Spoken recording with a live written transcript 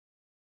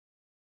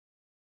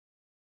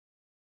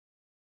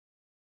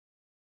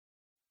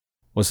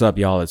What's up,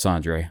 y'all? It's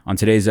Andre. On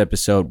today's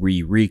episode,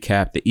 we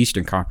recap the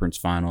Eastern Conference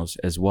Finals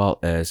as well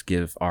as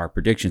give our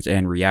predictions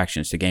and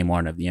reactions to Game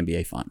 1 of the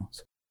NBA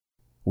Finals.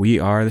 We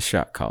are the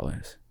Shot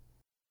Callers.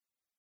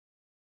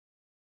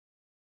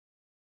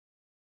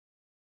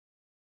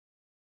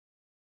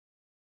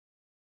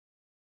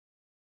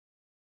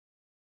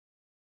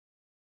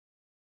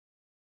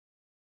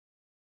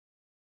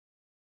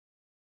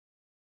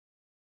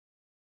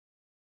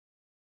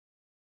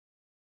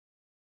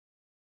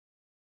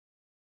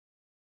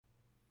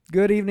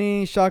 Good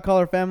evening, Shot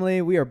Caller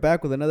family. We are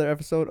back with another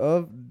episode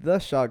of The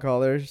Shot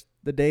Callers.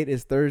 The date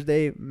is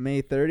Thursday,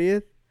 May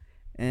 30th,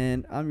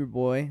 and I'm your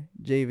boy,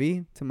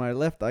 JV. To my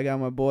left, I got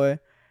my boy,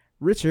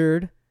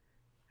 Richard,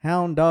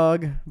 Hound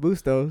Dog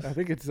Bustos. I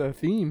think it's a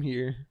theme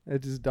here.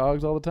 It's just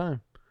dogs all the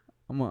time.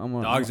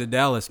 Dogs of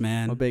Dallas,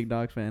 man. I'm a big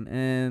dog fan.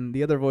 And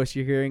the other voice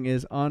you're hearing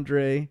is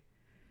Andre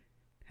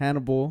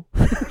Hannibal.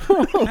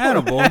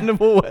 Hannibal?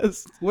 Hannibal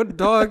West. What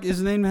dog is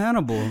named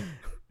Hannibal?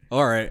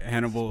 All right,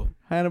 Hannibal.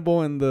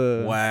 Hannibal in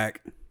the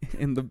Whack.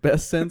 in the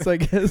best sense, I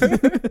guess.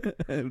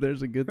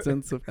 There's a good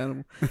sense of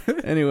Hannibal.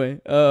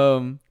 Anyway,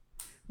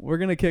 we're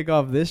gonna kick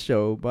off this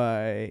show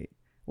by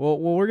what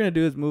we're gonna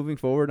do is moving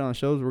forward on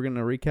shows. We're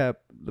gonna recap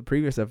the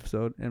previous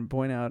episode and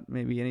point out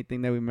maybe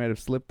anything that we might have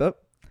slipped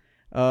up.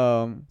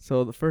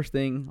 So the first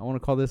thing I want to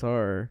call this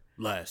our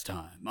Last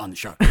time on the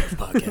Shot Callers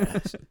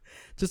podcast.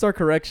 just our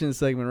correction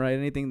segment, right?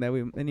 Anything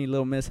that any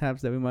little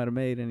mishaps that we might have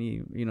made, any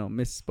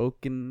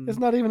misspoken. It's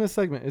not even a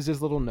segment. It's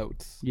just little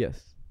notes.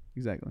 Yes,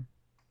 exactly.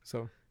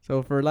 So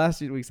For last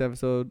week's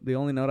episode, the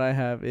only note I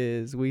have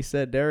is we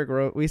said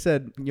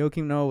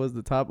Joakim Noah was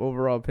the top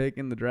overall pick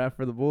in the draft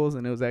for the Bulls,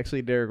 and it was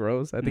actually Derrick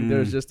Rose. I think there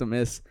was just a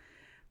miss.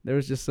 There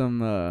was just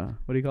some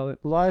what do you call it?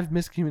 live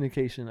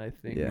miscommunication, I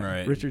think. Yeah.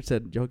 Right. Richard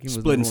said Joakim was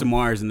Splitting the some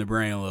wires in the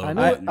brain a little I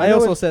bit. know I know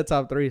also it- said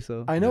top 3,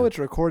 so I know Yeah. it's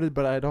recorded,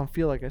 but I don't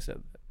feel like I said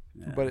that.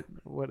 Yeah. But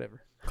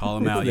whatever. Call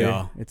him it's out, there.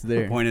 y'all. It's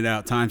there. Point it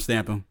out.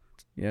 Timestamp him.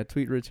 Yeah,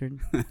 tweet Richard.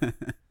 That's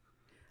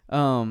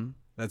going.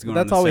 That's on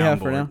all the we have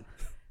for soundboard. now.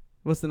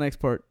 What's the next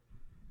part?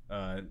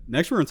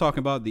 Next, we're going to talk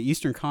about the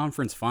Eastern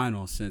Conference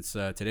Finals since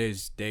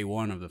today's day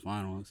one of the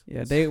finals.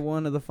 Yeah, day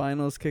 1 of the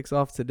finals kicks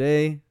off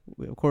today.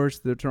 Of course,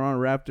 the Toronto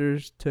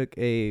Raptors took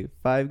a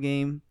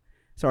 6-game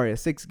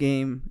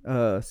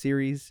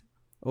series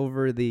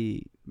over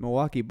the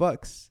Milwaukee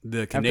Bucks.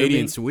 The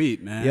Canadian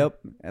sweep, man. Yep.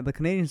 And the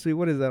Canadian sweep,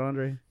 what is that,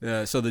 Andre?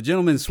 So the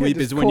gentleman's sweep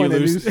Can't is just when you coin a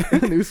lose.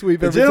 new sweep.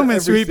 The every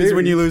gentleman's sweep is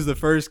when you series. lose the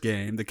first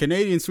game. The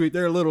Canadian sweep,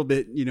 they're a little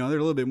bit, they're a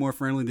little bit more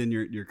friendly than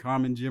your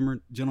common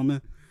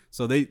gentleman.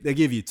 So they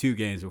give you 2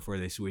 games before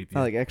they sweep you.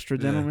 I like extra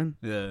gentlemen.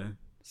 Yeah.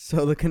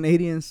 So the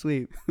Canadian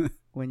sweep,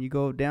 when you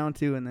go down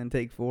 2 and then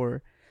take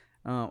 4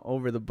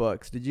 over the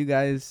Bucks. Did you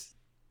guys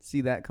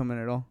see that coming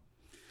at all?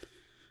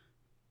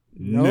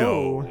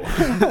 No.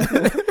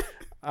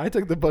 I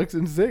took the Bucks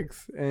in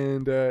 6,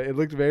 and it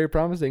looked very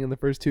promising in the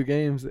first 2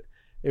 games.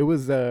 It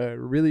was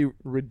really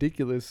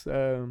ridiculous.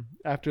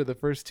 After the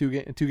first two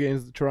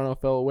games, Toronto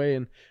fell away,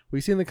 and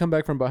we've seen them come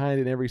back from behind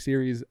in every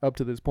series up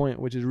to this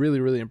point, which is really,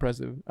 really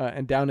impressive.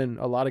 And down in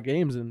a lot of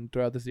games and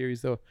throughout the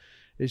series, so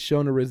it's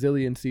shown a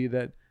resiliency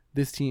that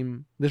this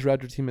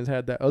Raptors team has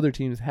had that other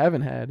teams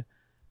haven't had,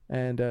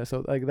 and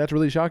so that's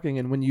really shocking.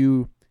 And when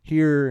you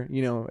hear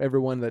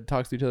everyone that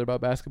talks to each other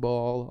about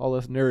basketball, all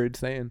us nerds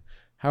saying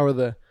how are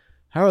the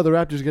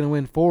Raptors going to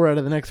win 4 out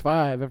of the next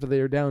 5 after they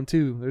are down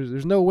 2?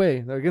 There's no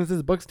way. They're against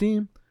this Bucks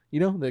team,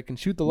 that can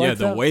shoot the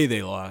lights out. Yeah, the way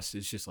they lost,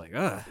 it's just like,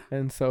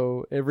 And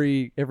so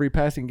every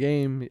passing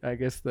game, I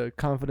guess the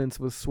confidence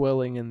was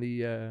swelling in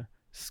the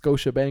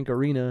Scotiabank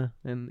Arena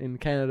and in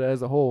Canada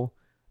as a whole,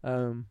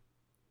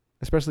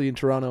 especially in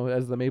Toronto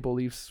as the Maple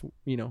Leafs,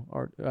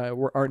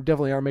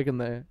 definitely are making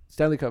the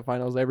Stanley Cup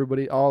Finals.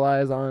 Everybody, all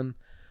eyes on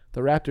the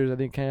Raptors. I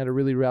think Canada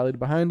really rallied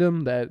behind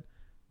them. That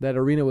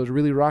arena was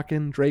really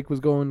rocking. Drake was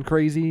going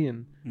crazy,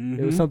 and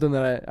it was something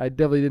that I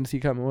definitely didn't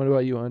see coming. What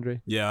about you,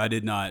 Andre? Yeah, I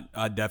did not.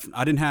 I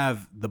didn't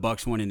have the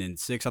Bucks winning in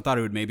 6. I thought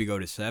it would maybe go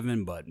to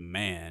 7, but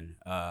man,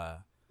 I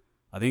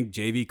think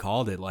JV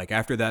called it. Like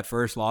after that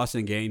first loss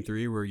in Game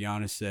 3, where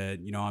Giannis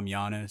said, "I'm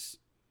Giannis."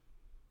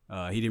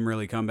 He didn't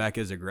really come back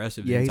as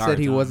aggressive. Yeah, the he entire said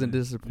he time. wasn't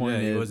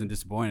disappointed. Yeah, he wasn't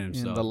disappointed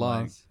himself. in the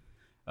loss.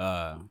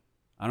 I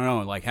don't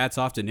know. Like hats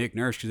off to Nick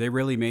Nurse because they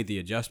really made the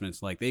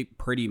adjustments. Like they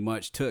pretty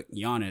much took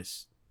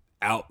Giannis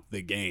out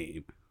the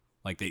game.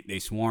 Like they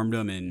swarmed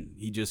him and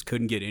he just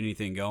couldn't get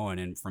anything going.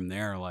 And from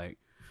there,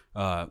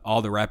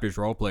 all the Raptors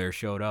role players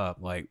showed up.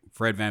 Like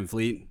Fred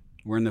VanVleet.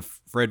 We're in the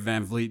Fred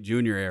VanVleet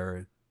Jr.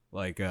 era.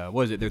 Like,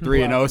 what is it? They're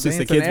 3-0 since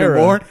the kid's been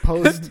born.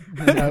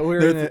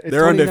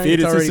 They're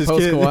undefeated since his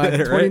kid. Right?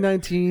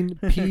 2019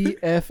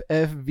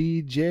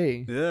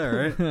 PFFVJ. Yeah,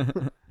 right.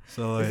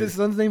 So Is his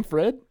son's name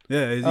Fred?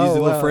 Yeah, he's a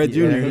little Fred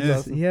Jr.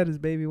 Yeah. He had his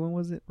baby. When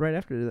was it? Right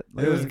after that.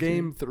 It was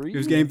Game 3. It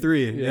was Game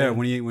 3. Yeah. Yeah,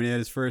 when he had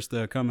his first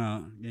come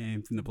out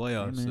game from the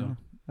playoffs. Yeah, So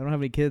I don't have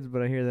any kids,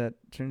 but I hear that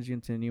turns you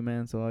into a new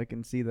man, so I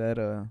can see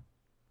that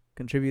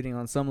contributing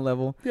on some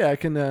level. Yeah, I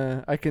got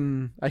a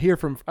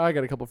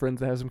couple friends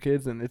that have some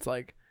kids, and it's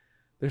like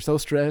they're so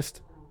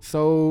stressed.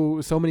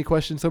 so many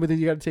questions, so many things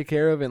you got to take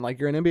care of, and like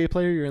you're an NBA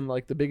player, you're in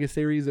like the biggest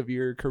series of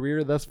your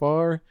career thus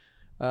far.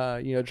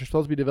 You're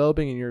supposed to be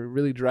developing, and you're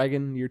really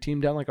dragging your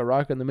team down like a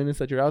rock in the minutes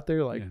that you're out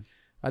there. Like,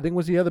 I think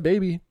once you have the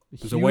baby,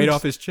 there's a weight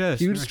off his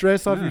chest, huge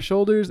stress off your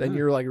shoulders, and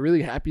you're like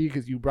really happy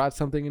because you brought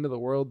something into the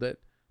world that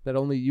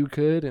only you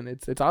could, and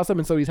it's awesome.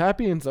 And so he's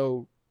happy, and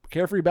so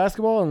carefree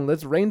basketball, and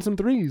let's rain some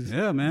threes.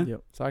 Yeah, man.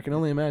 Yep. So I can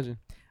only imagine.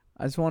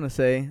 I just want to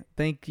say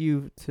thank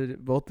you to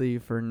both of you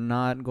for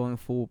not going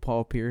full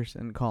Paul Pierce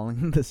and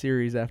calling the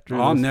series after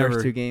those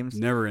first 2 games.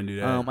 Never into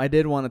that. I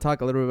did want to talk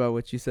a little bit about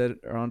what you said,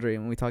 Andre,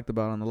 and we talked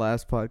about on the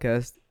last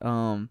podcast.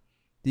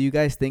 Do you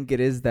guys think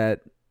it is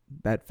that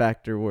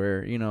factor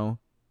where,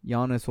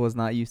 Giannis was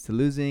not used to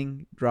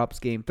losing, drops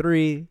game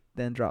 3,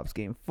 then drops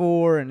game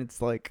 4, and it's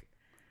like,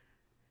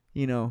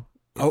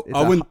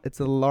 it's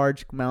a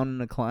large mountain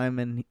to climb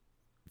and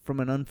from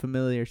an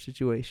unfamiliar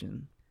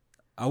situation.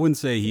 I wouldn't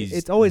say he's.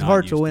 It's always not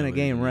hard to used win a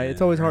game, right?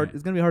 It's always hard. right.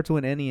 It's gonna be hard to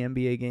win any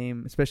NBA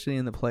game, especially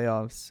in the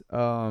playoffs.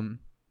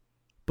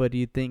 But do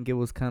you think it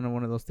was kind of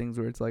one of those things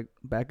where it's like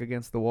back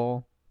against the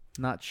wall,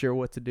 not sure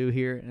what to do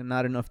here, and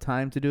not enough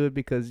time to do it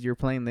because you're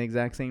playing the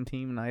exact same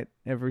team night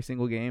every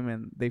single game,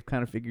 and they've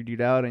kind of figured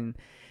you out, and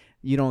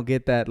you don't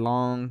get that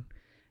long,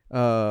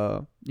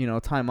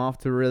 time off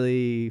to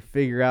really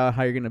figure out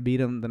how you're gonna beat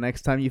them the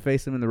next time you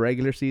face them in the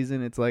regular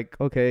season. It's like,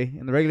 okay,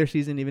 in the regular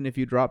season, even if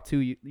you drop 2,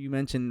 you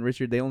mentioned,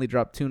 Richard, they only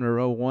dropped 2 in a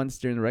row once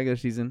during the regular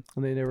season.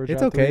 And they never.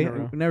 It's okay.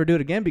 Never do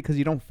it again because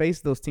you don't face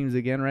those teams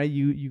again, right?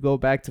 You go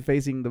back to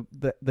facing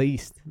the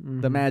East,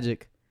 the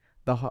Magic,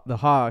 the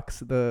Hawks,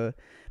 the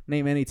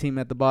name any team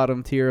at the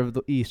bottom tier of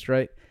the East,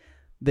 right?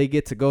 They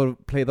get to go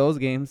play those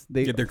games.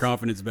 They get their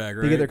confidence back,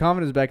 right? They get their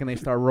confidence back and they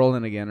start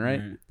rolling again,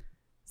 right?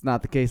 It's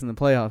not the case in the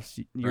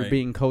playoffs. You're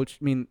being coached.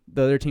 I mean,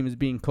 the other team is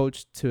being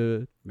coached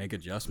to make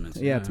adjustments.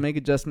 Yeah, to make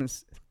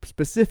adjustments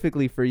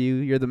specifically for you.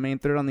 You're the main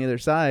threat on the other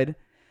side.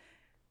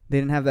 They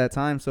didn't have that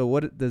time. So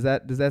what does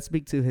that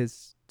speak to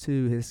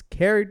his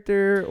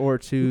character or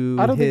to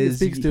I don't think it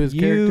speaks to his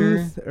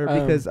character. Or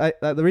because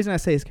the reason I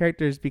say his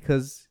character is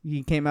because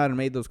he came out and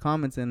made those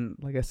comments, and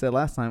like I said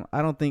last time,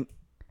 I don't think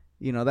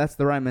that's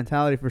the right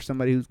mentality for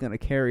somebody who's going to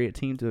carry a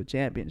team to a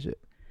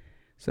championship.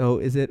 So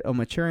is it a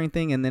maturing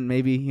thing, and then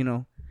maybe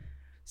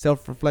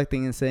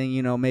self-reflecting and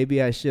saying,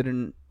 maybe I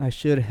should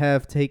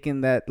have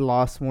taken that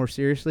loss more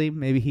seriously.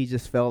 Maybe he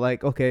just felt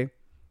like, okay,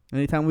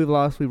 anytime we've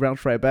lost, we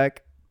bounced right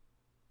back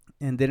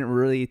and didn't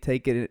really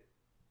take it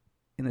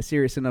in a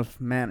serious enough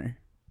manner.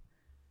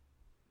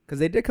 Because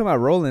they did come out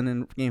rolling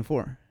in game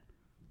 4.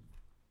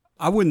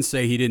 I wouldn't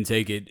say he didn't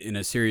take it in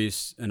a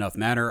serious enough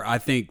manner. I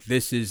think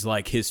this is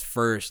like his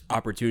first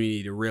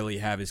opportunity to really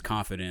have his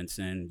confidence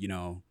and,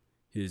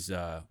 his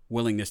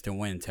willingness to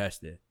win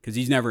tested, because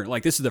he's never,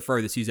 like, this is the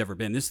furthest he's ever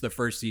been. This is the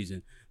first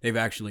season they've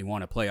actually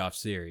won a playoff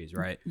series,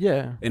 right?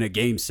 Yeah. In a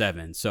game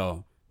 7.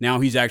 So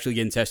now he's actually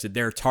getting tested.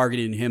 They're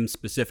targeting him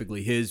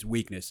specifically, his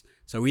weakness.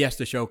 So he has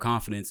to show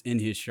confidence in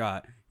his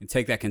shot and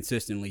take that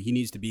consistently. He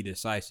needs to be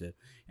decisive.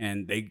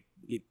 And they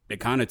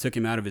kind of took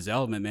him out of his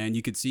element, man.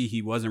 You could see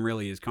he wasn't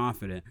really as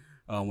confident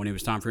when it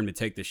was time for him to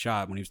take the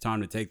shot, when it was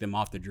time to take them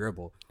off the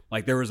dribble.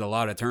 Like, there was a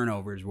lot of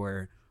turnovers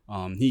where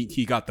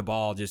he got the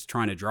ball just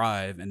trying to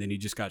drive, and then he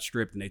just got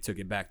stripped, and they took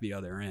it back the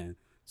other end.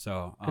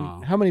 So,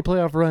 how many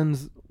playoff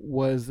runs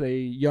was a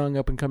young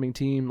up-and-coming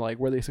team, like,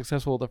 were they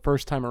successful the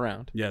first time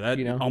around? Yeah,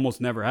 that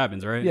almost never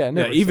happens, right? Yeah,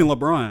 never. Even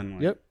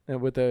LeBron. Yep,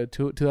 and with the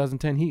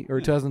 2010 Heat,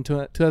 or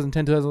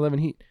 2010-2011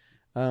 Heat.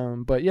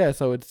 But yeah,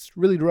 so it's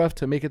really rough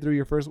to make it through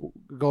your first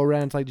go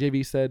around. It's like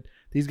JV said,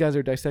 these guys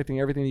are dissecting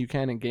everything that you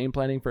can and game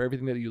planning for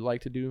everything that you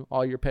like to do,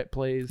 all your pet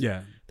plays.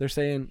 Yeah. They're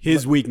saying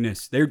his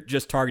weakness. They're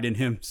just targeting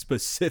him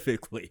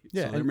specifically.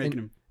 Yeah. So they're making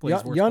him play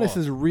his worst Giannis ball.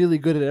 is really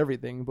good at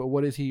everything, but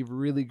what is he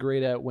really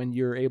great at when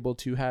you're able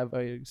to have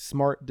a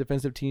smart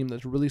defensive team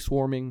that's really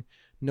swarming,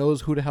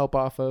 knows who to help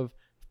off of,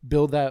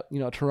 build that,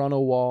 Toronto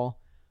wall.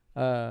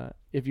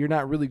 If you're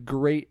not really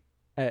great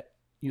at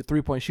your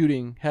 3-point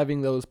shooting,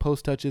 having those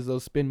post touches,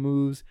 those spin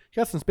moves. He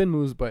got some spin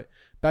moves, but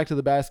back to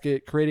the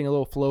basket, creating a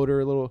little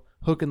floater, a little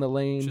hook in the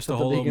lane, just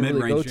something a whole they can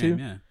really go mid-range game,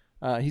 to.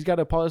 yeah. He's got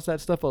to polish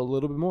that stuff a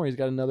little bit more. He's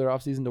got another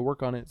offseason to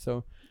work on it.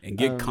 So and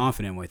get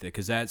confident with it,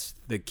 because that's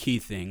the key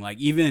thing. Like,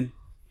 even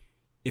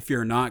if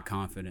you're not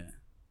confident,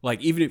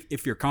 like, even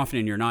if you're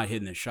confident you're not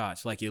hitting the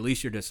shots, like, at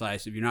least you're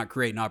decisive. You're not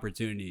creating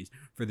opportunities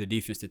for the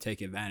defense to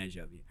take advantage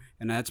of you.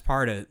 And that's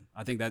part of,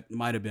 I think that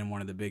might have been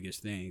one of the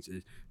biggest things,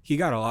 is he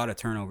got a lot of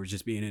turnovers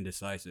just being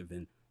indecisive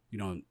and,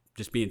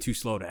 just being too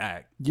slow to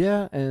act.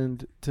 Yeah,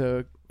 and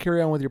to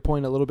carry on with your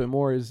point a little bit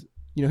more is,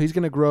 he's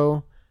going to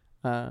grow.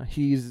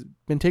 He's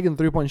been taking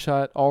the 3-point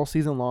shot all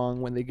season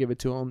long when they give it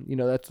to him.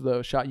 That's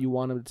the shot you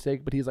want him to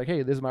take, but he's like,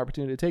 hey, this is my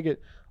opportunity to take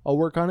it. I'll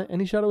work on it.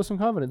 And he shot it with some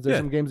confidence. There's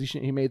some games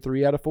he made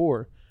 3 out of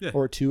 4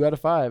 or 2 out of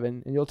 5,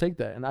 and you'll take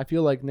that. And I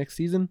feel like next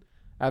season,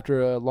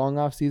 after a long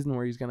off season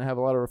where he's going to have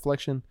a lot of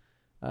reflection,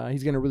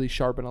 he's going to really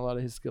sharpen a lot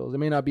of his skills. It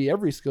may not be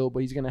every skill, but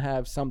he's going to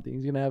have something.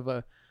 He's going to have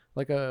a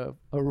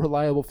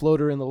reliable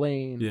floater in the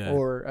lane,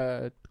 or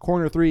a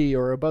corner 3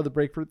 or above the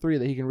break for 3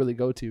 that he can really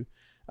go to.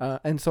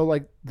 And so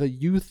like the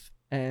youth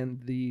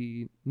and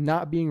the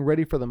not being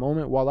ready for the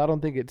moment, while I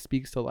don't think it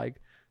speaks to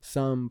like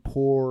some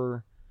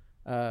poor,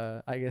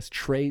 I guess,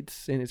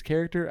 traits in his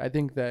character, I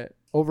think that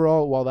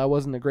overall, while that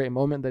wasn't a great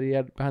moment that he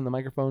had behind the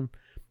microphone,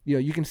 you know,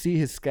 you can see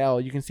his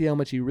scowl. You can see how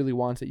much he really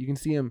wants it. You can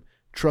see him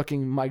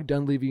trucking Mike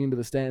Dunleavy into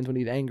the stands when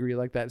he's angry,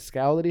 like that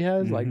scowl that he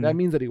has. Mm-hmm. Like that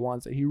means that he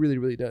wants it. He really,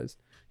 really does.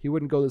 He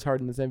wouldn't go this hard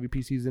in this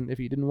MVP season if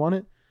he didn't want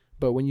it.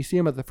 But when you see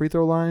him at the free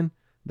throw line,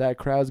 that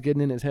crowd's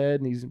getting in his head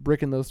and he's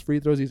bricking those free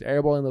throws. He's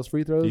airballing those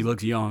free throws. He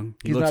looks young.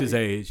 He He's looks not- his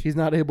age. He's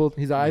not able.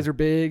 His eyes are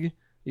big.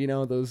 You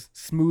know, those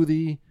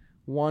smoothie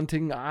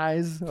wanting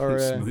eyes. Or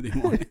Smoothie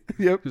one.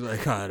 yep, He's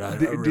like, God, I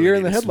deer really in the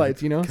need a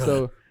headlights. You know, God,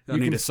 so I you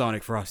need can- a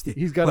Sonic Frosty.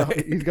 he's got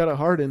to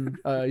harden.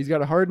 He's got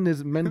to harden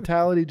his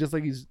mentality, just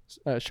like he's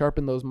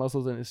sharpened those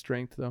muscles and his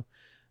strength. So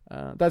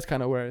that's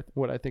kind of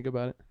what I think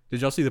about it.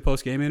 Did y'all see the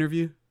post game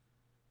interview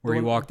where The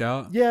he one- walked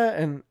out? Yeah,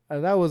 and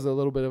that was a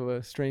little bit of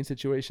a strange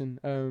situation.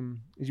 Do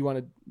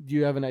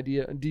you have an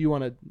idea? Do you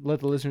want to let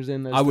the listeners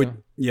in? As I would.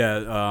 to-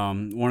 Yeah.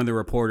 One of the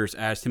reporters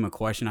asked him a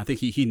question. I think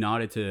he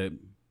nodded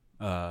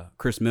to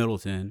Chris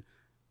Middleton.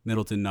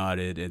 Middleton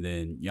nodded, and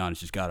then Giannis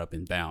just got up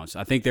and bounced.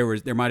 I think there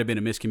might have been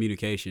a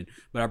miscommunication,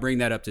 but I bring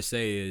that up to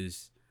say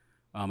is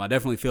I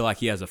definitely feel like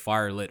he has a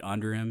fire lit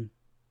under him.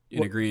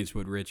 In agreement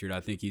with Richard,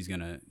 I think he's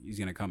gonna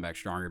come back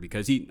stronger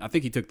because I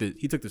think he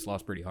took this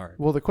loss pretty hard.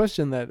 Well, the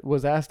question that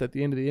was asked at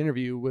the end of the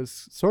interview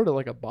was sort of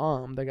like a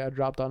bomb that got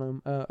dropped on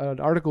him. An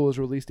article was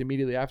released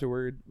immediately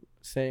afterward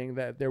saying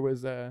that there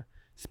was a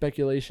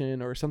speculation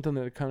or something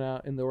that had come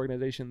out in the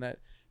organization that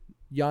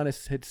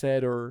Giannis had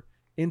said or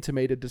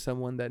intimated to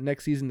someone that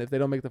next season, if they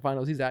don't make the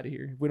finals, he's out of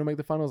here. If we don't make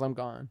the finals, I'm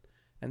gone.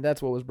 And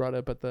that's what was brought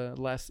up at the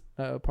last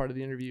part of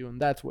the interview,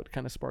 and that's what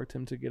kind of sparked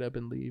him to get up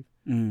and leave.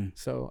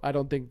 So I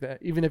don't think that,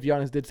 even if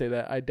Giannis did say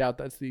that, I doubt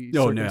that's the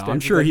circumstances I'm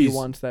sure that he he's-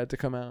 wants that to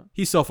come out.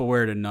 He's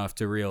self-aware enough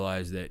to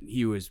realize that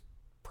he was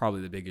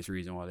probably the biggest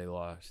reason why they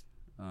lost.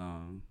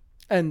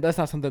 And that's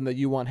not something that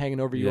you want hanging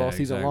over you Yeah, all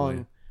season exactly.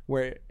 long,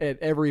 where at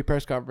every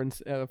press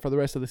conference for the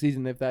rest of the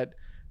season, if that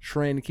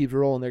trend keeps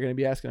rolling, they're going to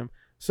be asking him,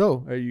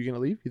 so are you going to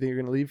leave? You think you're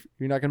going to leave?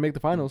 You're not going to make the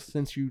finals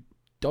since you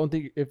don't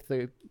think if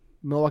the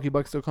Milwaukee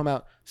Bucks still come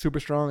out super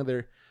strong and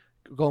they're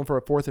going for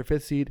a 4th or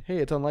 5th seed, hey,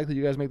 it's unlikely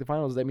you guys make the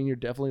finals. Does that mean you're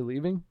definitely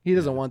leaving? He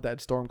doesn't want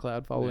that storm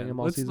cloud following him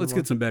all Let's season let's long.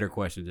 get some better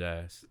questions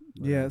asked.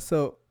 Yeah,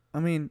 so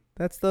I mean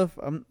that stuff.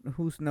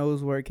 Who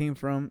knows where it came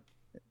from?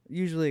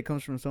 Usually it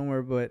comes from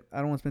somewhere, but I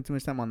don't want to spend too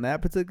much time on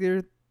that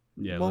particular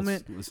yeah.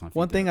 moment. Let's not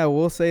One feed thing that. I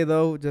will say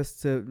though,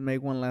 just to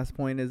make one last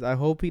point, is I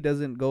hope he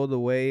doesn't go the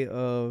way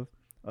of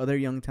other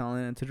young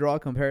talent. And to draw a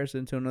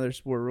comparison to another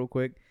sport, real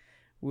quick,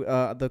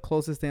 the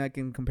closest thing I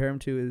can compare him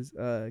to is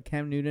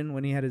Cam Newton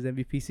when he had his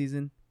MVP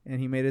season and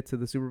he made it to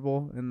the Super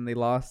Bowl and they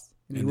lost.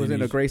 And he then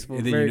wasn't a and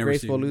then you very never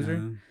graceful see-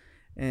 loser.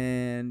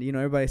 And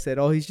everybody said,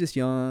 "Oh, he's just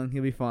young,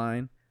 he'll be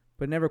fine,"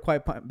 but never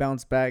quite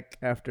bounced back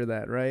after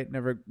that, right?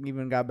 Never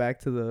even got back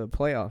to the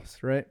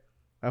playoffs, right?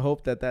 I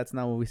hope that that's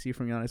not what we see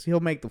from Giannis. He'll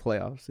make the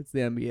playoffs. It's the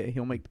NBA.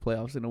 He'll make the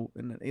playoffs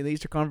in the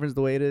Eastern Conference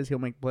the way it is. He'll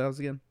make the playoffs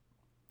again.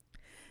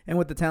 And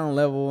with the talent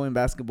level in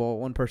basketball,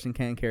 one person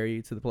can carry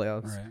you to the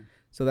playoffs. Right.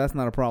 So that's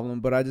not a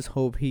problem. But I just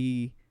hope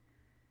he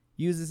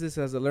uses this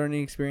as a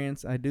learning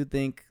experience. I do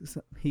think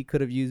he could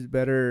have used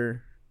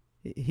better.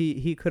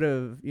 He could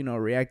have,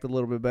 reacted a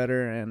little bit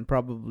better and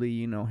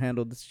probably,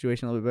 handled the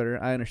situation a little bit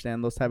better. I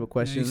understand those type of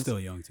questions. Yeah, he's still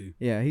young too.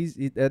 Yeah, he's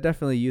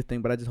definitely a youth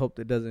thing, but I just hope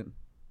it doesn't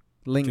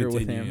linger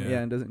with Continue, him. yeah.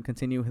 And doesn't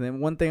continue with him.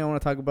 One thing I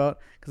want to talk about,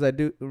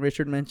 because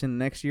Richard mentioned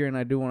next year, and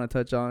I do want to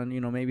touch on,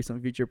 maybe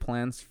some future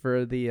plans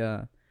for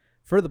the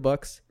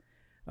Bucks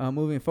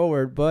moving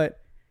forward. But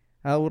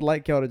I would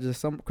like y'all to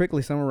just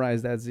quickly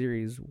summarize that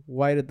series.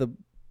 Why did the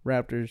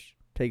Raptors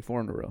take 4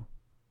 in a row?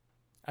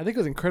 I think it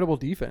was incredible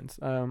defense.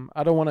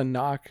 I don't want to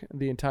knock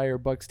the entire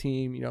Bucks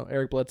team.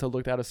 Eric Bledsoe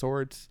looked out of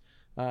sorts.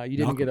 You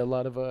didn't Knock get him.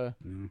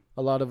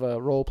 a lot of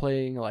role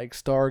playing like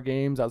star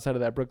games outside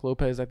of that Brook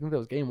Lopez. I think that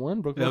was game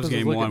 1. Brook That was Lopez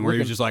game was one where he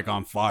was looking just like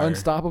on fire,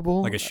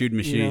 unstoppable, like a shooting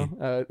machine.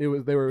 They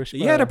were.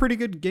 He had a pretty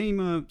good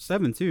game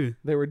 7 too.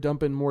 They were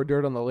dumping more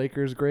dirt on the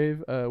Lakers'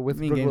 grave with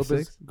mean Brook game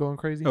Lopez 6? going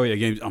crazy. Oh yeah,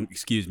 games.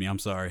 Excuse me, I'm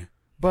sorry.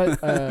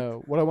 But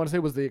what I want to say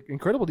was the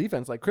incredible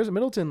defense. Like Chris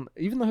Middleton,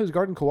 even though he was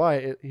guarding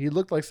Kawhi, he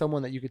looked like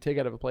someone that you could take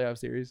out of a playoff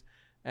series.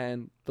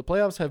 And the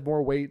playoffs have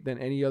more weight than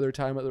any other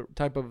time of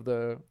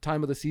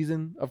the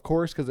season, of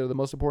course, because they're the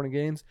most important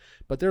games.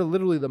 But they're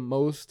literally the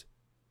most,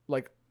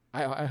 like,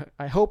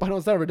 I hope I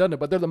don't sound redundant,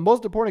 but they're the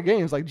most important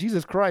games. Like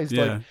Jesus Christ,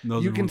 Yeah, like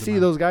those you are the can ones that see matter.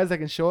 those guys that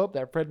can show up.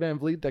 That Fred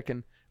VanVleet that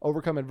can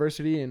overcome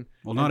adversity and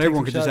Well, and not take everyone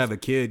some could just shots. have a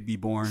kid be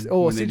born.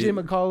 Oh, when they CJ did-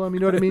 McCollum, you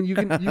know what I mean? You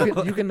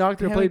can knock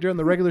their play during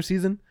the regular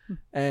season,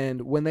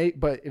 and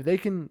if they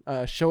can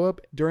show up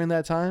during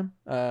that time,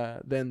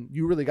 then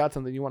you really got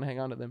something. You want to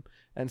hang on to them.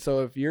 And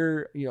so if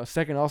your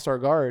second All-Star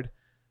guard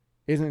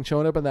isn't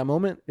showing up in that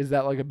moment, is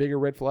that like a bigger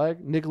red flag?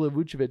 Nikola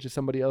Vucevic is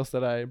somebody else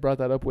that I brought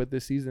that up with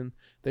this season.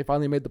 They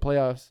finally made the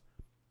playoffs,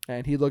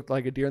 and he looked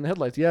like a deer in the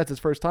headlights. Yeah, it's his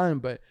first time,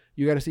 but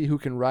you got to see who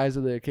can rise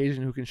to the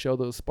occasion, who can show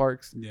those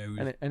sparks. Yeah,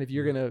 And if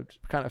you're gonna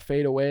kind of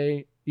fade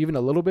away even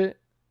a little bit,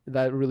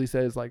 that really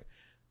says like,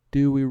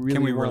 do we really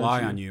Can we want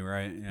rely you? on you,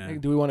 right? Yeah.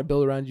 Like, do we want to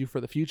build around you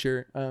for the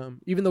future?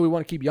 Even though we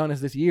want to keep Giannis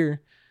this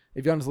year,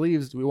 if Giannis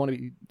leaves, do we want to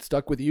be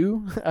stuck with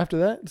you after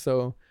that?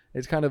 So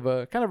it's kind of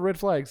a red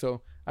flag.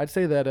 So I'd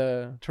say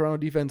that Toronto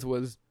defense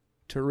was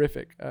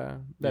terrific. Yeah,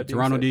 That being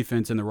Toronto said.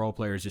 defense and the role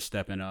players just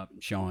stepping up,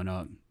 showing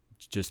up,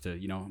 just to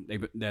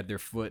they had their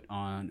foot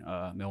on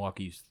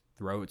Milwaukee's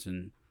throats,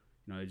 and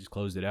they just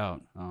closed it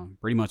out.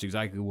 Pretty much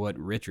exactly what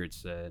Richard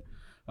said.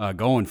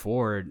 Going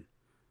forward,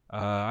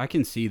 I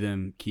can see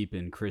them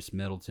keeping Chris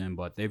Middleton,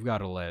 but they've got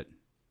to let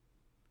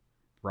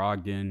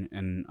Brogdon,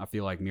 and I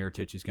feel like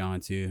Mirotic is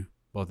gone too.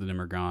 Both of them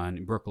are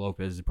gone. Brook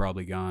Lopez is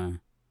probably gone.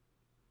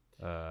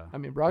 I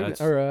mean, Brogdon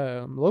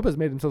or Lopez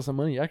made himself some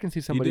money. I can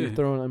see somebody did.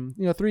 throwing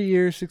him, 3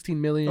 years, $16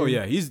 million. Oh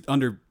yeah, he's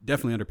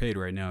definitely underpaid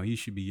right now. He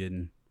should be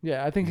getting.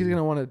 Yeah, I think he's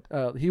gonna want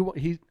to. He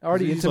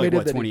already He's intimated like,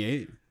 what, that.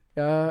 28,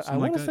 I something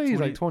want like to that? say he's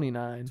 20 like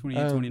 29.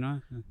 28,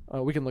 29.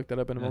 We can look that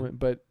up in a Yeah. moment.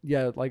 But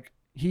yeah, like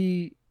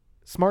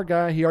smart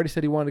guy. He already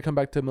said he wanted to come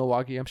back to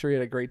Milwaukee. I'm sure he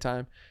had a great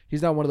time.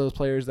 He's not one of those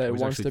players that He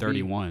was wants actually to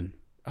 31. be.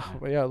 Oh,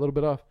 well, yeah, a little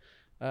bit off.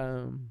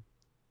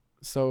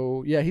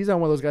 So yeah, he's not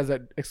one of those guys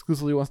that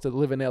exclusively wants to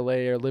live in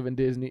LA or live in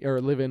Disney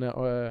or live in.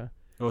 Oh,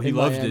 he in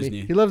loves Miami.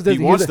 Disney. He loves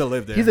Disney. He wants He's a- to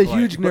live there. He's a Like,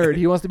 huge nerd.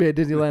 He wants to be at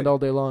Disneyland all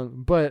day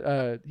long.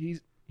 But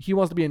he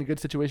wants to be in a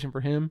good situation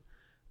for him.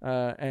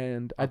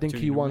 And I think Opportunity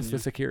he to wants win, the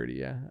yeah. security.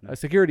 Yeah,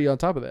 security on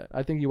top of that.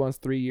 I think he wants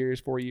 3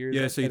 years, 4 years.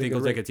 Yeah, at- so you at a think good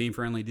he'll take rate. a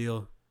team-friendly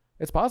deal?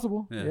 It's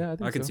possible. Yeah, Yeah, I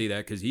think can so. see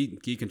that because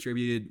he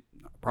contributed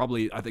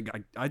probably.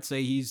 I'd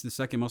say he's the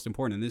second most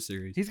important in this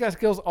series. He's got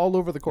skills all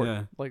over the court,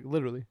 Yeah. like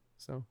literally.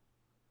 So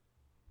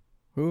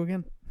Who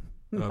again?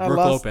 I Brook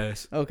lost-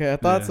 Lopez. Okay, I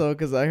thought Yeah. so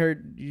because I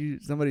heard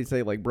somebody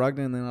say like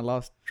Brogdon, and then I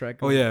lost track.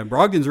 Oh of yeah,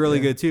 Brogdon's really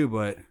Yeah. good too,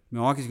 but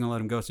Milwaukee's gonna let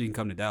him go so he can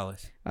come to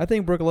Dallas. I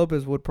think Brook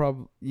Lopez would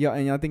probably,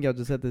 and I think y'all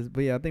just said this,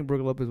 but yeah, I think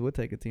Brook Lopez would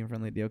take a team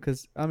friendly deal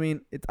because I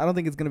mean, I don't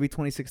think it's gonna be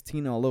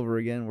 2016 all over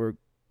again where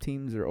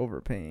teams are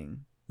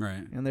overpaying,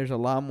 Right. and there's a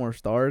lot more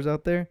stars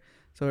out there,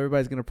 so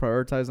everybody's gonna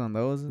prioritize on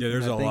those. Yeah,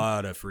 there's And a I think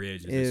lot of free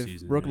agents this If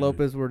season. Brook yeah.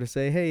 Lopez were to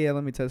say, "Hey, yeah,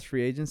 let me test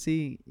free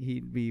agency,"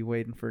 he'd be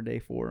waiting for day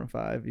 4 and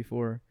 5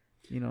 before,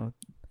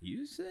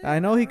 You say I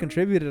know he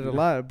contributed a Yeah.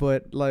 lot,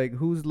 but like,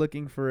 who's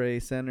looking for a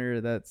center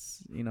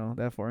that's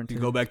that far into? You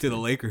go back to the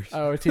Lakers.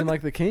 or a team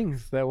like the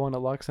Kings that want to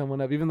lock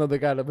someone up, even though they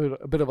got a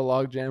bit of a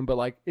log jam. But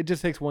like, it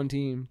just takes one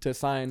team to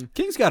sign.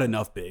 Kings got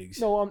enough bigs.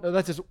 No,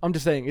 I'm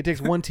just saying it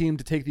takes one team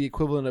to take the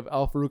equivalent of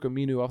Al Farouk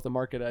Aminu off the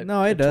market at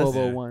No, it does.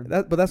 1201.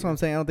 But that's what I'm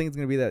saying. I don't think it's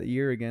gonna be that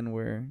year again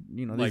where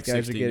these like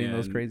guys 16, are getting yeah,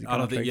 those and crazy. I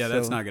don't think. contracts. Yeah,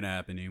 that's So- not gonna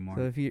happen anymore.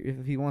 So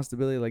if he wants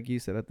stability, like you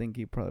said, I think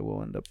he probably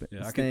will end up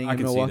Yeah, staying I in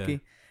can see that.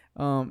 Milwaukee.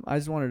 I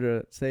just wanted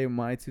to say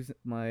my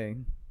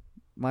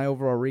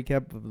overall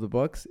recap of the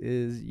Bucks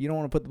is you don't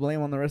want to put the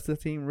blame on the rest of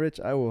the team.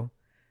 Rich, I will,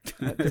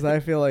 because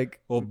I feel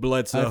like well,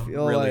 Bledsoe. I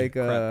feel really like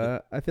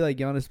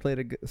Giannis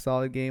played a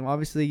solid game.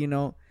 Obviously,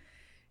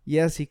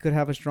 yes, he could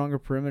have a stronger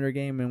perimeter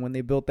game, and when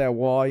they built that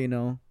wall,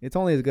 it's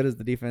only as good as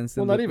the defense.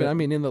 Well, and not the- even. I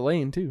mean, in the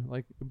lane too.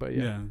 Like, but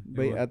yeah.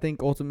 But I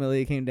think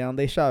ultimately it came down.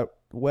 They shot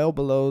well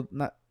below.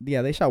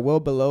 They shot well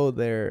below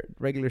their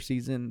regular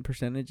season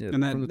percentage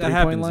and that, from the that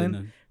 3-point happens.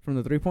 line. From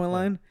the 3-point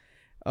line.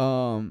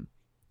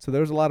 So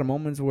there was a lot of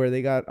moments where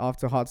they got off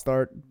to a hot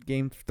start.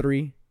 Game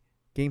 3,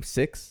 Game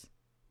 6,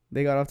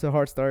 they got off to a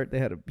hard start. They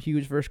had a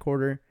huge first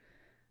quarter.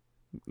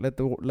 Let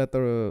the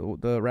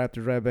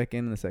Raptors right back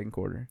in the second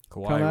quarter.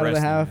 Kawhi Come out of the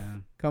resting, half. yeah.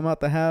 Come out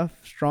the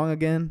half strong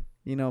again.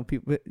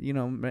 People,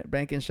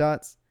 banking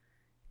shots.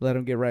 Let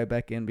them get right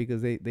back in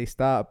because they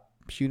stop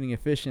shooting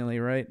efficiently.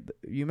 Right,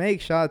 you make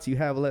shots, you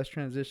have less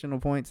transitional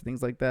points,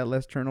 things like that,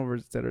 less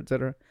turnovers, et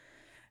cetera.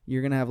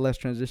 You're gonna have less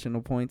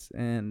transitional points,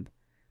 and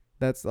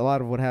that's a lot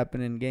of what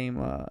happened in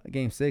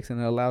game 6, and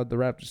it allowed the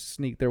Raptors to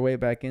sneak their way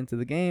back into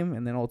the game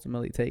and then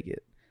ultimately take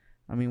it.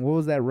 I mean, what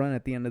was that run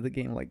at the end of the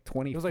game? Like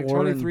 24. It was like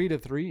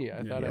 23-3. I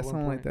thought Yeah, at one something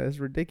point. like that. It's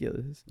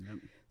ridiculous. Yep.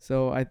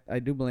 So I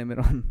do blame it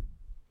on.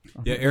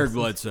 Yeah, Eric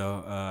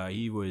Bledsoe.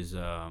 He was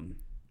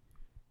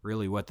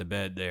really wet the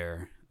bed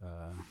there.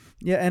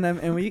 Yeah,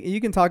 and you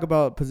can talk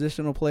about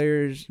positional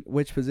players,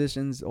 which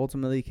positions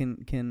ultimately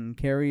can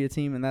carry a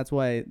team, and that's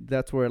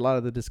where a lot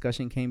of the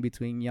discussion came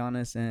between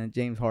Giannis and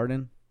James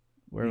Harden,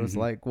 where it was Mhm.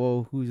 like,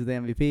 well, who's the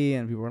MVP?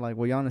 And people were like,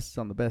 well, Giannis is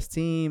on the best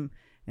team,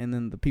 and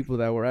then the people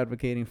that were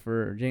advocating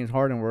for James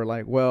Harden were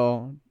like,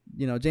 well,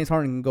 James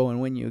Harden can go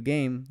and win you a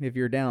game if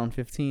you're down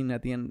 15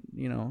 at the end,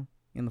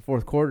 in the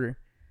fourth quarter.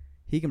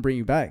 He can bring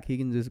you back. He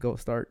can just go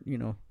start,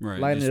 Right,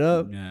 lighting just- it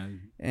up. Yeah.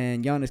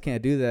 And Giannis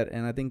can't do that,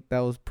 and I think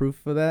that was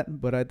proof of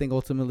that. But I think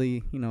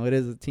ultimately, it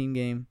is a team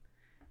game,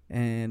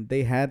 and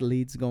they had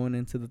leads going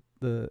into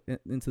the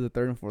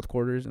third and fourth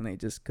quarters, and they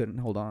just couldn't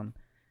hold on.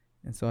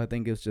 And so I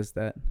think it was just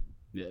that.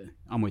 Yeah,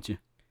 I'm with you.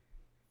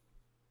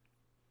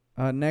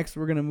 Next,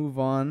 we're gonna move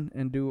on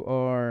and do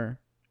our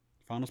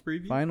Finals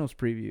preview finals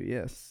preview.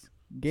 Yes,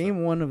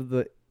 Game 1 of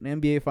the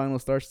NBA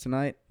Finals starts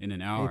tonight, in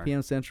an 8 hour.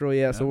 p.m. Central.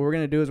 Yeah. So Yeah. what we're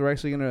gonna do is we're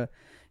actually gonna,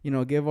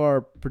 give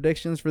our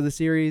predictions for the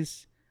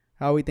series,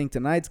 how we think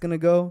tonight's gonna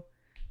go,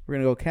 We're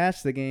gonna go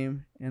catch the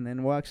game, and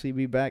then we'll actually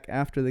be back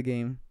after the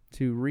game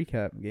to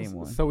recap game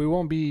one. So we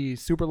won't be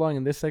super long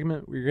in this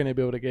segment. We're going to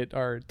be able to get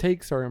our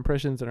takes, our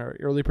impressions, and our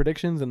early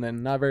predictions, and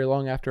then not very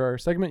long after our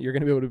segment, you're going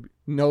to be able to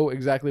know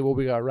exactly what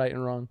we got right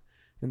and wrong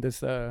in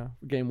this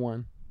game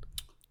one.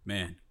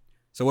 Man.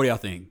 So what do y'all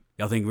think?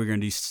 Y'all think we're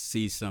going to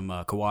see some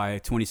Kawhi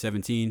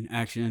 2017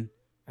 action?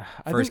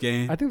 First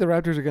game? I think the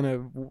Raptors are going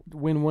to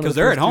win one of the Because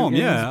they're first at home, two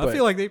games, yeah. I but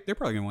feel like they're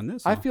probably going to win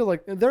this. I one. feel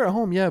like they're at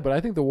home, yeah, but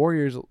I think the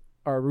Warriors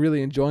are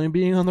really enjoying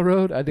being on the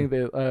road. I think they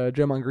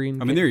Draymond Green.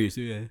 I mean, they're used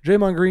to, yeah.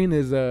 Draymond Green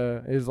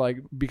is like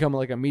become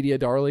like a media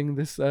darling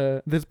this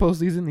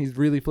postseason. He's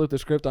really flipped the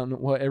script on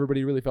what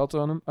everybody really felt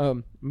on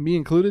him, me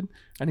included.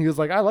 And he was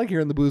like, I like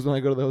hearing the booze when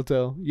I go to the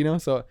hotel, you know.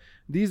 So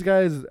these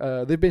guys,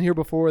 they've been here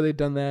before. They've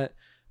done that.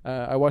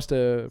 I watched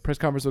a press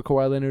conference with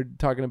Kawhi Leonard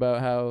talking about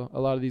how a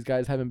lot of these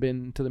guys haven't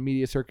been to the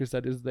media circus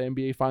that is the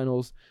NBA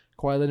Finals.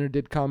 Kawhi Leonard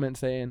did comment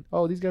saying,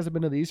 "Oh, these guys have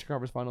been to the Eastern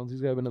Conference Finals.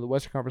 These guys have been to the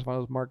Western Conference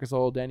Finals. Marc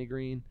Gasol, Danny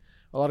Green."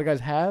 A lot of guys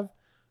have,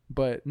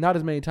 but not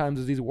as many times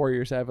as these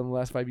Warriors have in the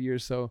last 5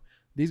 years. So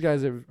these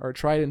guys are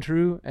tried and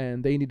true,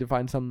 and they need to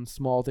find some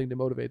small thing to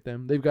motivate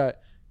them. They've got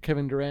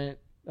Kevin Durant,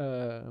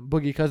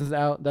 Boogie Cousins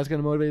out. That's going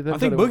to motivate them. I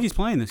think Boogie's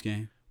playing this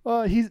game.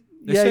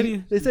 They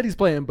said he's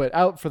playing, but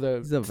out for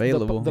He's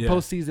available. the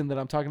postseason that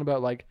I'm talking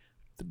about. Like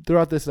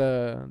throughout this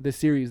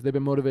series, they've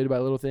been motivated by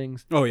little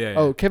things. Oh, yeah.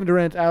 Oh, Kevin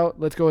Durant's out.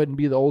 Let's go ahead and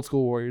be the old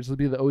school Warriors. Let's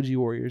be the OG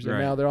Warriors. And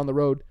Right. now they're on the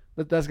road.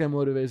 That's going to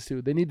motivate us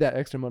too. They need that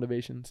extra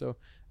motivation. So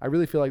I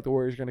really feel like the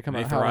Warriors are going to come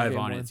They out hot in thrive game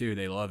on one. it, too.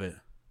 They love it.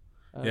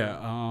 Uh,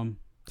 Yeah.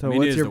 So I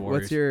mean, it is the what's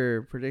Warriors.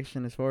 your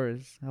prediction as far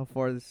as how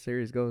far this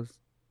series goes?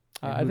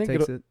 And I who think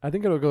takes it? I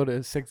think it'll go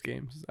to 6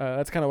 games.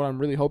 That's kind of what I'm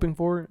really hoping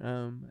for.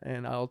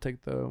 And I'll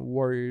take the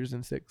Warriors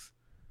in 6.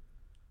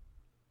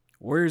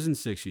 Warriors in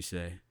 6, you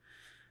say?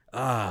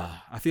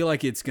 I feel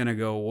like it's going to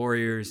go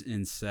Warriors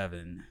in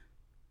 7.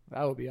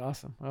 That would be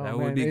awesome. Oh, That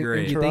would man. be In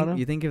great. Toronto?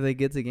 You think if they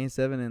get to Game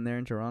 7 and they're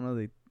in Toronto,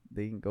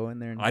 they can go in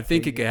there and I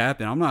think take it could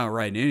happen. I'm not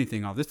writing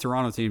anything off. This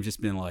Toronto team's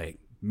just been like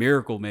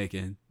miracle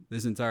making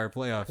this entire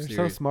playoff They're so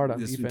series. smart on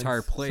this defense.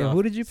 entire So playoff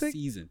who did you pick?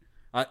 season.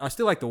 I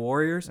still like the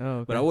Warriors, Oh,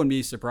 okay. but I wouldn't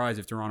be surprised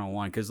if Toronto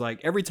won because like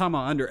every time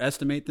I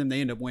underestimate them, they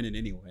end up winning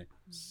anyway.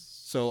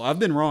 So I've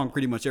been wrong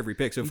pretty much every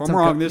pick. So if Need I'm some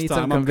wrong this need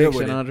some time, I'm good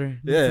with conviction, it. Andre.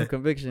 Need Yeah. some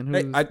conviction.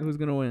 Hey, Who's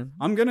gonna win?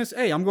 I'm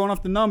going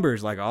off the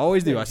numbers like I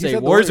always do. Yeah, I you say said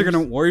the Warriors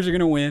Warriors. are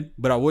gonna win,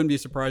 but I wouldn't be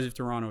surprised if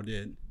Toronto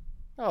did.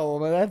 Oh,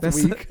 well,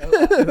 that's weak. That's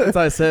what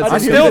I said. I I'm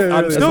didn't still, hear that.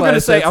 I'm That's still why I gonna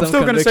say said I'm some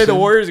still gonna say the conviction.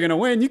 Warriors are gonna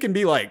win. You can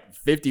be like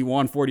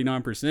 51,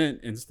 49%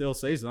 and still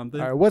say something.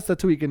 All right, what's the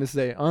tweet going to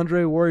say?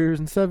 Andre, Warriors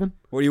in 7?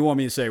 What do you want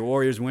me to say?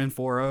 Warriors win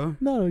 4-0?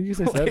 No, you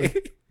can say 7.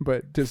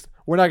 But just,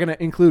 we're not going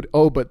to include,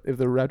 but if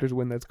the Raptors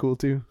win, that's cool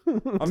too.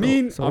 I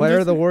mean, So I'm why are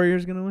just- the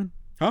Warriors gonna win?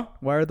 Huh?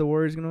 Why are the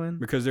Warriors gonna win?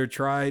 Because they're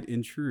tried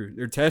and true.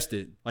 They're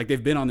tested. Like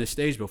they've been on this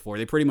stage before.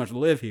 They pretty much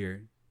live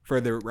here. For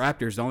the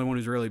Raptors, the only one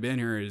who's really been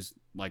here is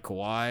like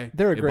Kawhi.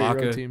 They're a great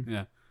Ibaka. road team.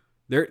 Yeah,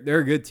 they're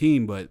a good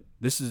team, but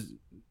this is.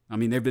 I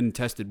mean, they've been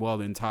tested well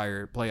the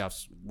entire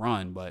playoffs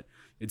run, but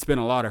it's been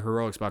a lot of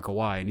heroics by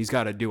Kawhi, and he's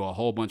got to do a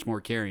whole bunch more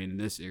carrying in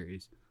this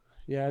series.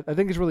 Yeah, I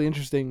think it's really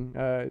interesting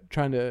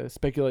trying to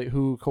speculate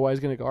who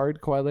Kawhi's going to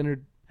guard. Kawhi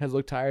Leonard has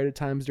looked tired at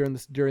times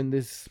during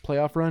this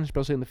playoff run,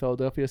 especially in the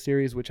Philadelphia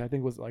series, which I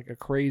think was like a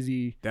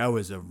crazy That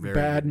was a very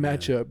bad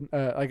matchup.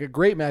 Like a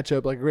great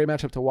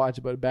matchup to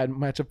watch, but a bad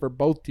matchup for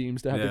both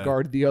teams to have to Yeah.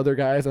 guard the other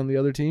guys on the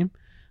other team.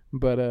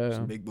 But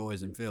Some big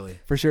boys in Philly.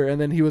 for sure. And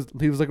then he was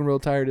looking real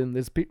tired in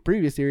this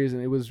previous series, and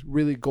it was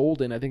really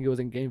golden. I think it was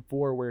in Game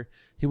 4 where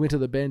he went to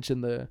the bench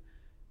and the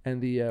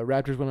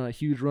Raptors went on a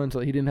huge run, so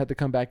he didn't have to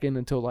come back in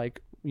until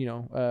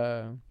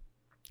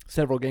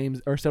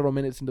several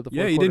minutes into the fourth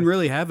Yeah, he quarter. didn't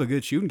really have a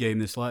good shooting game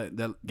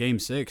that Game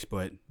 6,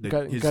 but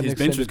Got his an bench was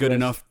extended good rest.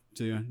 enough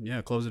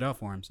to close it out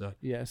for him. So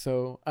Yeah,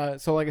 so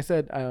like I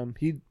said,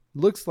 he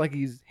looks like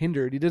he's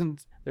hindered. He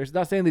doesn't. There's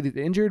not saying that he's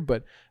injured,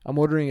 but I'm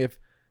wondering if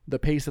the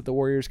pace that the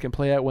Warriors can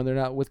play at when they're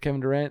not with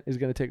Kevin Durant is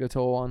going to take a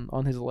toll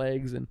on his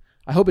legs, and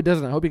I hope it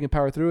doesn't. I hope he can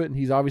power through it, and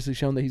he's obviously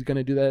shown that he's going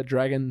to do that,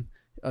 dragging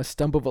a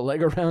stump of a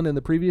leg around in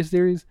the previous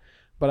series.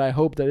 But I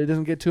hope that it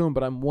doesn't get to him.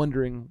 But I'm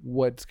wondering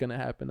what's going to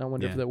happen. I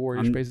wonder if Yeah, the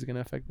Warriors pace is going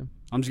to affect him.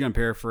 I'm just gonna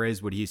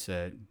paraphrase what he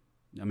said.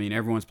 I mean,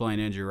 everyone's playing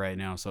injured right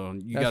now, so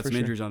you That's got for some sure.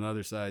 injuries on the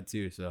other side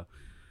too. So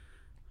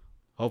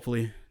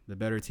hopefully the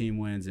better team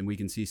wins and we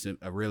can see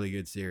a really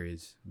good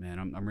series. Man,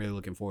 I'm really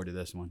looking forward to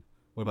this one.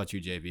 What about you,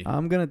 JV?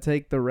 I'm gonna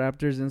take the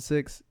Raptors in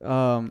 6.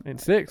 In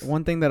 6,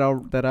 One thing that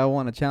I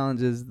want to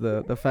challenge is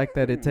the fact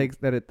that it takes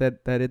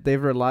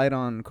they've relied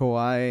on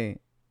Kawhi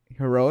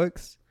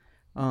heroics,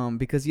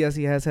 because yes,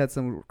 he has had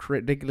some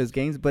ridiculous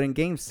games, but in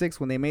Game 6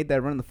 when they made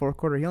that run in the fourth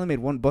quarter, he only made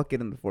one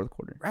bucket in the fourth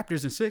quarter.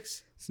 Raptors in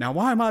 6. Now,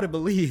 why am I to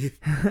believe?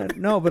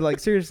 No, but like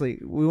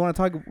seriously, we want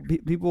to talk.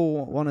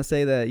 People want to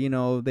say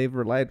that they've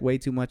relied way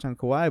too much on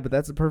Kawhi, but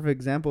that's a perfect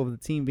example of the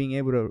team being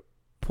able to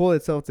pull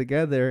itself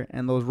together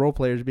and those role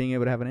players being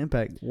able to have an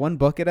impact. One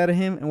bucket out of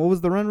him, and what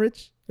was the run,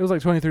 Rich? It was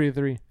like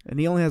 23-3. And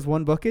he only has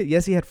one bucket.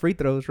 Yes, he had free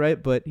throws,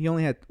 right? But he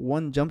only had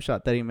one jump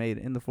shot that he made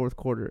in the fourth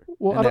quarter.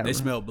 Well, And They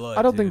smell blood.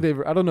 I don't too.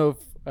 think I don't know if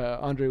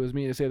Andre was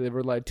mean to say they've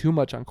relied too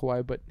much on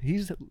Kawhi, but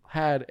he's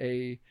had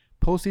a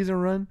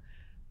postseason run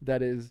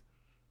that is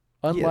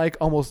unlike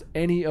almost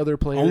any other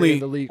player in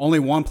the league. Only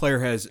one player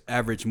has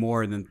averaged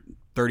more than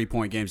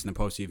 30-point games in the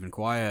postseason.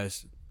 Kawhi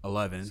has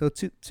 11. So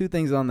two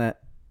things on that.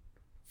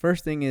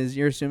 First thing is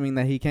you're assuming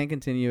that he can't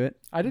continue it.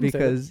 I didn't say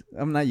because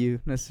I'm not you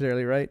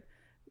necessarily, right?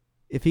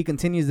 If he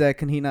continues that,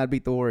 can he not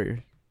beat the Warriors?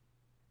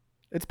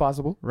 It's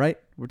possible. Right?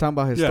 We're talking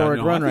about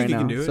historic run I right think he now.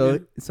 can do it, so yeah.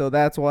 so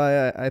that's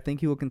why I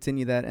think he will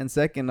continue that. And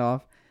second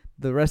off,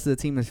 the rest of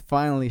the team is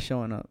finally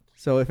showing up.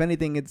 So if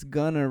anything, it's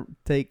gonna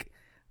take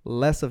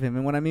less of him.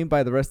 And what I mean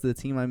by the rest of the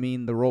team, I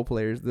mean the role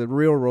players, the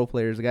real role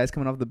players, the guys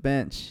coming off the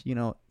bench.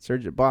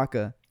 Serge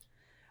Ibaka,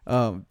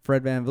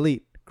 Fred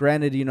VanVleet.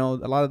 Granted, a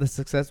lot of the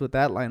success with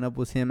that lineup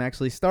was him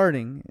actually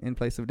starting in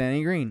place of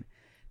Danny Green.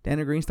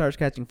 Danny Green starts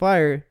catching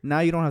fire. Now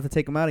you don't have to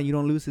take him out and you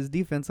don't lose his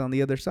defense on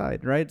the other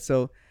side, right?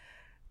 So,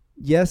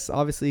 yes,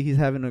 obviously he's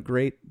having a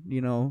great,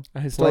 A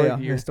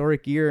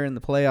historic year in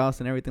the playoffs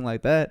and everything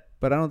like that.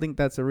 But I don't think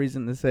that's a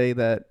reason to say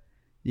that,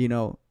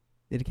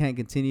 it can't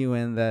continue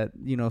and that,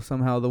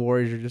 somehow the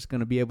Warriors are just going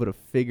to be able to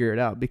figure it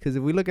out. Because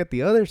if we look at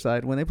the other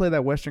side, when they played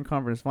that Western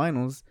Conference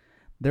Finals,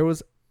 they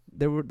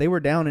were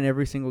down in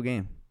every single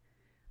game.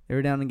 They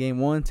were down in game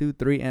 1, 2,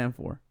 3, and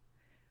 4,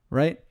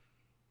 right?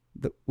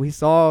 We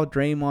saw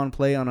Draymond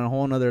play on a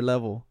whole nother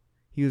level.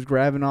 He was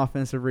grabbing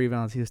offensive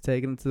rebounds. He was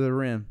taking them to the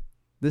rim.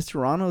 This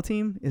Toronto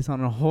team is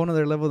on a whole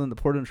nother level than the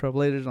Portland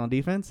Trailblazers on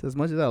defense. As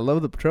much as I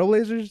love the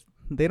Trailblazers,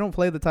 they don't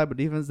play the type of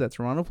defense that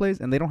Toronto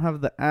plays, and they don't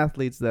have the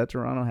athletes that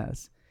Toronto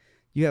has.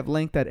 You have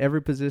length at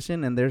every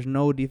position, and there's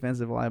no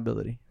defensive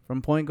liability.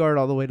 From point guard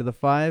all the way to the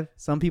 5.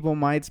 Some people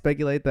might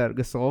speculate that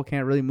Gasol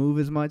can't really move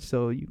as much,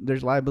 so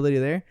there's liability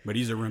there. But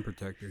he's a rim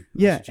protector.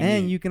 Yeah,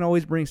 and you can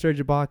always bring Serge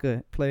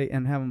Ibaka play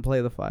and have him play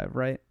the 5,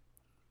 right?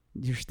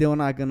 You're still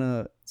not going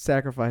to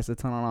sacrifice a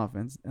ton on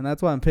offense. And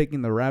that's why I'm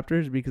picking the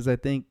Raptors, because I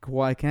think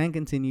Kawhi can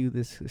continue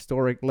this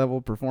historic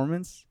level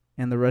performance,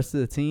 and the rest of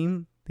the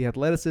team, the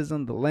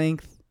athleticism, the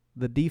length,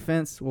 the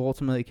defense will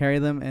ultimately carry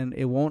them, and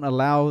it won't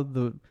allow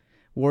the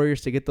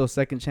Warriors to get those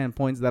second chance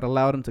points that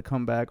allowed them to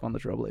come back on the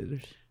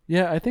Trailblazers.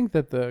 Yeah, I think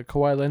that the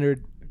Kawhi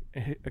Leonard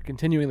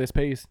continuing this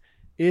pace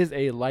is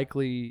a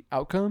likely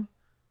outcome.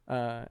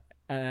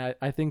 And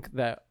I think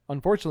that,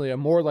 unfortunately, a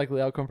more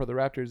likely outcome for the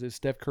Raptors is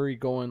Steph Curry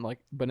going like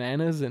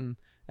bananas and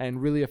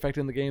really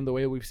affecting the game the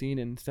way we've seen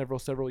in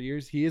several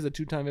years. He is a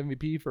 2-time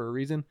MVP for a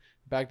reason,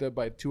 backed up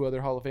by 2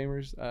 other Hall of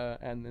Famers,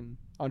 and then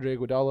Andre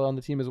Iguodala on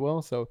the team as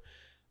well. So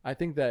I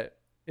think that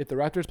if the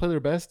Raptors play their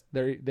best,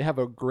 they have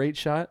a great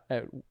shot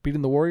at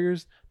beating the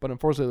Warriors, but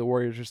unfortunately the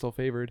Warriors are still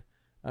favored.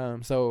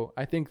 So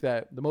I think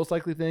that the most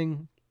likely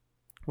thing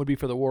would be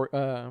for the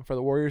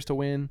Warriors to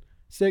win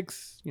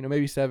 6,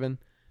 maybe 7.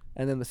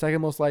 And then the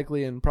second most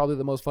likely and probably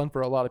the most fun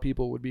for a lot of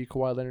people would be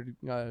Kawhi Leonard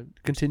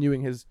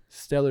continuing his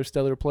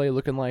stellar play,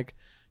 looking like,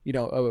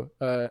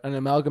 an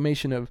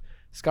amalgamation of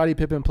Scottie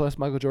Pippen plus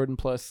Michael Jordan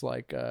plus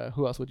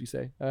who else would you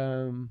say?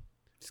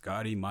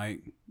 Scottie,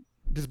 Mike.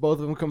 Just both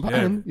of them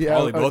combined. Yeah,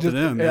 probably both of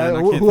them, man. I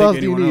Who can't else think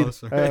do you anyone need?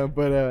 else,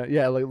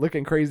 right? Like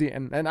looking crazy,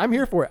 and I'm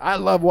here for it. I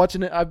love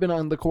watching it. I've been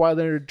on the Kawhi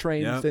Leonard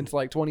train since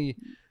like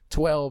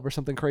 2012 or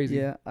something crazy.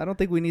 Yeah, I don't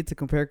think we need to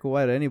compare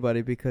Kawhi to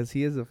anybody because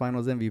he is a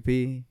Finals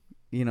MVP.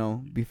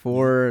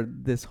 Before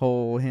this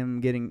whole him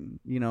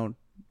getting,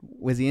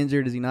 was he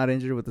injured? Is he not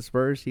injured with the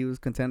Spurs? He was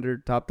contender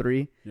top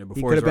 3. Yeah,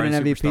 He could have been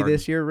an MVP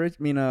this year.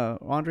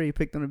 Andre, you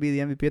picked him to be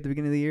the MVP at the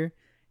beginning of the year.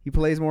 He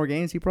plays more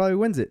games. He probably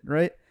wins it,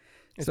 right?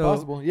 It's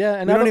possible. Yeah,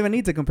 and we don't even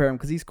need to compare him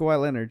because he's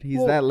Kawhi Leonard.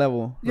 He's that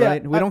level,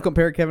 right? We don't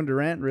compare Kevin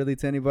Durant really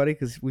to anybody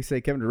because we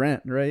say Kevin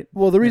Durant, right?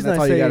 Well, the reason that's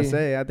I all say you gotta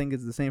say. I think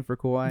it's the same for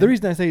Kawhi. The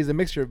reason I say he's a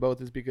mixture of both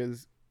is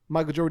because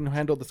Michael Jordan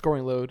handled the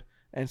scoring load,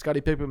 and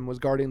Scottie Pippen was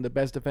guarding the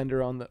best defender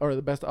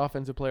the best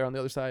offensive player on the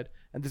other side,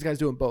 and this guy's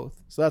doing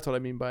both. So that's what I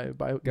mean by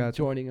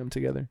joining them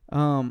together.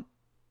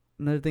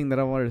 Another thing that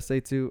I wanted to say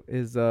too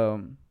is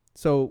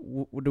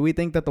so do we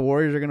think that the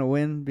Warriors are going to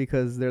win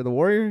because they're the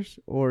Warriors,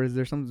 or is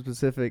there something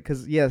specific?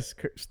 Because, yes,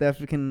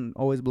 Steph can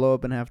always blow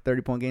up and have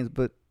 30-point games,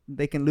 but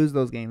they can lose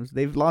those games.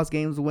 They've lost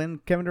games when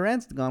Kevin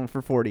Durant's gone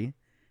for 40,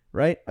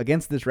 right,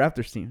 against this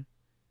Raptors team.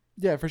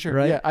 Yeah, for sure.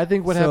 Right? Yeah, I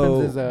think what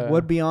happens is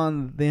what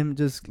beyond them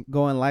just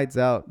going lights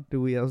out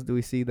do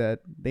we see that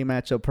they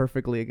match up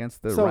perfectly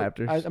against the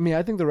Raptors?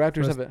 I think the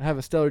Raptors have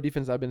a stellar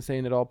defense. I've been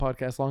saying it all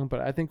podcast long,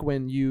 but I think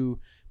when you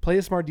play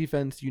a smart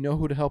defense, you know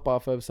who to help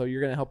off of. So you're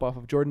going to help off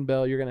of Jordan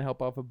Bell. You're going to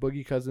help off of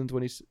Boogie Cousins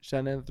when he's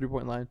standing at the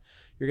 3-point line.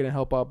 You're going to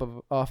help off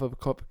of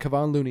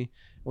Kevon Looney.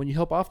 When you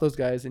help off those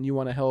guys and you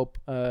want to help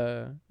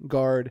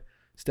guard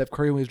Steph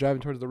Curry when he's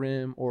driving towards the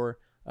rim or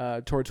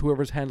towards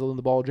whoever's handling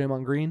the ball,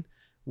 Draymond Green,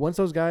 once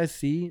those guys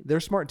see, they're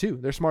smart too.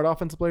 They're smart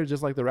offensive players,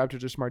 just like the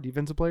Raptors are smart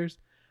defensive players.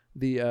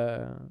 The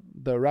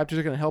Raptors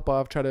are going to help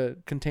off, try to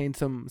contain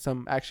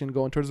some action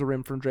going towards the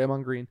rim from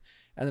Draymond Green.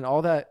 and then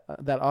all that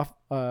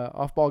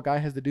off ball guy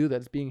has to do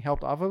that's being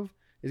helped off of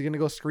is going to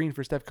go screen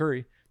for Steph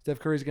Curry. Steph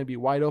Curry is going to be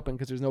wide open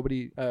because there's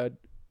nobody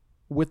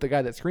with the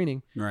guy that's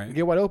screening. Right. You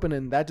get wide open,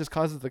 and that just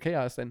causes the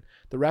chaos. And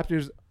the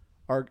Raptors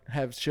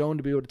have shown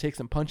to be able to take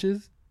some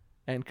punches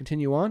and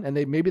continue on, and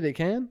maybe they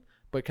can,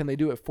 but can they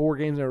do it 4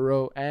 games in a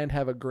row and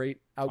have a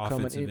great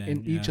outcome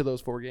in each of those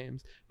 4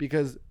 games?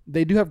 Because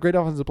they do have great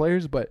offensive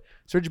players, but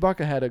Serge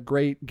Ibaka had a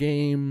great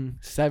game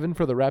 7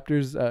 for the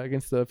Raptors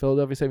against the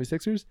Philadelphia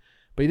 76ers,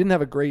 but he didn't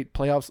have a great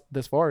playoffs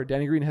this far.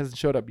 Danny Green hasn't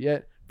showed up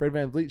yet. Fred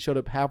VanVleet showed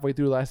up halfway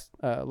through last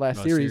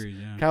series.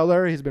 Yeah. Kyle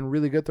Lowry has been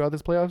really good throughout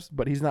this playoffs,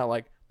 but he's not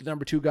like the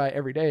number 2 guy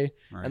every day.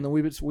 Right. And then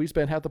we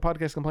spent half the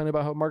podcast complaining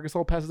about how Marc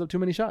Gasol passes up too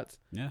many shots.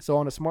 Yeah. So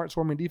on a smart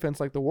swarming defense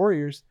like the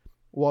Warriors,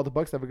 while the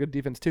Bucks have a good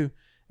defense too,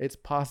 it's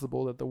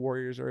possible that the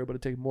Warriors are able to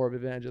take more of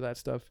advantage of that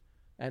stuff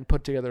and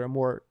put together a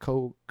more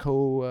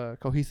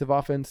cohesive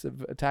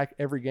offensive attack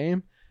every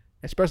game,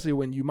 especially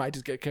when you might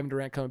just get Kevin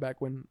Durant coming back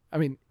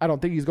I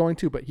don't think he's going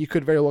to, but he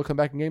could very well come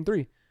back in game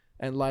 3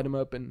 and light him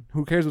up, and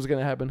who cares what's going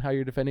to happen, how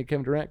you're defending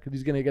Kevin Durant, because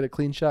he's going to get a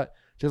clean shot,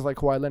 just like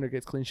Kawhi Leonard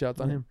gets clean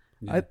shots on him.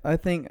 Yeah. I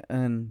think,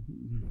 and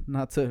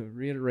not to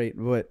reiterate,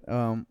 but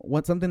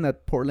something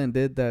that Portland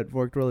did that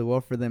worked really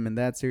well for them in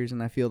that series,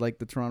 and I feel like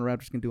the Toronto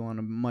Raptors can do on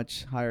a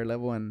much higher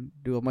level and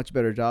do a much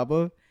better job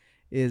of,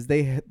 is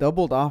they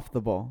doubled off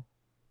the ball.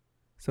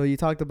 So you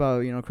talked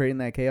about, creating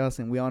that chaos,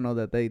 and we all know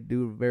that they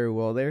do very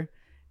well there.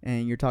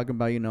 And you're talking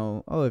about,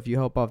 if you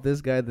help off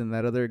this guy, then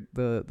that other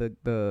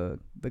the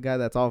guy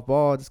that's off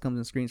ball just comes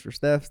and screens for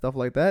Steph, stuff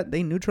like that.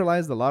 They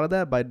neutralized a lot of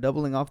that by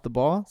doubling off the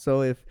ball.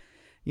 So if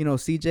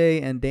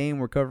CJ and Dame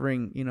were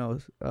covering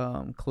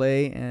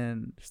Clay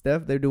and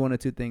Steph, they're doing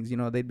 2 things.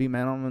 They'd be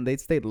man on them,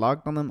 they'd stay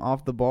locked on them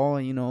off the ball,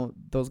 and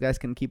those guys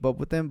can keep up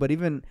with them. But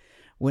even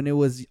when it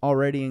was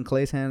already in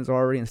Clay's hands or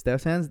already in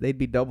Steph's hands, they'd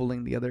be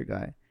doubling the other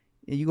guy.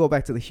 You go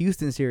back to the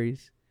Houston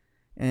series,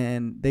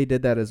 and they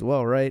did that as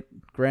well, right?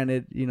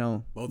 Granted, they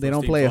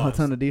don't play a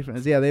ton of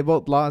defense. Yeah, they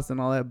both lost and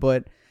all that,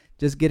 but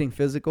just getting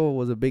physical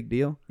was a big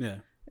deal. Yeah.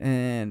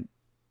 And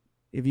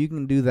if you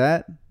can do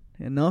that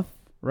enough,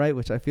 right,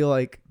 which I feel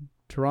like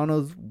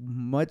Toronto's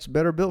much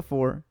better built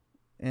for,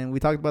 and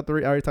I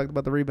already talked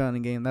about the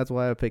rebounding game. That's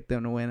why I picked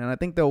them to win, and I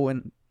think they'll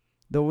win.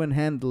 They'll win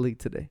handily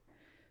today.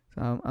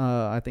 So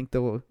I think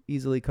they'll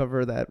easily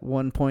cover that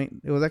 1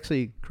 point. It was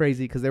actually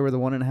crazy because they were the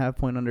 1.5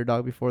 point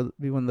underdog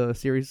when the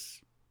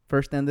series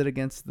first ended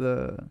against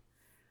the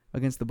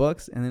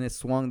Bucks, and then it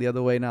swung the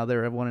other way. Now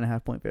they're at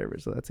 1.5 point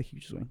favorites, so that's a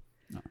huge swing.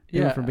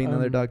 Yeah, from being the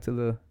underdog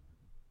to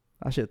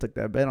I should have took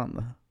that bet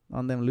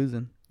on them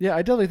losing. Yeah,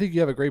 I definitely think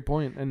you have a great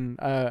point, and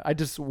I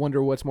just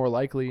wonder what's more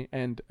likely.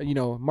 And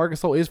Marc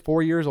Gasol is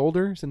 4 years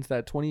older since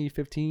that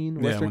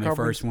 2015 Western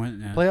Conference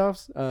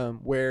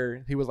playoffs,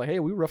 where he was like, "Hey,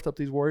 we roughed up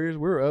these Warriors.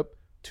 We were up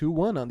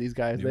 2-1 on these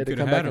guys. They had to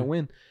come back and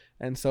win."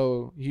 And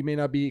so he may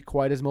not be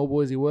quite as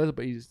mobile as he was,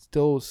 but he's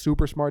still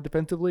super smart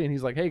defensively. And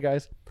he's like, "Hey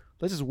guys,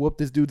 let's just whoop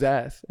this dude's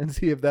ass and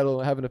see if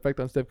that'll have an effect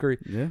on Steph Curry."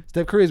 Yeah.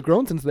 Steph Curry has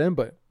grown since then,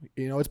 but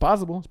it's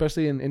possible,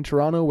 especially in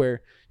Toronto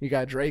where you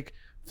got Drake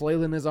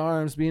flailing his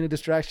arms, being a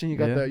distraction. You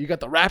got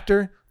the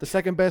Raptor, the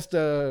second best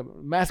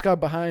mascot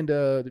behind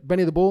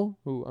Benny the Bull,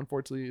 who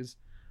unfortunately is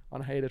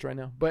on a hiatus right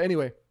now. But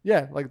anyway,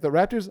 yeah, like the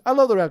Raptors. I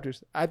love the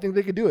Raptors. I think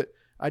they could do it.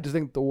 I just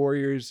think the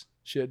Warriors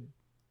should.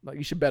 Like,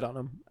 you should bet on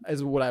them,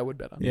 is what I would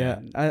bet on.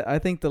 Yeah, I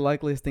think the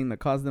likeliest thing that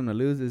caused them to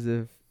lose is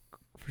if,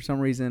 for some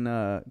reason,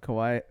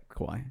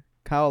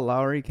 Kyle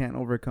Lowry can't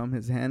overcome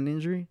his hand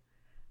injury.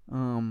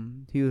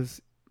 He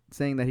was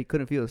saying that he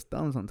couldn't feel his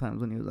thumb sometimes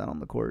when he was out on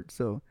the court.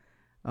 So,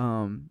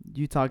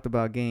 you talked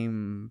about I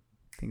think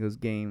it was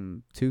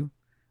game 2,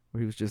 where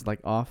he was just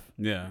like off.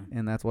 Yeah.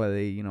 And that's why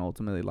they,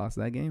 ultimately lost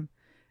that game.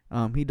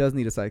 He does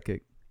need a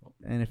sidekick.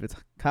 And if it's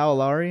Kyle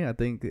Lowry, I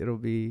think it'll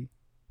be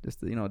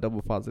just a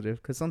double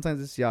positive, because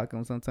sometimes it's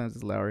Siakam, sometimes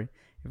it's Lowry.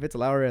 If it's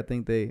Lowry, I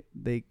think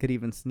they could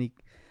even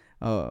sneak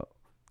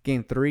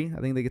game 3. I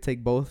think they could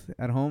take both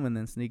at home and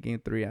then sneak game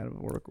 3 out of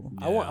Oracle.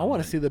 Yeah, I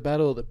want to see the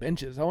battle of the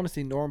benches. I want to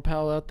see Norman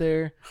Powell out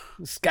there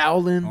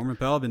scowling. Norman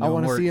Powell been doing I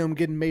want to work. see him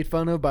getting made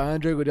fun of by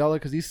Andre Iguodala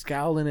because he's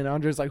scowling, and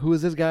Andre's like, "Who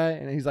is this guy?"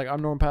 And he's like,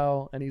 "I'm Norman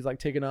Powell," and he's like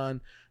taking on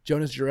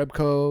Jonas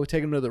Jerebko,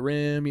 taking him to the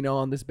rim,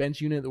 on this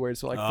bench unit where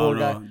it's like four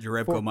guys.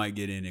 Jerebko might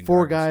get in.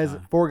 Four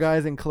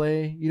guys and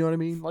Clay. You know what I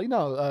mean? Like,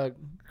 no,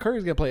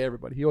 Curry's gonna play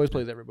everybody. He always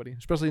plays everybody,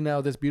 especially now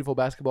this beautiful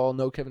basketball.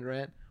 No Kevin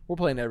Durant. We're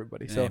playing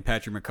everybody. So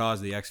Patrick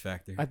McCaw's the X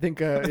factor. I think,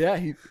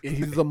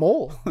 he's the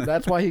mole.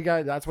 That's why he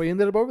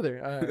ended up over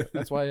there.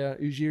 That's why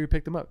Ujiri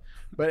picked him up.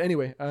 But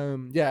anyway,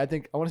 I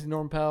think I want to see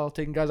Norman Powell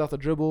taking guys off the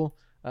dribble,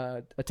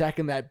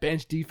 attacking that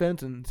bench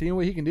defense, and seeing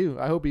what he can do.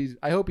 I hope he's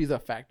a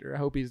factor. I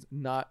hope he's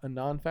not a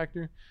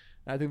non-factor.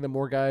 And I think the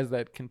more guys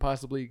that can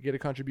possibly get a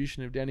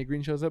contribution if Danny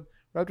Green shows up,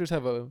 Raptors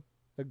have a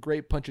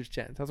great puncher's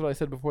chance. That's what I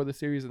said before the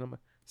series, and I'm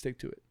gonna stick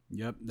to it.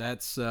 Yep,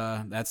 that's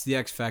the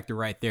X factor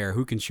right there.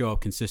 Who can show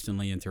up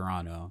consistently in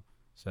Toronto?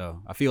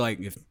 So I feel like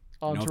if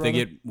they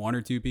get 1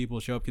 or 2 people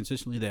show up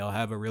consistently, they'll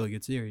have a really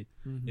good series.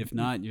 Mm-hmm. If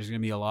not, there's gonna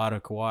be a lot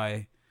of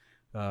Kawhi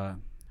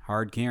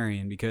hard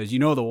carrying because you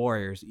know the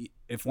Warriors.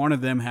 If one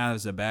of them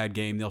has a bad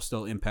game, they'll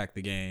still impact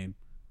the game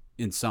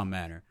in some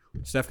manner.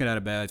 Steph can have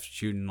a bad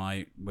shooting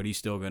night, but he's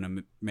still going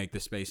to make the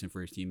spacing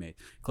for his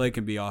teammates. Clay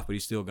can be off, but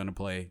he's still going to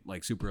play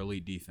like super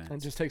elite defense.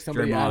 And just take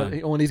somebody out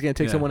of when he's going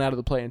to take someone out of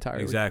the play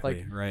entirely.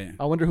 Exactly, like, right.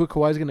 I wonder who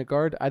Kawhi's going to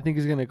guard. I think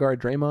he's going to guard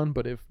Draymond,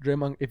 but if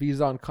he's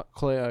on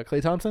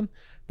Klay Thompson,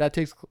 that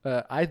takes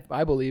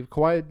I believe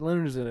Kawhi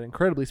Leonard is an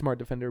incredibly smart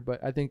defender,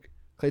 but I think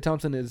Klay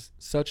Thompson is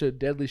such a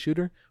deadly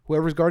shooter.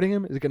 Whoever's guarding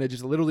him is going to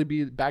just literally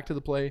be back to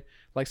the play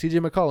like CJ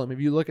McCollum. If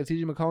you look at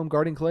CJ McCollum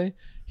guarding Klay,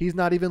 he's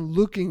not even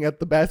looking at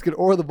the basket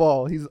or the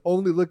ball. He's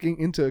only looking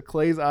into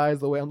Klay's eyes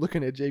the way I'm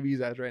looking at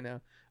JB's eyes right now.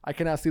 I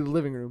cannot see the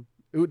living room.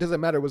 It doesn't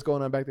matter what's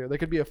going on back there. There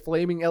could be a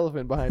flaming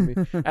elephant behind me,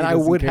 and I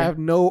would have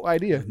no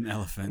idea. An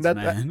elephant,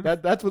 man.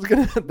 That's what's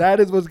gonna. That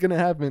is what's gonna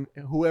happen.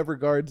 Whoever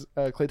guards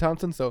Klay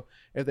Thompson. So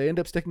if they end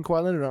up sticking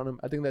Kawhi Leonard on him,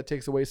 I think that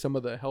takes away some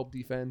of the help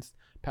defense,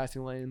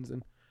 passing lanes,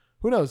 and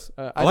who knows?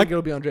 I think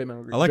it'll be on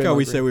Draymond Green. I like how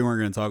we said we weren't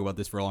going to talk about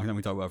this for a long time.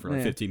 We talked about it for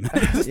like 15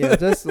 minutes. Yeah,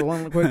 just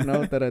one quick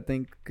note that I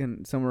think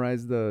can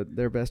summarize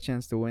their best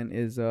chance to win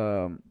is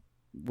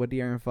what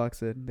De'Aaron Fox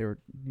said.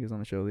 He was on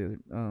the show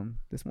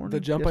this morning.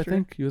 The Jump, yesterday? I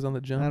think he was on the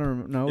Jump. I don't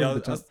remember. No, it was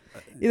the Jump.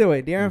 Either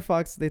way, De'Aaron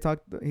Fox. He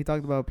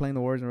talked about playing the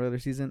Warriors in the regular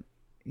season.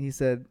 He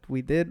said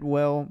we did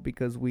well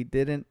because we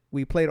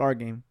played our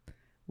game.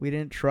 We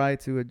didn't try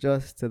to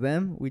adjust to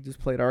them. We just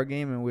played our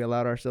game and we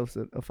allowed ourselves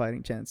a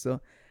fighting chance. So.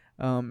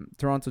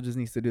 Toronto just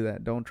needs to do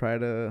that. Don't try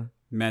to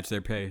match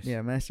their pace.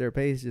 Yeah, match their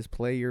pace. Just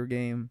play your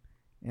game,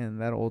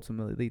 and that'll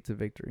ultimately lead to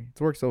victory.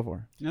 It's worked so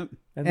far. Yep.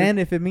 And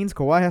if it means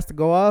Kawhi has to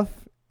go off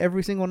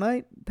every single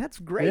night, that's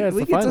great. Yeah,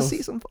 we get to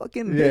see some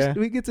fucking. Yeah.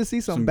 We get to see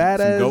some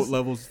badass some GOAT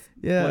levels.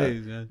 Yeah,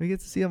 plays, we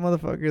get to see a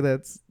motherfucker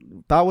that's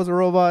thought was a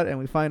robot, and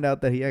we find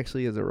out that he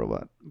actually is a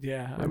robot.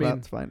 Yeah, We're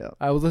about to find out.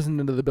 I was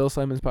listening to the Bill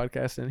Simons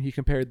podcast, and he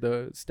compared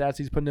the stats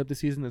he's putting up this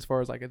season as far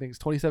as like I think it's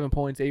 27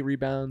 points, 8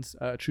 rebounds,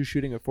 true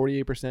shooting of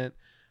 48%.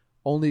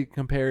 Only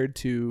compared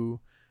to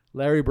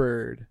Larry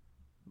Bird,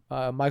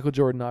 Michael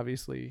Jordan,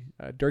 obviously,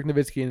 Dirk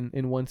Nowitzki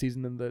in one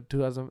season in the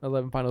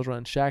 2011 Finals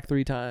run, Shaq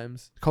 3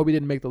 times. Kobe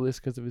didn't make the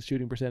list because of his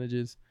shooting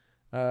percentages,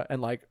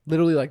 and like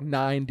literally like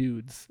 9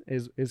 dudes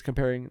is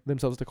comparing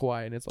themselves to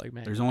Kawhi, and it's like,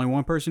 man, there's only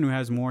one person who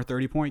has more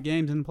 30-point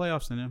games in the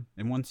playoffs than him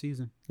in one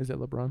season. Is it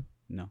LeBron?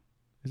 No.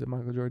 Is it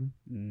Michael Jordan?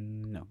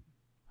 No.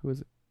 Who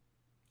is it?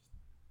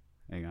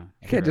 Hang on.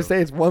 You can't just say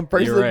it's one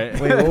person. You're right.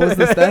 Wait, what was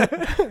the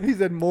stat? He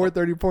said more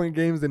 30-point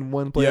games in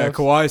one playoff. Yeah,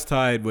 Kawhi's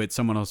tied with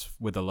someone else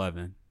with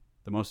 11.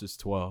 The most is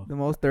 12. The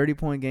most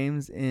 30-point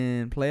games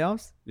in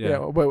playoffs?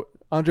 Yeah, but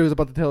Andre was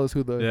about to tell us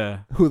who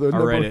the I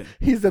read it.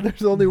 He said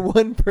there's only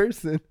one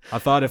person. I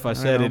thought if I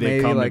said it,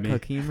 it'd come like to me.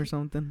 Hakeem or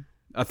something.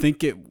 I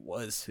think it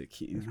was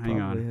Hakeem. Hang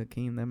on.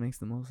 Hakeem. That makes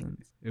the most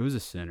sense. It was a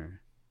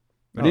center.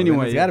 But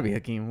anyway, it's got to be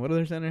Hakeem. What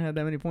other center had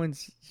that many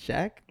points?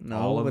 Shaq? No,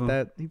 all of them.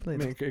 That he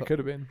played. I mean, it could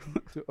have been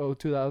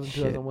 2000,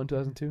 2001,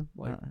 2002.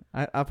 Like,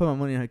 I put my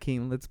money on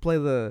Hakeem. Let's play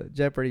the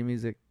Jeopardy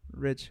music,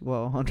 Rich.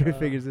 While Andre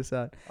figures this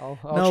out. I'll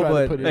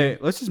try to put it hey, in.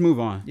 let's just move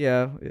on.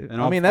 Yeah,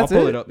 that's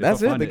it. It up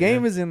that's it. The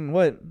game is in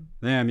what?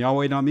 Damn, y'all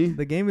waiting on me?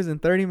 The game is in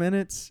 30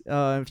 minutes.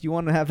 If you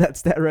want to have that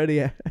stat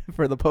ready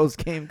for the post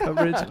game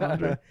coverage,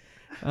 Andre,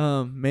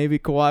 maybe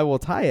Kawhi will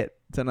tie it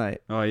tonight.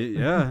 Oh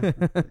yeah.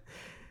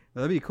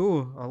 That'd be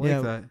cool. I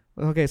like that.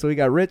 Okay, so we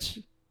got Rich.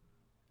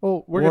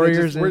 Oh,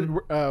 Warriors.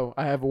 I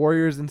have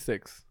Warriors in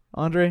 6.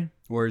 Andre.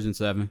 Warriors in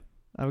 7.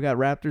 I've got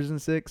Raptors in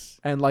 6.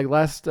 And like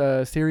last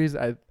series,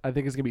 I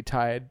think it's gonna be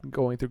tied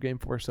going through Game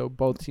 4. So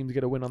both teams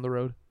get a win on the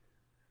road.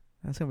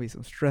 That's gonna be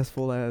some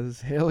stressful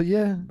as hell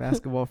yeah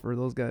basketball for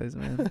those guys,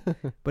 man.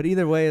 But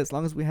either way, as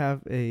long as we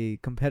have a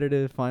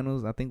competitive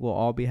finals, I think we'll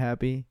all be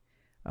happy.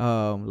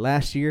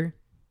 Last year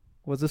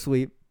was a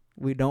sweep.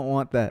 We don't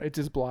want that. It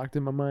just blocked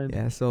in my mind.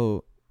 Yeah,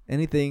 so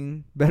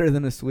anything better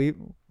than a sweep,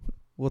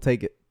 we'll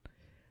take it.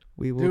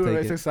 We will take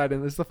it. It's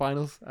exciting. It's the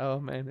finals. Oh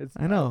man,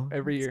 I know.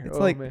 Every year.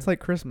 It's like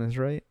Christmas,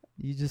 right?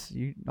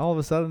 You all of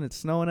a sudden it's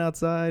snowing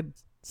outside.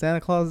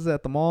 Santa Claus is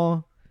at the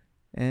mall,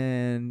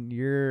 and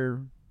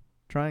you're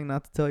trying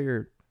not to tell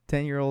your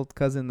 10-year-old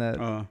cousin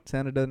that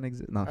Santa doesn't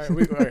exist. No, all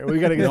right, we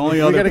gotta get the only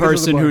other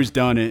person who's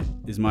done it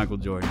is Michael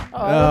Jordan. Oh,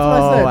 that's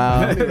what I said.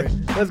 Wow! Anyway,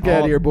 let's get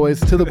out of here,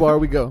 boys. To the bar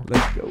we go.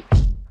 Let's go.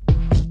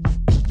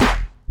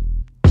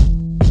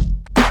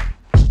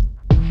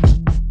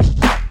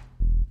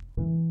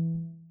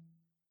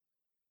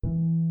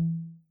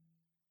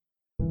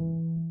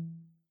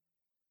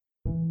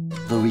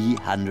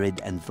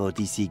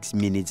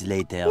 $346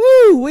 later.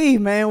 Woo-wee,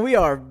 man. We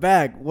are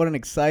back. What an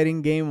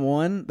exciting game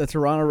 1. The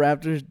Toronto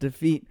Raptors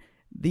defeat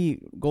the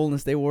Golden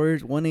State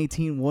Warriors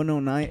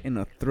 118-109 in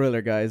a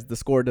thriller, guys. The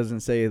score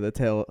doesn't say the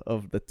tale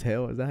of the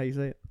tale. Is that how you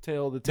say it?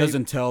 Tail of the tape.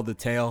 Doesn't tell the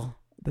tale.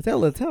 The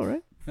tale of the tale,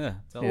 right? Yeah.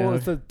 Well,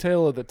 it's the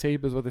tail of the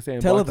tape is what they say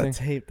in Tale boxing. of the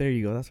tape. There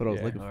you go. That's what I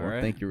was looking for.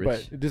 Right. Thank you, Rich.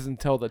 But it doesn't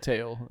tell the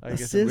tale. I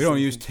guess Assist. We don't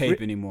use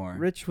tape anymore.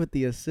 Rich with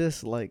the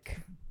assist like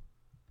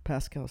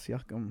Pascal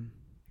Siakam,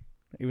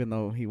 even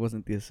though he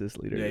wasn't the assist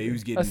leader. Yeah, he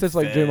was getting assists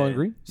like Draymond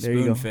Green. There you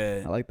go.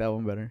 Spoon-fed. I like that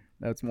one better.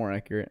 That's more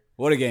accurate.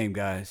 What a game,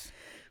 guys.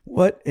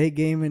 What a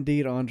game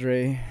indeed,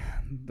 Andre.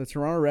 The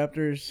Toronto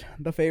Raptors,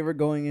 the favorite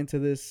going into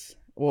this.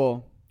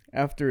 Well,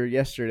 after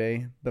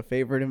yesterday, the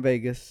favorite in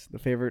Vegas, the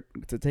favorite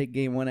to take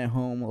game one at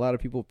home. A lot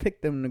of people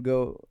picked them to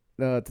go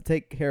to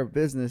take care of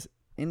business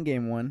in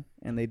game one,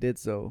 and they did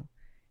so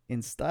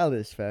in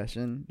stylish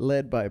fashion,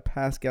 led by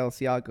Pascal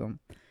Siakam.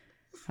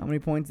 How many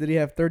points did he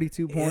have?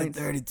 32 points.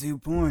 32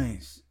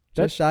 points.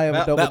 Just shy of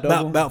a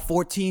double-double. About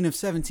 14 of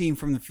 17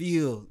 from the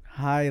field.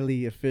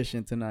 Highly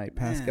efficient tonight,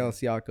 Pascal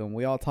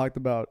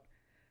Siakam.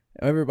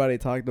 Everybody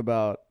talked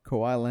about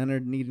Kawhi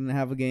Leonard needing to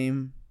have a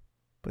game,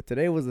 but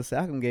today was the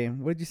Siakam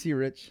game. What did you see,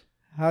 Rich?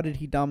 How did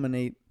he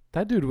dominate?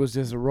 That dude was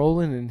just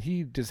rolling, and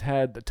he just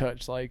had the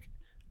touch. Like,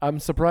 I'm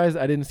surprised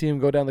I didn't see him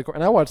go down the court.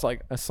 And I watched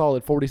like a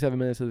solid 47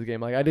 minutes of the game.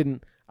 Like, I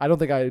don't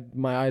think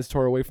my eyes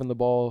tore away from the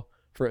ball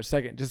for a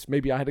second. Just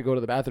maybe I had to go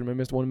to the bathroom and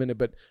missed 1 minute,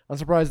 but I'm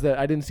surprised that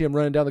I didn't see him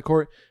running down the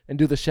court and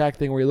do the Shaq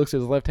thing where he looks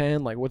at his left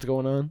hand, like, what's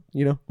going on?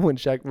 You know, when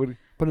Shaq would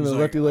put in a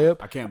lefty layup.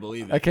 I can't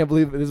believe it. I can't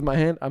believe this is my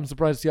hand. I'm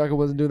surprised Siakam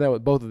wasn't doing that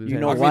with both of his hands. You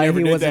know why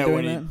he wasn't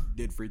doing that? He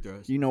did free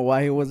throws. You know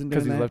why he wasn't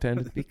doing that? Because he's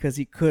left-handed. Because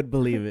he could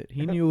believe it.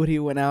 He knew what he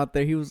went out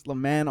there. He was a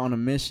man on a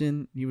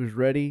mission. He was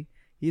ready.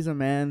 He's a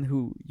man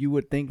who you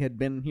would think had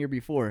been here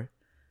before.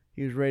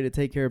 He was ready to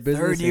take care of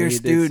business. Third-year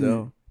student.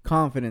 So.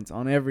 Confidence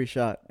on every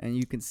shot, and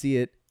you can see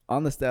it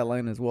on the stat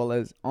line as well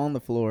as on the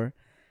floor.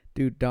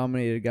 Dude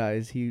dominated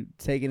guys. He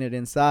taking it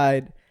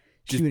inside,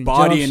 just shooting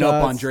bodying jump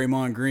up on shots.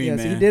 Draymond Green, yes,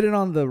 man. he did it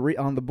on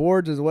the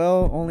boards as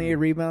well. Only 8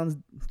 rebounds,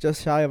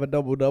 just shy of a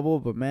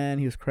double-double. But, man,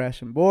 he was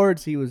crashing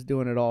boards. He was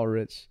doing it all,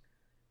 Rich.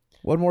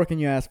 What more can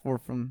you ask for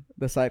from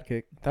the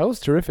sidekick? That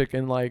was terrific.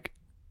 And, like,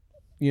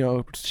 you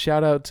know,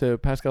 shout out to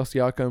Pascal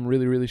Siakam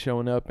really, really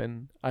showing up.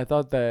 And I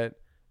thought that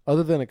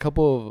other than a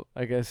couple of,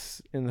 I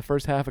guess, in the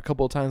first half, a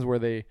couple of times where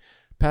they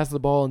passed the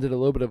ball and did a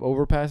little bit of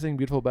overpassing,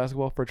 beautiful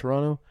basketball for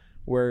Toronto,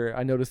 where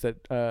I noticed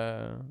that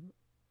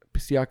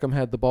Siakam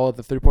had the ball at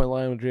the 3-point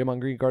line with Draymond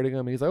Green guarding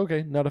him. And he's like,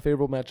 okay, not a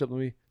favorable matchup. Let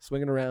me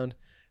swing it around.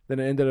 Then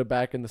it ended up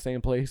back in the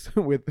same place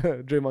with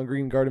Draymond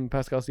Green guarding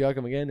Pascal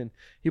Siakam again. And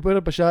he put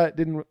up a shot,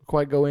 didn't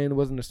quite go in,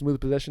 wasn't a smooth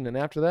possession. And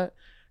after that,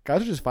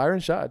 guys were just firing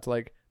shots.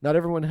 Like, not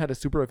everyone had a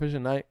super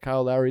efficient night.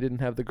 Kyle Lowry didn't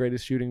have the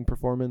greatest shooting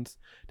performance.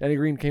 Danny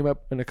Green came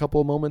up in a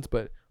couple of moments,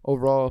 but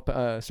overall,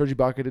 Serge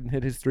Ibaka didn't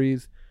hit his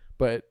threes.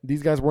 But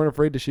these guys weren't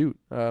afraid to shoot.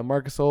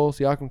 Marcus Gasol,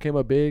 Siakam came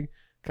up big.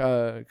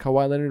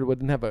 Kawhi Leonard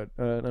didn't have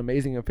an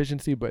amazing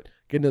efficiency, but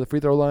getting to the free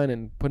throw line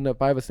and putting up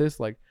 5 assists,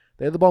 like,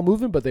 they had the ball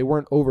moving, but they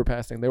weren't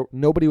overpassing.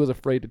 Nobody was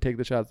afraid to take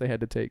the shots they had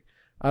to take.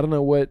 I don't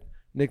know what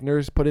Nick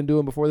Nurse put into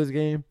him before this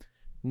game.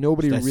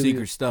 Nobody it's that really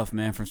secret stuff,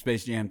 man, from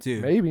Space Jam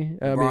 2. Maybe.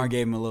 LeBron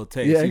gave him a little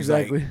taste. Yeah, He was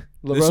exactly.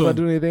 like, LeBron's not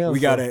doing anything else.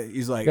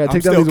 He's like, gotta I'm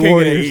take down still these king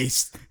Warriors. of the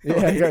East.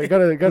 Yeah,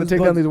 gotta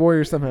take down these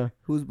Warriors somehow.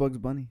 Who's Bugs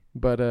Bunny?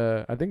 But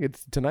I think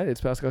it's tonight.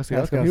 It's Pascal Siakam.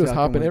 Pascal He was Siakam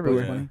hopping was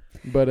everywhere. Bugs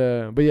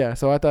Bunny. But yeah.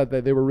 So I thought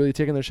that they were really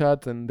taking their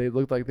shots, and they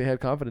looked like they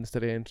had confidence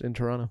today in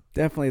Toronto.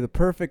 Definitely the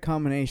perfect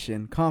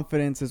combination.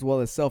 Confidence as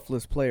well as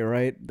selfless play,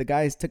 right? The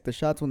guys took the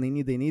shots when they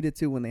needed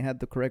to, when they had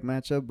the correct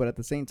matchup. But at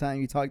the same time,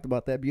 you talked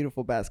about that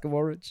beautiful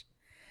basketball, Rich.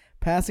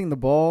 Passing the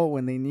ball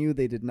when they knew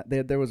they did not.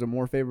 There was a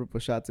more favorable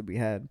shot to be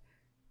had.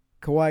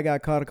 Kawhi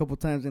got caught a couple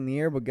times in the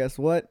air, but guess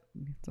what?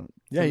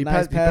 He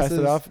passed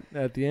it off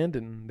at the end,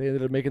 and they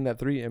ended up making that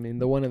 3. I mean,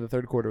 the one in the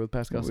third quarter with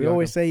Pascal Siakam.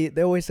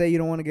 They always say you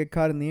don't want to get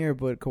caught in the air,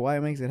 but Kawhi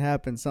makes it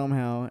happen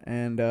somehow,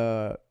 and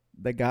the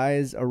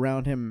guys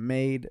around him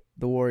made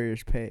the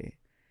Warriors pay.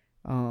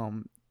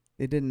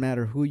 It didn't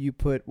matter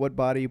what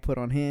body you put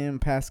on him,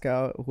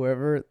 Pascal,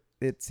 whoever.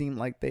 It seemed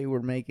like they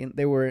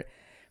were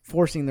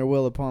forcing their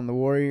will upon the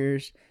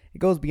Warriors. It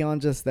goes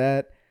beyond just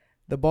that.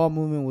 The ball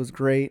movement was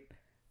great.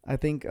 I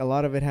think a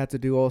lot of it had to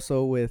do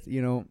also with,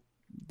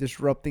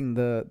 disrupting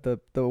the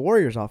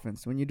Warriors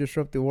offense. When you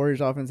disrupt the Warriors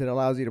offense, it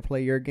allows you to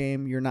play your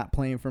game. You're not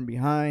playing from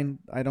behind.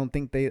 I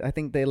think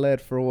they led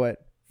for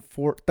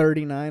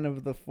 39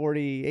 of the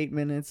 48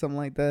 minutes, something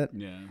like that.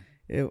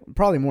 Yeah.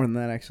 Probably more than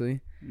that,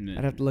 actually. Yeah.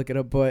 I'd have to look it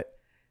up, but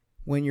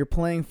when you're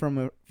playing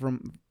with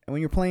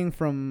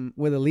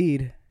a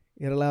lead,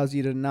 it allows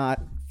you to not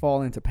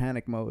fall into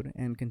panic mode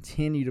and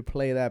continue to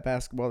play that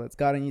basketball that's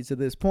gotten you to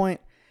this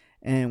point.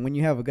 And when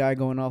you have a guy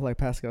going off like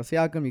Pascal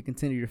Siakam, you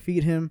continue to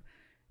feed him.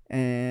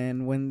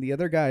 And when the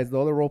other guys,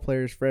 the other role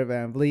players, Fred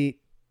VanVleet,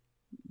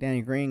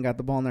 Danny Green, got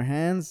the ball in their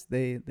hands,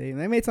 they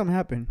made something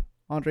happen.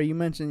 Andre, you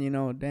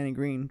mentioned, Danny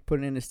Green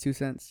putting in his 2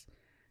 cents.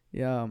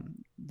 Yeah,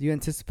 do you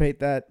anticipate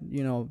that,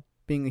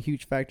 being a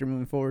huge factor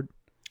moving forward?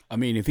 I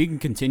mean, if he can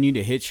continue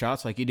to hit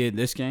shots like he did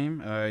this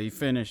game, he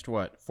finished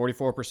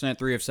 44%,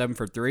 3 of 7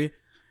 for 3.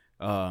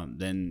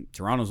 Then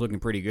Toronto's looking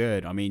pretty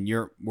good. I mean,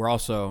 we're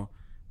also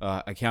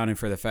accounting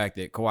for the fact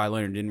that Kawhi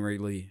Leonard didn't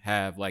really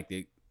have like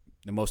the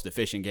most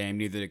efficient game.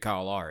 Neither did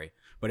Kyle Lowry,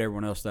 but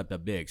everyone else stepped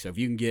up big. So if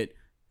you can get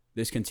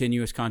this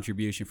continuous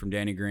contribution from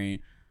Danny Green,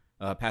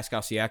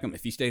 Pascal Siakam,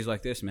 if he stays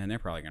like this, man, they're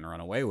probably going to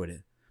run away with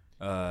it.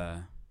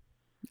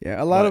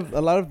 Yeah, a lot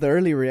of the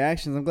early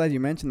reactions. I'm glad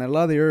you mentioned that. A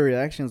lot of the early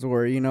reactions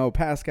were,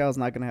 Pascal's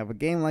not going to have a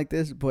game like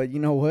this, but you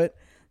know what?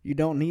 You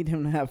don't need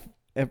him to have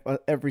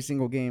every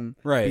single game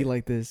be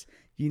like this.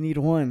 You need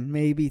one,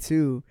 maybe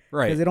two.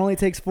 Right. Because it only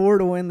takes 4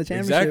 to win the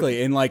championship.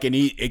 Exactly. And like,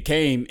 it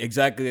came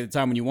exactly at the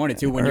time when you wanted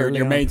to, when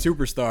your main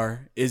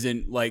superstar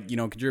isn't like,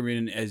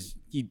 contributing as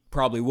he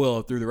probably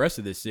will through the rest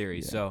of this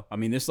series. Yeah. So, I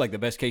mean, this is like the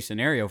best case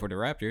scenario for the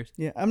Raptors.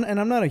 Yeah.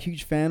 I'm not a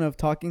huge fan of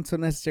talking so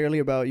necessarily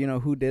about,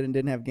 who did and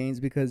didn't have games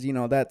because,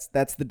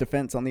 that's the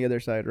defense on the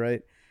other side,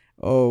 right?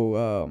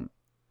 Oh,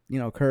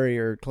 Curry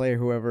or Clay or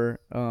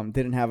whoever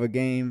didn't have a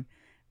game,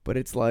 but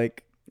it's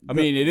like, I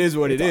mean, it is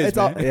what it is.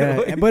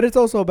 Yeah, but it's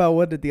also about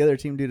what did the other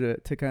team do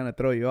to kind of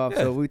throw you off. Yeah.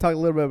 So we talked a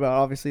little bit about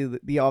obviously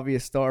the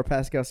obvious star,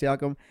 Pascal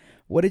Siakam.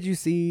 What did you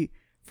see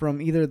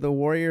from either the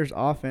Warriors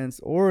offense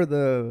or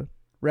the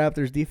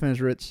Raptors defense,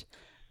 Rich,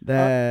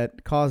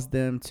 that caused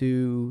them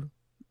to,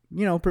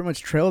 pretty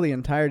much trail the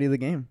entirety of the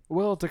game?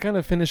 Well, to kind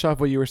of finish off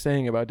what you were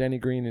saying about Danny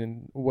Green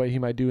and what he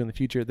might do in the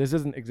future, this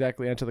doesn't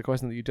exactly answer the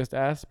question that you just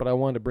asked, but I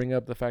wanted to bring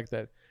up the fact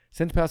that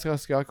since Pascal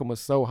Siakam was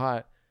so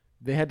hot,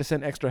 they had to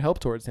send extra help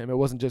towards him. It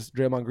wasn't just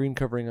Draymond Green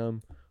covering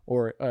him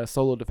or a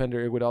solo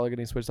defender, Iguodala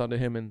getting switched onto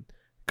him and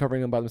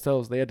covering him by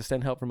themselves. They had to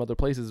send help from other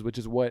places, which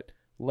is what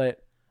let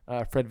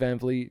Fred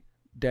VanVleet,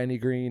 Danny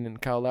Green,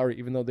 and Kyle Lowry,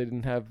 even though they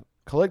didn't have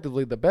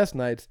collectively the best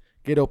nights,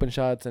 get open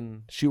shots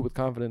and shoot with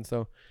confidence.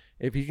 So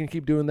if he can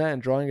keep doing that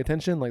and drawing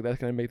attention, like that's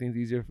going to make things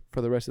easier for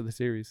the rest of the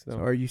series. So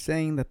are you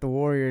saying that the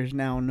Warriors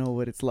now know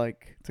what it's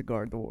like to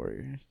guard the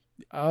Warriors?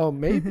 Oh,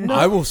 maybe.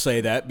 I will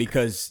say that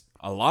because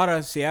a lot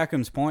of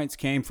Siakam's points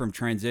came from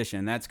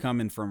transition. That's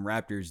coming from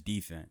Raptors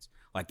defense.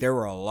 Like there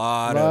were a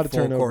lot of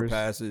full court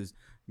passes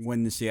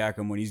when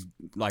he's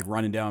like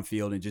running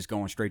downfield and just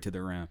going straight to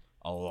the rim.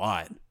 A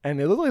lot. And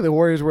it looked like the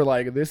Warriors were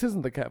like, this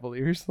isn't the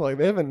Cavaliers. Like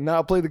they haven't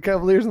not played the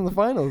Cavaliers in the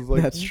finals.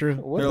 Like, that's true.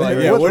 They're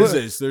like, what is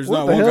this? There's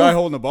not one guy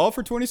holding the ball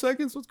for 20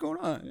 seconds? What's going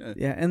on?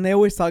 Yeah, and they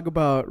always talk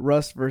about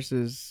Rust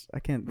versus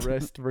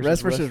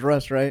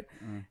Rust, right?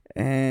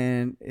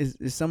 And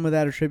is some of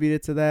that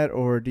attributed to that,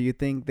 or do you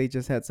think they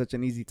just had such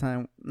an easy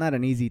time? Not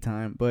an easy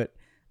time, but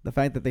the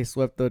fact that they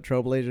swept the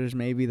Trailblazers,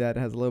 maybe that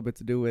has a little bit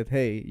to do with,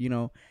 hey,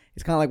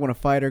 it's kind of like when a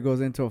fighter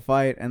goes into a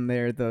fight and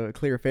they're the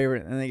clear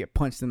favorite and they get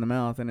punched in the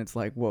mouth and it's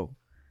like, whoa,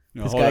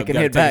 this guy can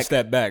hit back.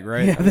 Step back,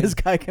 right? Yeah, this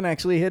guy can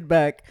actually hit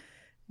back.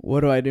 What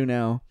do I do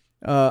now?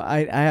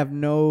 I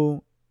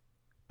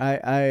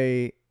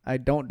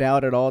don't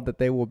doubt at all that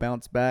they will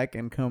bounce back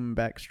and come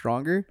back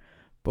stronger.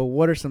 But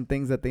what are some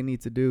things that they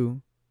need to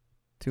do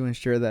to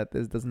ensure that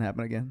this doesn't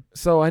happen again?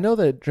 So I know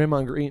that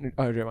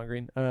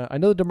I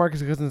know that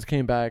DeMarcus Cousins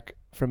came back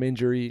from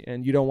injury,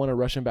 and you don't want to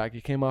rush him back.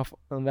 He came off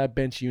on that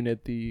bench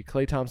unit, the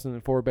Klay Thompson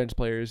and 4 bench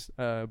players,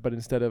 but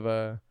instead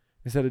of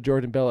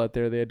Jordan Bell out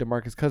there, they had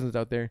DeMarcus Cousins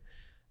out there.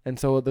 And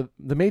so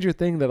the major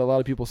thing that a lot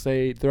of people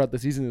say throughout the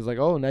season is like,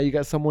 oh, now you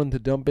got someone to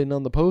dump in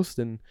on the post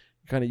and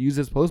kind of use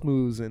his post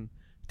moves and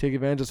take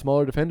advantage of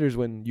smaller defenders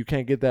when you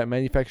can't get that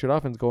manufactured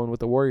offense going with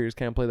the Warriors,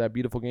 can't play that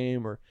beautiful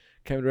game, or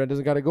Kevin Durant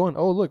doesn't got it going.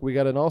 Oh, look, we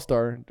got an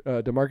all-star,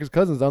 DeMarcus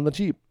Cousins on the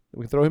cheap.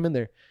 We can throw him in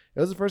there. It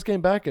was the first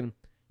game back, and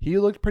he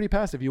looked pretty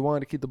passive. He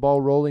wanted to keep the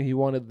ball rolling. He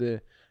wanted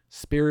the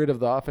spirit of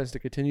the offense to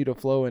continue to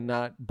flow and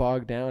not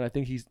bog down. I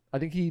think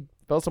he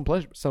felt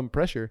some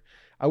pressure.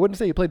 I wouldn't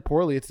say he played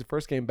poorly. It's the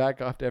first game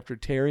back after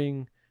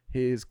tearing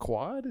his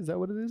quad. Is that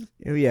what it is?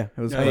 Oh, yeah.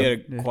 It was he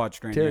had a quad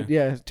strain.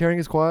 Tearing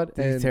his quad.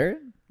 Did he tear it?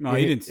 No,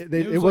 he didn't.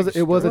 It was a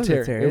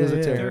tear. It was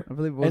a tear. I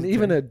believe it was and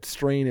even a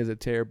strain is a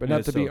tear, but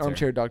not to be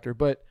armchair doctor.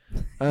 But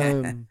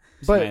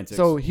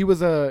so he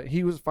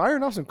was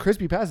firing off some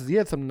crispy passes. He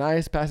had some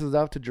nice passes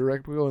out to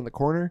Jerebko in the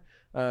corner.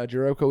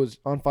 Jerebko was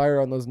on fire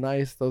on those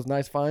nice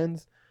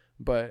finds,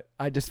 but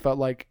I just felt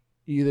like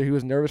either he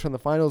was nervous from the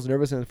finals,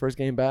 nervous in the first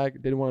game back,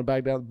 didn't want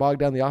to bog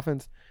down the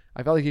offense.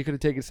 I felt like he could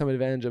have taken some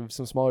advantage of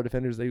some smaller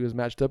defenders that he was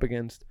matched up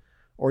against.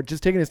 Or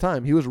just taking his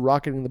time. He was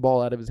rocketing the ball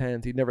out of his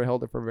hands. He never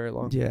held it for very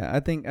long. Yeah,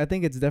 I think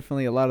it's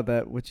definitely a lot of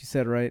that, what you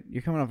said, right?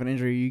 You're coming off an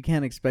injury. You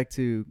can't expect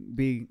to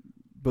be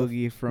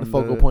Boogie from the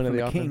focal point of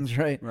the Kings,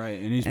 right? Right,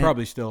 and he's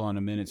probably still on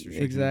a minutes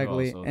restriction.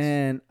 Exactly, as well,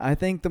 and I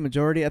think the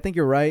majority, I think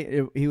you're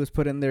right. He was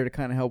put in there to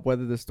kind of help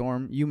weather the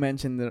storm. You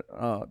mentioned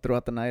that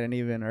throughout the night and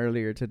even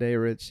earlier today,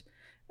 Rich.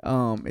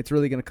 It's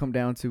really going to come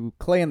down to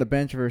Klay on the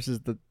bench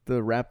versus the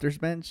Raptors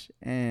bench,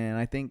 and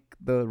I think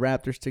the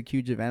Raptors took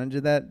huge advantage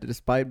of that.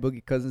 Despite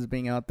Boogie Cousins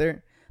being out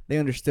there, they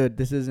understood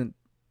this isn't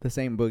the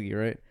same Boogie,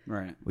 right?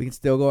 Right. We can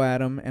still go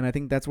at him, and I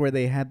think that's where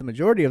they had the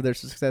majority of their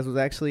success was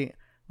actually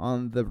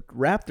on the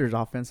Raptors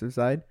offensive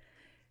side.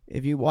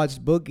 If you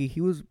watched Boogie, he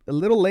was a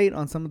little late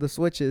on some of the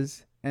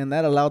switches, and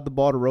that allowed the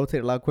ball to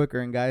rotate a lot quicker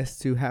and guys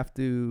to have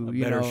to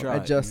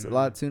adjust a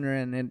lot sooner,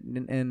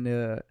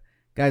 and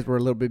guys were a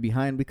little bit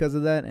behind because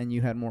of that, and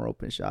you had more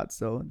open shots.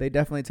 So they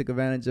definitely took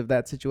advantage of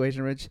that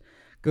situation, Rich.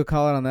 Good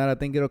call out on that. I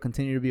think it'll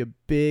continue to be a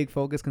big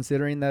focus,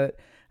 considering that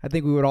I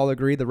think we would all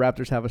agree the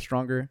Raptors have a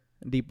stronger,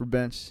 deeper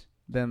bench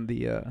than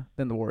the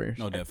Warriors.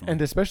 No, definitely.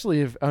 And especially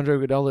if Andre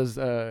Iguodala's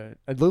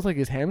it looked like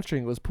his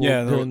hamstring was pulled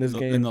during this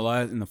game.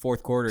 In the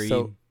fourth quarter,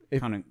 so he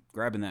kind of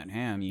grabbing that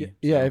ham.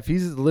 If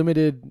he's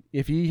limited,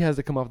 if he has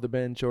to come off the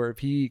bench, or if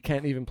he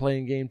can't even play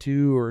in game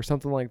 2 or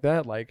something like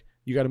that, like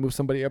you got to move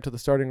somebody up to the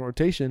starting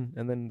rotation,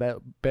 and then that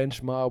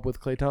bench mob with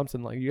Klay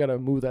Thompson, like you got to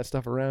move that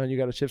stuff around. You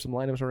got to shift some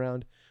lineups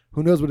around.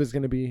 Who knows what it's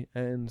going to be?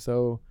 And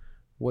so,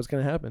 what's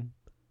going to happen?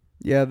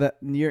 Yeah, that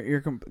you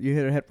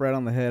hit a hit right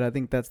on the head. I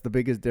think that's the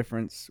biggest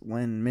difference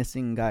when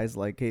missing guys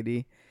like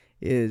KD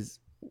is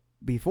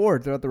before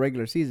throughout the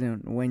regular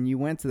season when you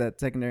went to that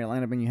secondary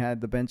lineup and you had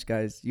the bench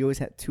guys, you always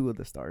had 2 of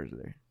the stars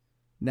there.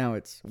 Now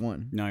it's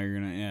 1. Now you're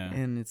gonna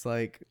and it's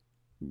like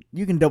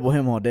you can double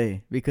him all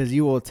day because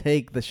you will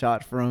take the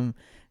shot from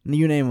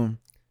you name him,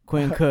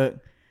 Quinn Cook,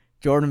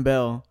 Jordan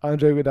Bell,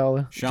 Andre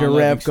Iguodala,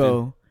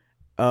 Jerebko,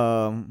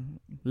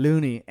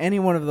 Looney, any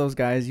one of those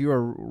guys, you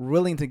are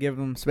willing to give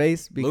them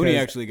space. Because Looney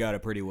actually got a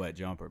pretty wet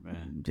jumper,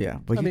 man. Yeah,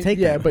 but I you mean, take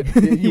yeah, that. but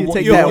you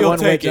take that one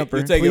wet jumper.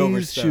 You'll take it over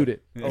Please stuff. shoot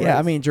it. Yeah,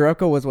 I mean,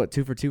 Jerebko was,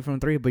 2 for 2 from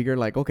 3, but you're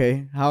like,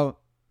 okay,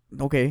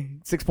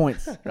 6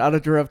 points out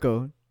of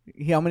Jerebko.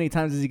 How many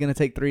times is he going to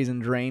take threes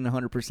and drain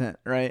 100%,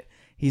 right?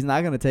 He's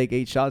not going to take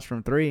 8 shots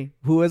from 3.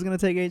 Who is going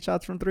to take 8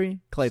 shots from 3?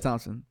 Klay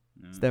Thompson,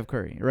 Steph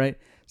Curry, right?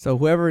 So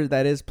whoever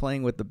that is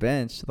playing with the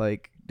bench,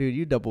 like, dude,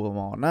 you double them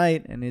all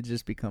night, and it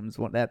just becomes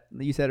one that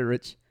you said it,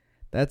 Rich.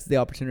 That's the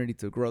opportunity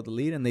to grow the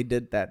lead, and they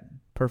did that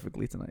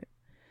perfectly tonight.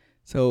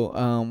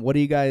 So, what do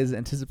you guys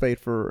anticipate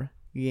for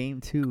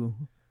Game 2?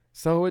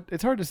 So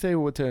it's hard to say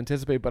what to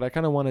anticipate, but I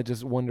kind of want to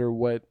just wonder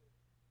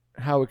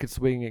how it could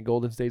swing in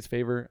Golden State's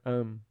favor.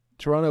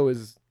 Toronto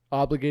is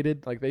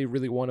obligated, like they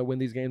really want to win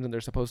these games, and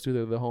they're supposed to.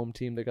 They're the home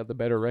team. They got the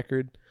better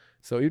record.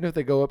 So even if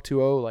they go up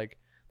 2-0, like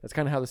that's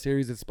kind of how the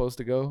series is supposed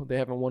to go. They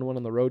haven't won one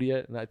on the road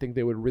yet, and I think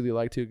they would really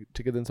like to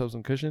give themselves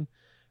some cushion.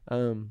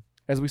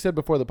 As we said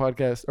before the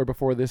podcast, or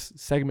before this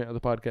segment of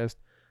the podcast,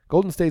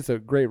 Golden State's a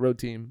great road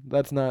team.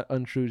 That's not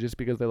untrue just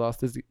because they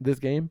lost this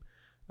game.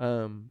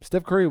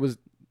 Steph Curry was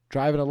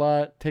driving a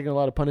lot, taking a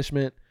lot of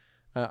punishment.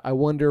 I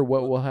wonder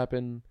what will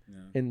happen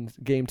in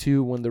Game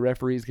 2 when the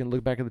referees can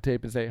look back at the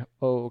tape and say,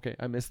 oh, okay,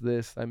 I missed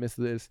this.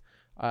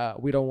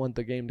 We don't want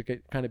the game to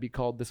kind of be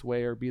called this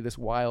way or be this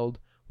wild.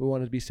 We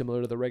want it to be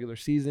similar to the regular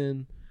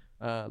season.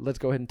 Let's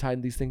go ahead and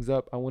tighten these things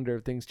up. I wonder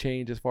if things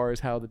change as far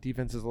as how the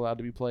defense is allowed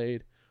to be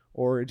played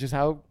or just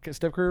how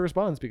Steph Curry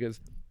responds, because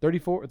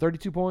 34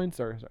 points,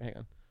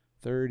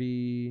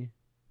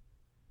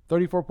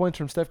 34 points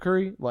from Steph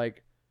Curry,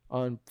 like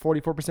on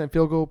 44%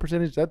 field goal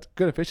percentage, that's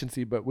good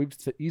efficiency, but we've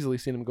easily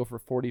seen him go for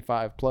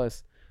 45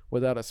 plus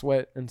without a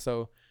sweat. And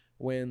so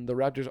when the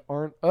Raptors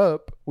aren't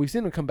up, we've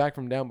seen them come back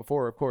from down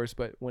before, of course,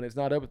 but when it's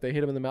not up, if they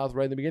hit him in the mouth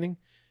right in the beginning,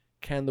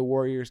 can the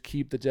Warriors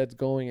keep the Jets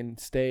going and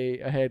stay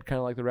ahead, kind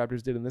of like the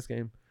Raptors did in this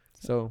game?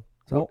 So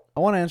I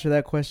want to answer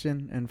that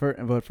question,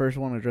 but first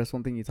I want to address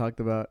one thing you talked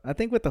about. I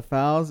think with the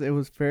fouls, it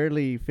was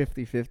fairly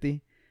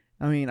 50-50.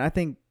 I mean, I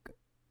think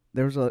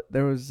there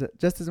was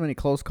just as many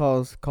close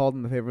calls called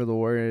in the favor of the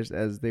Warriors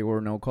as they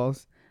were no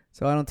calls.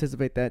 So I don't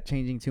anticipate that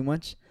changing too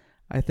much.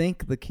 I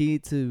think the key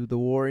to the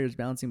Warriors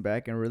bouncing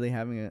back and really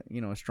having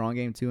a strong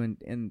Game 2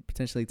 and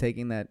potentially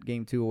taking that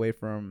Game 2 away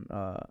from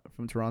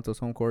Toronto's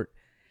home court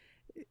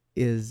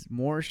is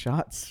more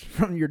shots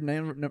from your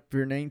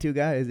main 2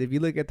 guys. If you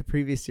look at the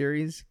previous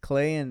series,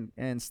 Klay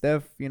and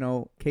Steph,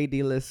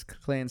 KD-less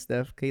Klay and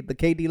Steph, the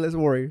KD-less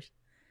Warriors.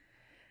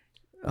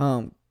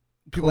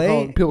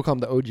 People call them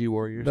the OG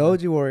Warriors. The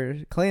OG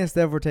Warriors. Klay and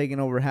Steph were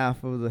taking over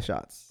half of the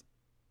shots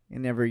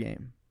in every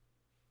game.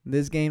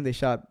 This game, they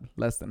shot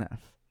less than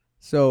half.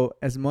 So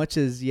as much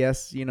as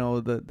yes, the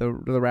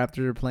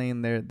Raptors are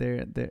playing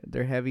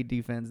their heavy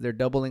defense, they're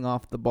doubling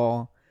off the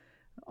ball.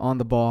 On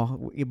the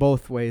ball,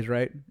 both ways,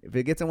 right? If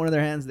it gets in one of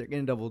their hands, they're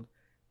getting doubled.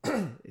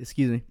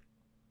 Excuse me.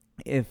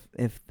 If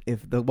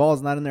the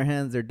ball's not in their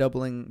hands, they're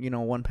doubling,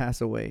 one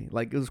pass away.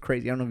 Like, it was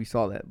crazy. I don't know if you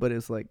saw that, but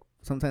it's like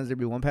sometimes there'd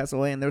be one pass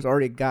away and there's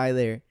already a guy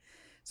there.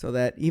 So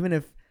that even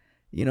if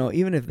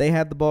they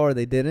had the ball or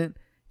they didn't,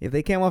 if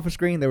they came off a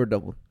screen, they were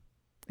doubled.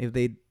 If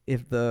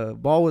the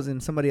ball was in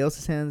somebody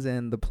else's hands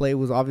and the play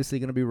was obviously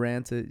going to be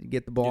ran to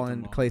get the ball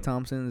in Klay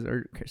Thompson's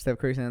or Steph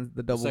Curry's hands,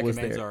 the double was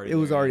there. It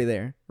was already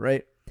there,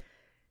 right?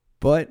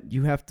 But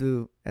you have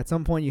to, at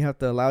some point, you have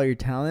to allow your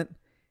talent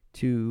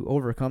to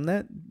overcome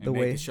that. And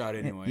make a shot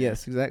anyway.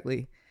 Yes,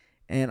 exactly.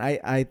 And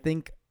I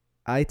think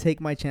I take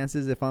my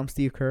chances. If I'm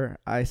Steve Kerr,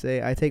 I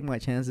say I take my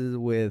chances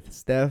with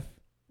Steph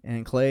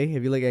and Klay.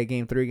 If you look at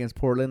Game 3 against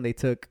Portland, they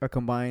took a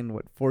combined,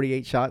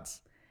 48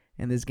 shots.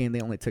 And this game, they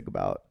only took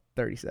about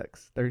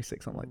 36,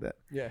 something like that.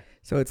 Yeah.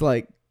 So it's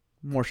like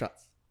more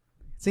shots.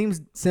 It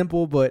seems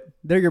simple, but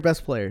they're your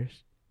best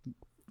players.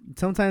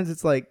 Sometimes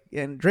it's like,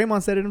 and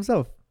Draymond said it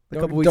himself. A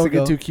couple weeks ago.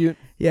 Don't get too cute.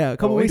 Yeah, a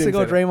couple weeks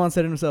ago, Draymond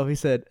said it himself. He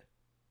said,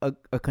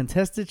 a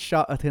contested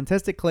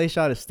Klay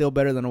shot is still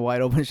better than a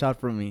wide open shot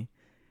from me.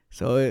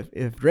 So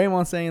if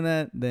Draymond's saying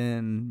that,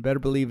 then better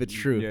believe it's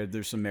true. Yeah,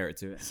 there's some merit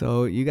to it.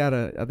 So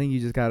I think you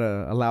just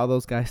gotta allow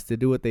those guys to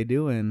do what they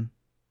do and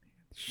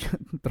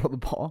throw the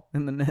ball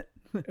in the net.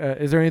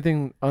 Is there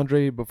anything,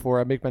 Andre,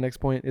 before I make my next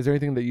point, is there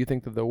anything that you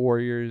think that the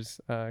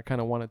Warriors kind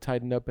of want to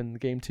tighten up in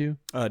game 2?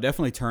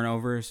 Definitely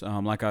turnovers.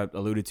 Like I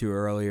alluded to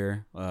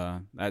earlier,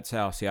 that's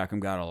how Siakam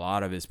got a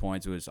lot of his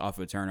points, was off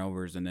of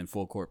turnovers and then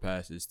full court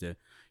passes to,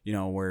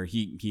 where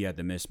he had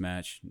the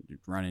mismatch,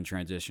 run in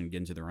transition, get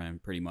into the rim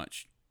pretty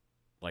much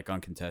like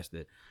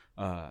uncontested.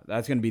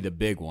 That's going to be the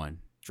big one.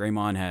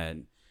 Draymond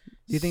had.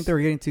 Do you think they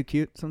were getting too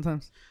cute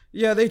sometimes?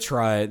 Yeah, they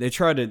tried. They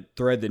tried to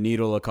thread the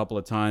needle a couple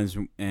of times,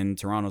 and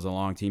Toronto's a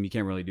long team. You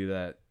can't really do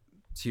that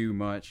too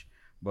much,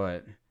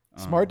 but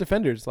smart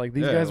defenders. Like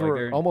these guys like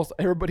were almost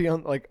everybody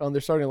on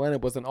their starting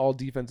lineup was an all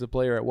defensive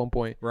player at one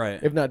point, right?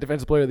 If not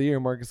defensive player of the year,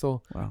 Marc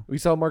Gasol. Wow. We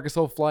saw Marc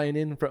Gasol flying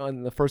in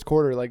in the first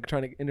quarter, like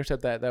trying to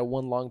intercept that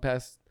one long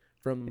pass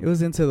from. It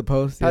was into the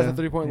post. Past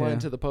the 3-point line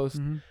to the post.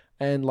 Mm-hmm.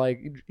 And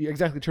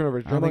exactly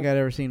turnovers. I don't think I'd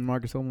ever seen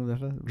Marc Gasol move that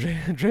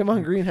fast.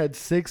 Draymond Green had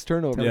 6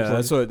 turnovers.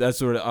 Yeah,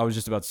 that's what I was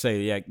just about to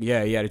say.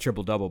 Yeah, he had a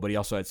triple double, but he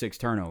also had 6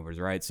 turnovers,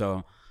 right?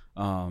 So,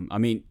 I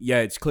mean, yeah,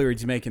 it's clear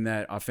he's making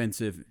that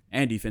offensive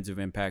and defensive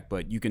impact,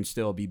 but you can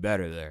still be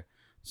better there.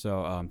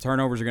 So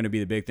turnovers are going to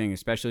be the big thing,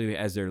 especially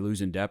as they're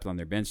losing depth on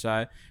their bench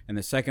side. And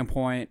the second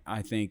point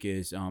I think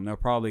is they'll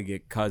probably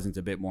get Cousins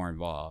a bit more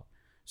involved.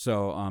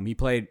 So he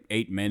played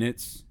 8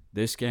 minutes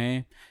this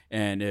game,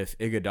 and if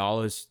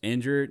Iguodala's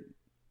injured,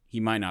 he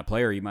might not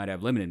play or he might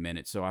have limited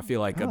minutes. So I feel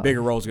like a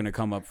bigger role is going to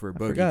come up for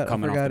Boogie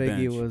coming off the bench.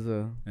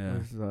 Iggy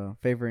was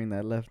favoring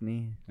that left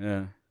knee.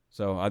 Yeah.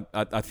 So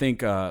I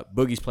think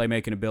Boogie's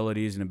playmaking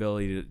abilities and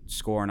ability to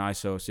score in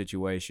ISO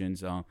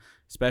situations,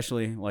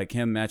 especially like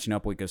him matching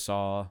up with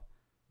Gasol,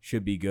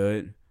 should be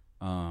good.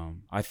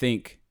 I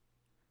think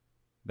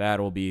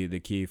that'll be the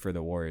key for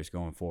the Warriors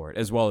going forward,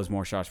 as well as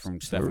more shots from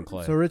Steph and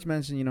Clay. So Rich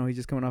mentioned, he's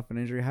just coming off an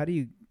injury. How do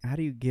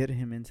you get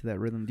him into that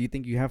rhythm? Do you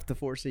think you have to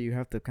force it? You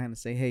have to kind of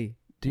say, hey,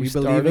 we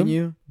believe in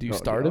you. Do you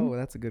start him? Oh,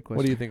 that's a good question.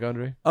 What do you think,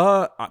 Andre?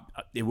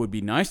 It would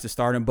be nice to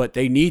start him, but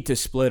they need to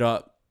split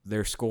up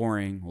their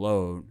scoring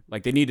load.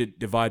 Like they need to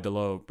divide the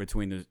load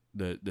between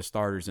the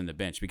starters and the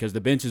bench, because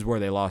the bench is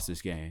where they lost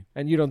this game.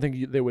 And you don't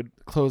think they would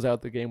close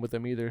out the game with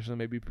them either, so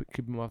maybe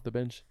keep him off the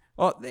bench?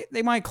 Well,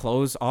 they might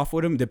close off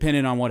with him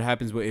depending on what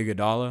happens with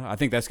Iguodala. I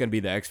think that's going to be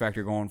the X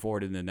factor going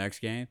forward in the next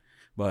game.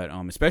 But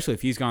especially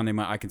if he's gone,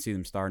 I can see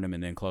them starting him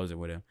and then close it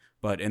with him.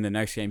 But in the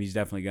next game, he's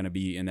definitely going to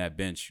be in that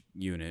bench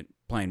unit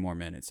playing more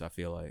minutes. I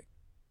feel like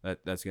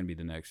that's going to be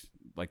the next,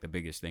 like the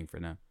biggest thing for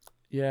them.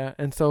 Yeah,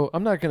 and so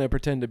I'm not going to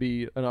pretend to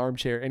be an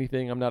armchair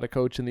anything. I'm not a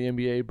coach in the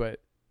NBA, but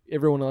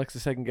everyone likes to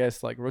second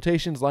guess like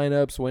rotations,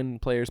 lineups, when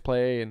players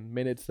play, and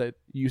minutes that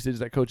usage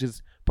that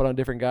coaches put on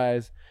different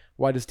guys.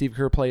 Why does Steve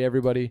Kerr play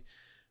everybody?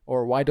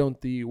 Or why don't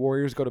the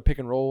Warriors go to pick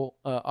and roll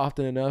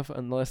often enough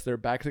unless their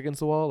back's against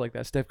the wall? Like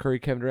that Steph Curry,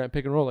 Kevin Durant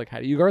pick and roll. Like, how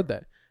do you guard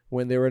that?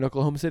 When they were in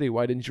Oklahoma City,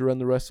 why didn't you run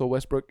the Russell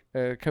Westbrook,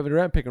 Kevin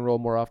Durant pick and roll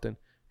more often?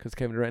 Because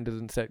Kevin Durant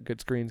doesn't set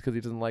good screens because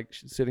he doesn't like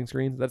sitting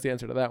screens. That's the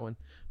answer to that one.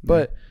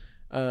 But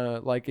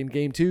like in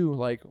game 2,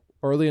 like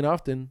early and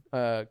often,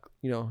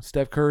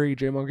 Steph Curry,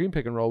 Draymond Green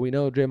pick and roll. We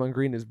know Draymond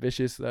Green is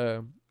vicious,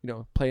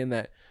 playing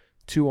that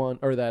 2-on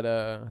or that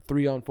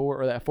 3-on-4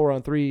 or that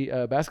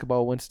 4-on-3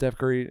 basketball. When Steph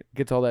Curry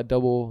gets all that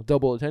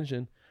double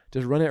attention,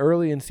 just run it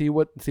early and see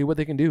what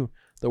they can do.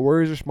 The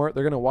Warriors are smart.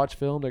 They're gonna watch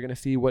film. They're gonna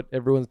see what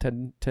everyone's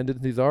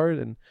tendencies are.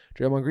 And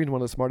Draymond Green's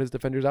one of the smartest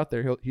defenders out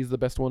there. He's the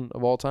best one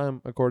of all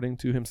time according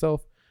to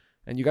himself.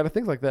 And you got to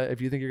think like that if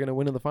you think you're gonna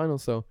win in the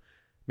finals. So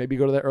maybe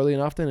go to that early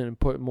and often and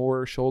put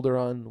more shoulder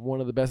on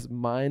one of the best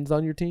minds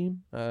on your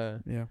team.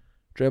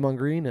 Draymond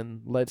Green,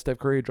 and let Steph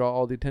Curry draw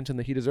all the attention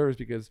that he deserves,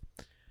 because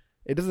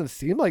it doesn't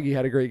seem like he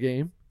had a great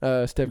game.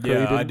 Steph Curry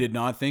I did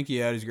not think he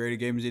had as great a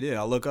game as he did.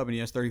 I look up and he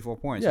has 34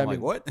 points. Yeah, I'm like,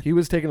 what? He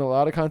was taking a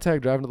lot of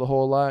contact, driving to the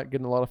hole a lot,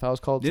 getting a lot of fouls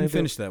called. Didn't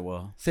finish that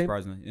well,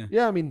 surprisingly. Yeah.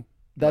 Yeah, I mean,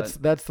 that's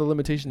the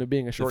limitation of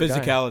being a short guy. guy.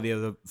 The physicality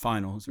of the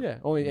finals. Yeah,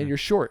 and you're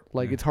short.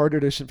 Like, it's harder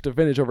to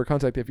finish over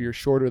contact if you're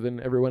shorter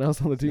than everyone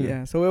else on the team.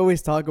 Yeah, so we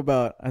always talk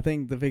about, I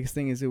think the biggest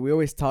thing is that we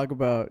always talk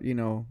about,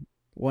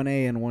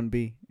 1A and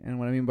 1B. And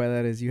what I mean by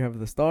that is you have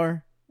the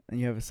star and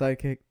you have a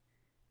sidekick.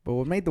 But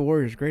what made the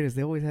Warriors great is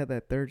they always had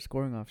that third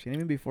scoring option.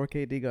 Even before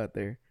KD got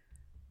there,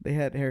 they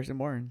had Harrison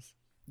Barnes.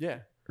 Yeah.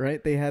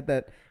 Right? They had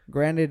that.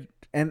 Granted,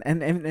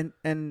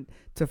 and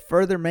to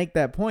further make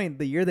that point,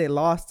 the year they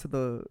lost to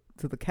the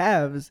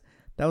Cavs,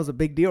 that was a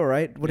big deal,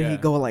 right? What did he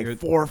go, like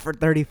 4 for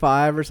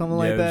 35 or something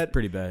like that? It was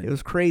pretty bad. It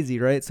was crazy,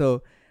 right?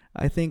 So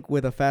I think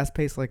with a fast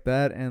pace like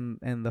that and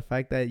the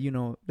fact that,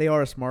 they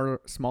are a smaller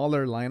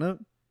lineup,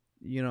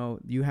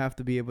 you have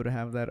to be able to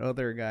have that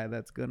other guy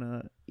that's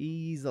gonna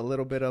ease a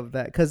little bit of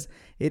that, because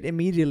it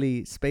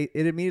immediately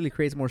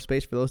creates more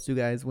space for those two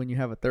guys when you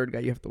have a third guy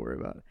you have to worry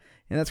about.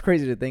 And that's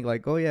crazy to think,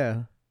 like, oh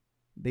yeah,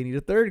 they need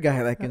a third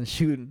guy that can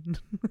shoot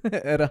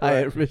at a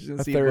high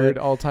efficiency, a third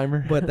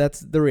all-timer. But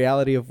that's the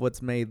reality of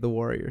what's made the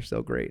Warriors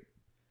so great.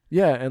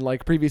 Yeah, and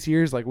like previous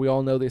years, like we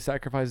all know, they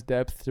sacrificed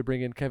depth to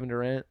bring in Kevin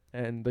Durant.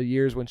 And the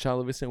years when Sean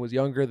Livingston was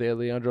younger, they had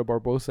Leandro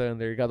Barbosa, and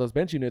they got those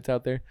bench units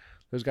out there.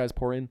 Those guys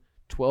pour in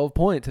 12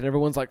 points, and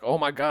everyone's like, "Oh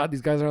my God,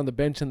 these guys are on the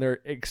bench and they're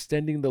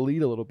extending the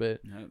lead a little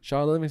bit." Yep.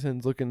 Sean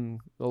Livingston's looking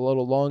a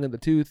little long in the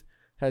tooth.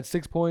 Had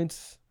 6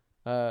 points,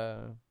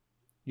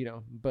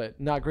 but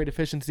not great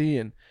efficiency,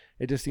 and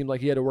it just seemed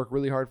like he had to work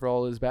really hard for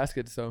all his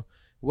baskets. So it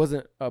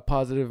wasn't a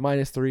positive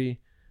 -3,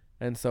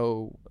 and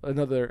so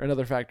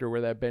another factor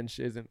where that bench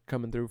isn't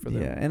coming through for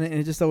them. Yeah, and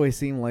it just always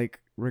seemed like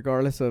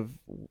regardless of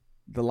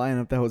the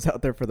lineup that was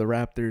out there for the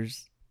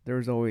Raptors, there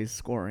was always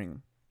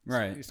scoring.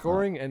 Right.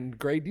 Scoring and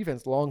great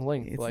defense, long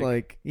length. It's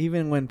like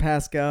even when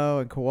Pascal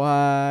and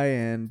Kawhi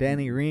and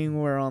Danny Green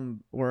were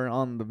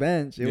on the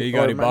bench, Yeah, you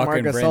got or Ibaka and Marc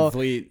Brent Gasol,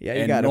 Fleet yeah, you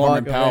and got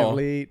Norman Ibaka,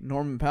 Powell.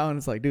 Norman Powell, and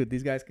it's like, dude,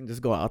 these guys can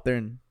just go out there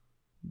and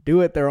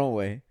do it their own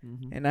way.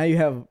 And now you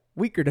have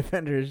weaker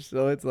defenders,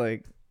 so it's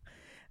like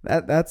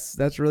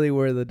that's really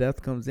where the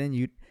depth comes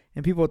in.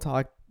 And people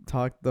talk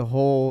the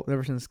whole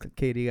ever since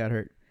KD got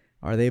hurt.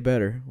 Are they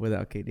better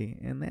without KD?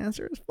 And the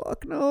answer is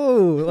fuck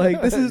no.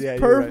 Like this is Yeah, you're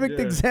perfect right,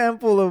 yeah.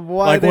 example of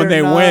why Like when they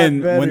they're not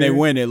win,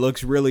 better. it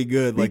looks really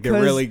good. Like they're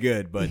Because really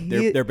good, but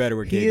they're better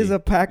with KD. He is a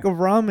pack of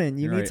ramen.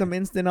 You You're need right. some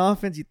instant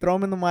offense. You throw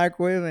him in the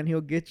microwave, and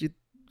he'll get you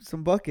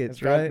some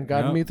buckets, right?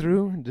 Gotten Yep. me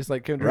through, just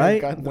like Kevin Durant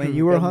Right? got When through-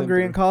 you were gotten them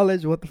hungry in through.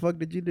 college, what the fuck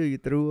did you do? You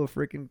threw a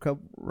freaking cup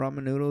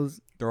ramen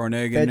noodles, Throw an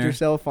egg in fed there.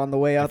 yourself on the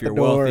way out if the you're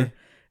door, wealthy.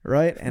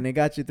 right? And it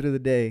got you through the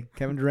day.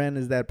 Kevin Durant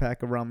is that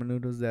pack of ramen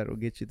noodles that will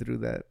get you through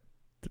that.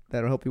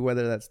 That'll help you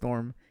weather that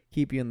storm,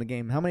 keep you in the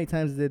game. How many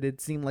times did it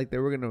seem like they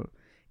were going to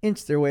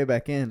inch their way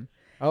back in?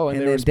 Oh, and,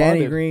 And they then responded.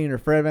 Danny Green or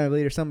Fred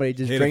VanVleet or somebody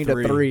just Hit a drained a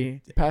three.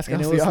 three. Pascal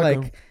And it was Siakam.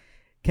 like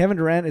Kevin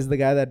Durant is the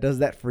guy that does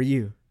that for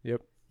you.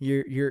 Yep.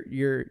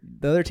 You're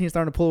the other team's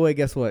starting to pull away.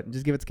 Guess what?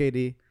 Just give it to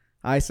KD.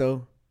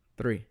 ISO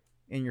 3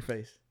 in your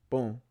face.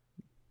 Boom.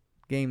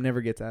 Game never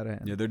gets out of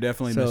hand. Yeah, they're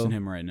definitely So- missing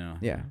him right now.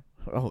 Yeah.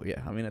 Oh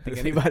yeah. I mean, I think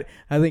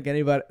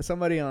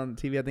somebody on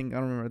TV. I don't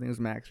remember. I think it was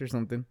Max or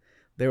something.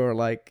 They were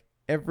like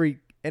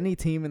any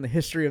team in the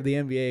history of the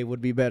NBA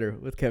would be better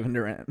with Kevin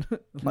Durant.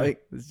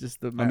 Like it's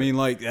just the. I mean,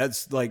 like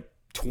that's like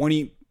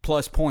 20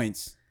 plus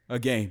points a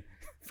game,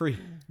 free.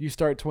 You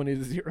start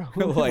 20-0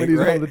 Like, when he's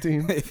right? on the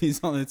team. If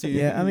he's on the team,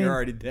 Yeah, I mean, you're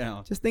already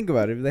down. just think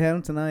about it. If they had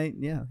him tonight,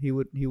 yeah, he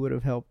would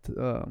have helped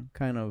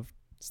kind of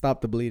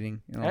stop the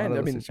bleeding. In a lot And of I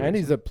those mean, and situations.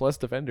 he's a plus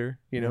defender.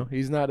 You know,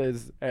 he's not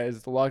as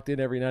locked in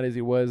every night as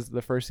he was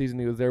the first season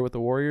he was there with the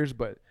Warriors.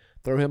 But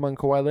throw him on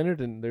Kawhi Leonard,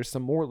 and there's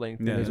some more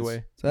length in his Yes.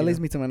 way. So that leads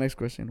me to my next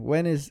question.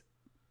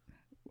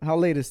 How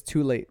late is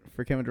too late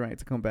for Kevin Durant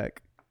to come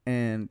back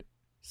and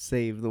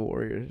save the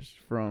Warriors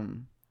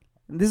from?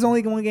 This is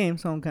only one game,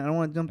 so I don't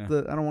want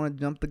to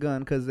jump the gun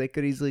because they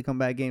could easily come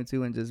back game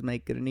 2 and just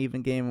make it an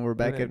even game, and we're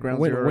back at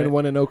ground zero. Win right?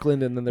 one in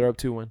Oakland, and then they're up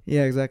 2-1.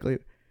 Yeah, exactly.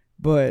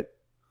 But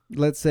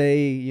let's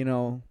say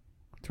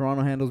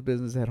Toronto handles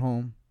business at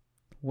home.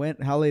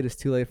 How late is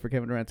too late for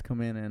Kevin Durant to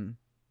come in and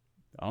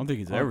I don't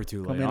think it's ever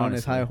too late. come in on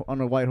his honestly.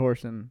 on a white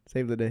horse and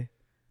save the day?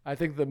 I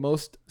think the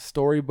most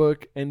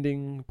storybook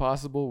ending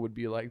possible would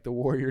be like the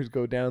Warriors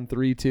go down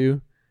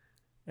 3-2,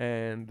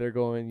 and they're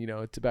going,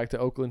 back to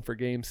Oakland for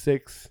Game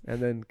 6, and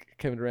then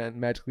Kevin Durant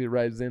magically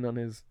rides in on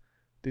his.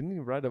 Didn't he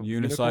ride a Unicycle?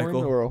 unicorn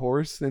or a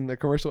horse in the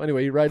commercial?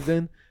 Anyway, he rides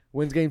in,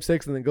 wins Game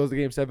 6, and then goes to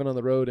Game 7 on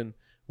the road and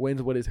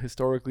wins what is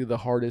historically the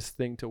hardest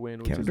thing to win.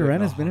 Which Kevin is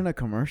Durant like, has been in a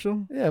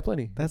commercial. yeah,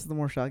 plenty. That's the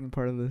more shocking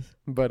part of this.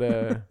 But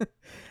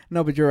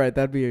No, but you're right.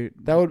 That'd be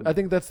I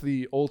think that's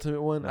the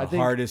ultimate one. The I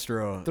think hardest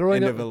road. throwing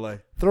End up- of a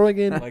life. throwing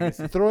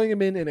Legacy.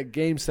 him in a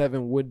Game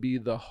 7 would be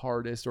the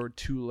hardest, or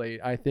too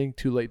late. I think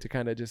too late to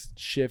kind of just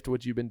shift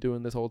what you've been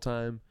doing this whole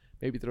time.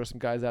 Maybe throw some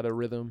guys out of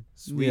rhythm.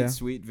 Sweet, Yeah.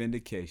 sweet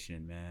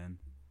vindication, man.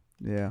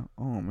 Yeah.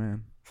 Oh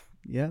man.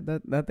 Yeah.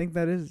 I think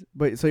that is.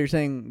 But so you're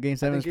saying Game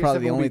 7 is Game probably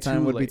 7 the will only be time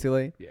too would be late. too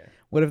late. Yeah.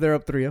 What if they're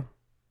up 3-0?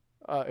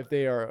 If the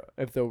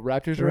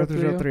Raptors The are up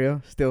Raptors are 3-0? up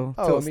 3-0. Still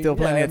Oh, I mean, still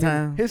plenty yeah, of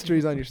time.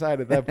 History's on your side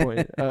at that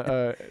point.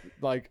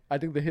 Like I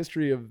think the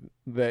history of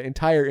the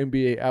entire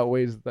NBA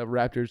outweighs the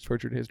Raptors'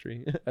 tortured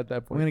history at that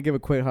I'm point. gonna give a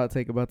quick hot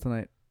take about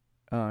tonight,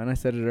 and I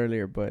said it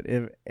earlier. But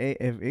if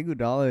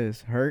Iguodala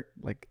is hurt,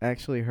 like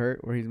actually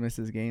hurt, where he's missed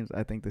his games,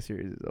 I think the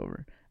series is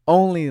over.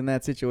 Only in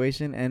that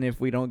situation, and if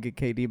we don't get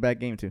KD back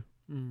game 2,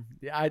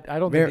 Yeah, I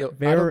don't Ver-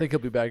 think I don't think he'll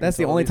be back. that's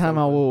the until only at least time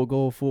I Oakland. will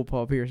go full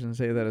Paul Pierce and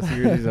say that a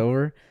series is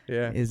over.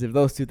 Yeah. Is if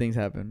those two things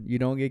happen. You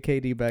don't get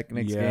KD back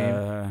next game,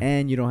 Yeah.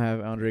 and you don't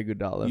have Andre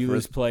Iguodala. You for-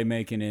 lose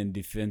playmaking and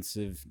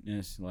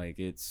defensiveness. Like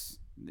it's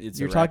You're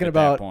a wrap talking at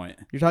about- that point.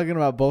 You're talking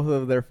about both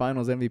of their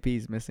finals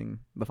MVPs missing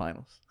the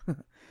finals.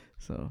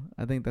 So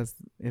I think that's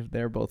if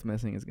they're both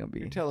missing, it's gonna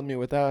You're be telling me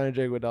without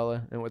Andre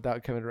Iguodala and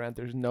without Kevin Durant,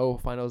 there's no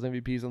Finals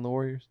MVPs on the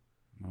Warriors.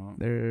 Well,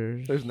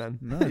 There's none.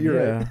 You're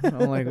You're right.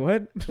 I'm like,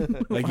 what?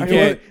 Like Why you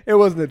can't It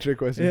wasn't a trick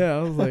question. Yeah,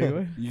 I was like,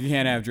 what? you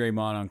can't have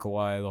Draymond on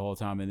Kawhi the whole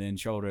time and then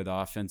shoulder the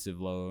offensive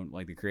load,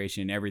 like the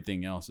creation and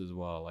everything else as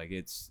well. Like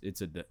it's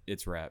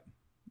wrap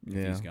if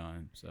Yeah. he's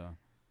gone. So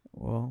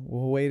Well,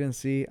 we'll wait and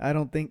see. I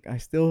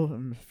still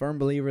am a firm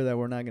believer that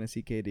we're not going to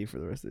see KD for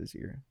the rest of this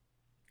year.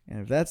 And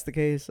if that's the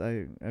case,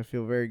 I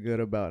feel very good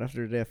about,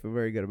 after today, I feel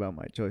very good about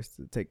my choice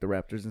to take the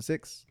Raptors in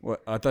 6.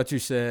 what I thought you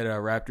said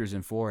Raptors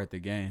in 4 at the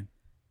game.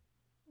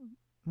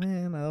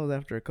 Man, that was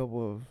after a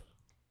couple of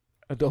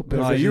Adult But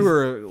beverages. you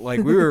were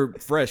like, we were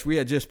fresh. We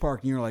had just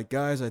parked, and you were like,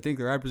 guys, I think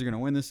the Raptors are gonna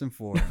win this in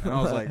 4. And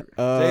I was like,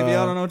 JV, I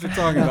don't know what you're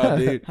talking about,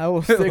 dude. I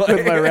will stick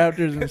with my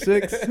Raptors in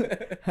 6.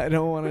 I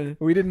don't want to.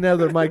 We didn't have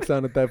their mics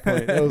on at that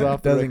point. That was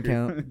off the Doesn't record.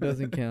 count.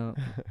 Doesn't count.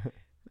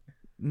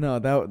 No,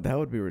 that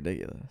would be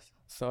ridiculous.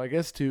 So I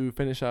guess to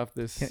finish off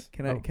this,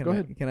 Can go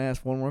ahead. Can I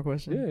ask one more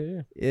question?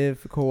 Yeah.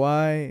 If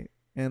Kawhi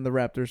and the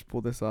Raptors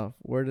pull this off,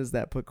 where does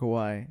that put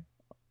Kawhi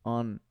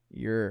on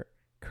your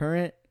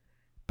current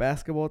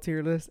basketball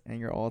tier list and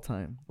your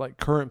all-time? Like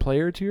current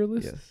player to your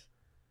list. Yes.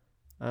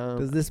 Um,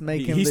 Does this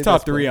make him He's the top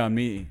best 3 player? on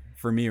me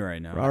for me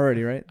right now.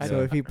 Already, right? I So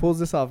know. if he pulls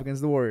this off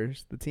against the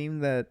Warriors, the team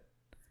that,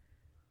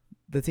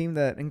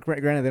 and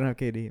granted they don't have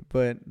KD,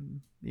 but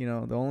you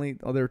know the only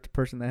other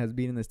person that has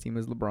beaten this team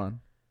is LeBron.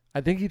 I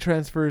think he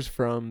transfers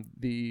from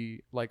the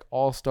like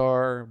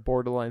all-star,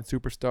 borderline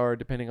superstar,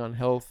 depending on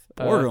health.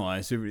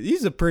 Borderline super.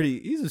 He's a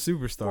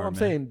superstar. Well, I'm man.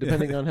 saying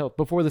depending on health.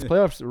 Before this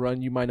playoffs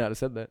run, you might not have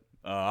said that,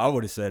 I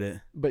would have said it.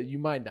 but you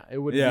might not. It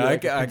would. Yeah, be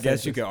like a I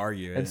guess you consensus. could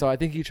argue it. And so I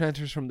think he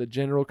transfers from the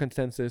general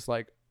consensus,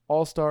 like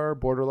all-star,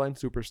 borderline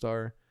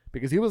superstar,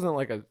 because he wasn't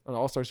like an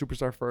all-star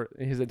superstar for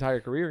his entire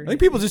career. I think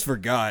people just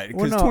forgot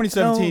because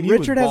 2017. he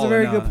Richard was has a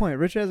very balling good out. point.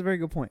 Richard has a very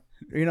good point.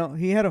 You know,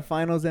 he had a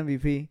Finals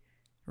MVP,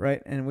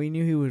 right? And we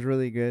knew he was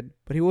really good,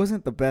 but he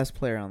wasn't the best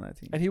player on that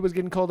team. And he was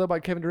getting called up by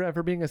Kevin Durant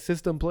for being a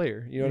system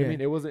player. You know what I Yeah.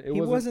 mean? It wasn't.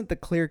 He wasn't the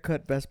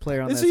clear-cut best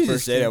player on It's that easy to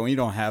first say team. that when you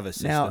don't have a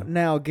system.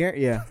 Now,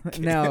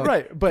 now,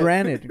 right, but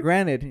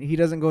granted, he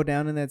doesn't go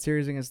down in that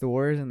series against the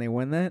Warriors and they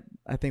win that.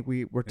 I think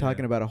we're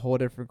talking about a whole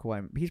different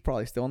Kawhi. He's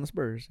probably still on the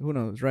Spurs. Who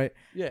knows, right?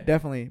 yeah,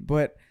 Definitely.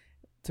 But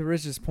to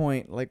Rich's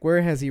point, like,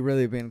 where has he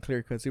really been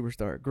clear-cut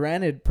superstar?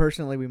 Granted,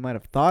 personally, we might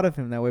have thought of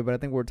him that way, but I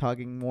think we're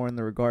talking more in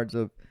the regards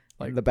of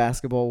like the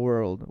basketball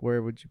world.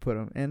 Where would you put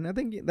him? And I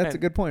think that's a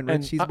good point,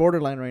 Rich. He's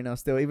borderline right now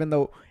still, even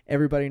though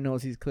everybody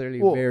knows he's clearly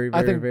very,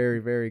 I very, think very,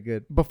 very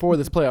good. before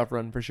this playoff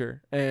run for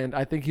sure. And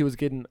I think he was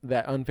getting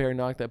that unfair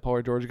knock that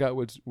Paul George got,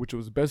 which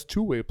was best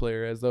two-way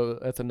player, as though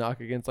that's a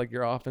knock against like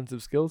your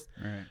offensive skills.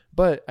 Right.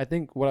 But I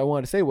think what I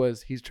wanted to say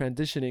was he's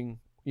transitioning,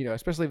 you know,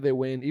 especially if they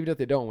win, even if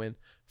they don't win,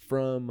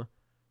 from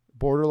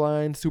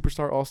borderline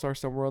superstar, all-star,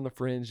 somewhere on the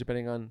fringe,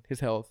 depending on his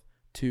health,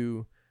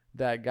 to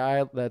that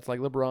guy that's like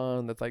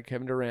LeBron, that's like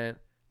Kevin Durant,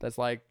 that's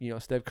like, you know,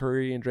 Steph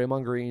Curry and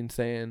Draymond Green,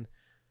 saying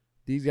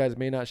these guys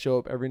may not show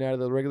up every night of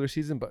the regular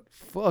season, but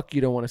fuck,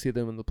 you don't want to see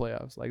them in the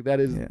playoffs. Like that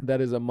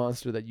is a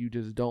monster that you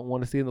just don't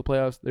want to see in the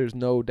playoffs. There's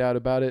no doubt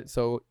about it.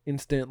 So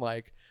instant,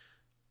 like,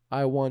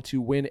 I want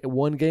to win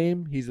one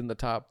game, he's in the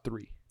top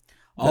 3.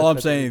 All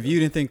I'm saying, if you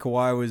didn't think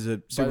Kawhi was a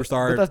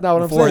superstar but that's not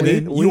what I'm before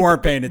saying. then, you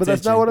weren't paying attention. But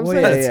that's not what I'm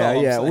Well, saying. That's all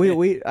I'm yeah.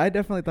 saying. I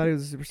definitely thought he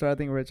was a superstar. I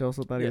think Rich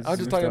also thought he was. I was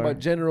a just talking superstar. about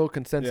general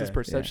consensus Yeah.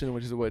 perception,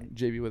 which is what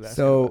JB was asking.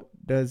 So about.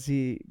 does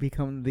he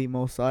become the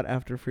most sought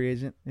after free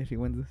agent if he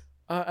wins this?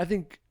 I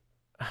think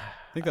I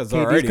think that's KD's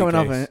already coming the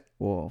off case. it.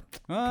 Well,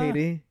 Ah.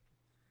 KD.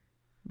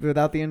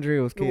 Without the injury,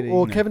 it was KD.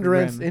 well, No, Kevin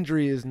Durant's Random.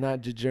 injury is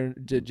not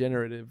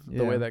degenerative the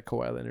Yeah. way that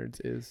Kawhi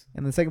Leonard's is.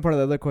 And the second part of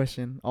the other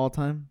question, all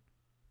time,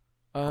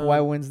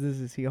 Kawhi wins this.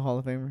 Is he a Hall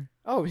of Famer?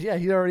 Oh yeah,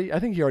 I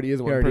think he already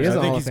is one. already is I a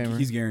personally. Hall think of Famer.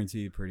 he's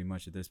guaranteed pretty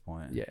much at this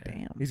point. Yeah,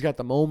 Damn. he's got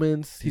the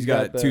moments. He's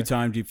got the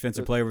 2-time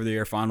defensive the- player of the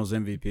year, Finals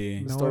MVP.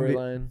 the No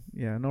storyline.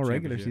 Yeah, no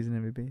regular Championship. season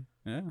MVP.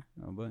 Yeah,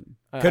 no, but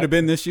I- could have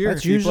been this year.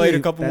 He played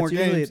a couple more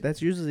games.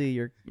 That's usually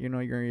your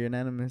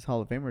unanimous Hall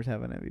of Famers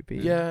have an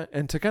MVP. Yeah,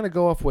 and to kind of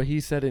go off what he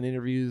said in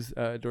interviews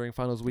during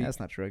finals week, That's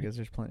not true. I guess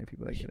there's plenty of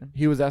people that get in.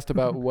 he was asked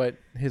about what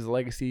his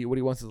legacy, what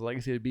he wants his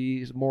legacy to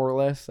be, more or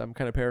less. I'm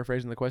kind of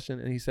paraphrasing the question,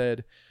 and he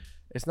said,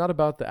 "It's not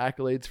about the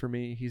accolades for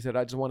me." He said,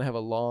 "I just want to have a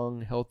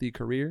long, healthy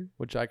career,"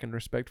 which I can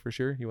respect for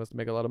sure. He wants to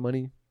make a lot of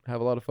money,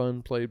 have a lot of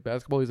fun, play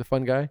basketball. He's a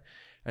fun guy,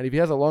 and if he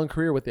has a long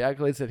career with the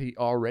accolades that he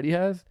already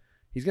has,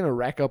 he's gonna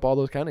rack up all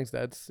those counting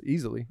stats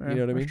easily. Yeah, you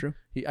know what I mean? that's true.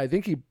 I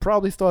think he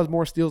probably still has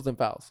more steals than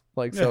fouls.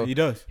 Like Yeah, so, he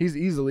does. he's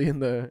easily in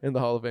the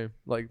Hall of Fame,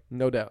 like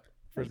no doubt.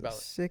 First ballot.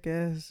 Sick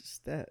ass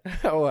stat.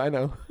 Oh, I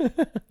know.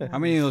 How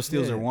many of those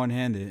steals Yeah. are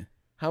one-handed?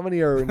 How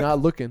many are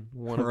not looking?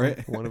 One of Right.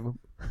 them. One of them.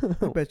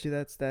 I bet you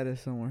that stat is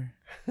somewhere.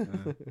 Uh,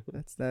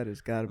 That stat has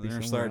got to be they're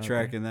gonna somewhere. start out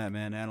tracking that,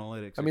 man.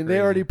 Analytics. I are mean, they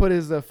crazy. already put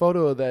his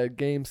photo of that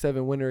Game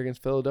 7 winner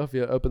against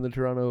Philadelphia up in the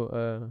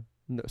Toronto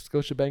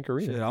Scotiabank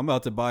Arena. Shit, I'm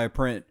about to buy a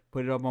print,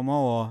 put it up on my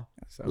wall.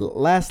 So, there.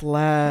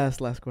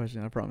 Last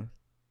question. I promise.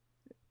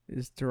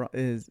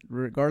 Is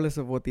regardless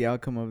of what the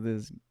outcome of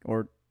this,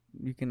 or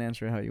you can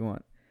answer it how you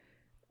want.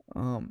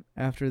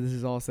 After this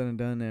is all said and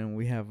done, and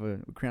we have a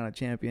crown a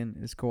champion,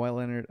 is Kawhi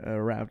Leonard a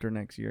Raptor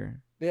next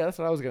year? yeah, that's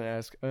what I was going to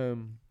ask.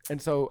 And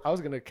so I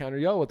was going to counter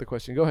y'all with the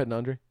question. Go ahead,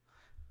 Andre.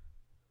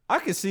 I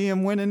could see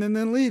him winning and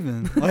then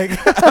leaving. Like,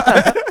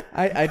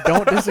 I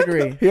don't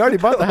disagree. He already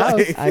bought the house.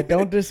 Like- I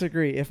don't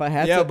disagree. If I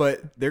had yeah, to,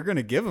 but they're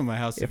gonna give him a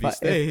house if he I,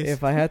 stays.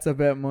 if I had to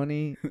bet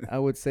money, I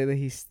would say that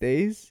he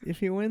stays if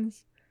he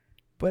wins.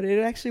 But it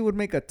actually would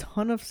make a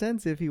ton of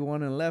sense if he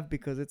won and left,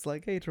 because it's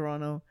like, hey,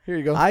 Toronto, Here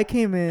you go. I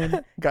came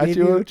in, Got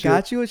you a chip.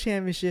 got you a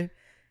championship.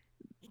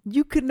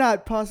 You could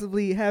not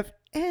possibly have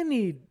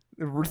any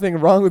thing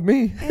wrong with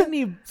me.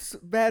 any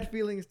bad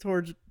feelings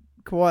towards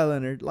Kawhi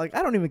Leonard. Like,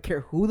 I don't even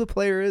care who the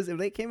player is. If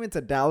they came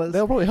into Dallas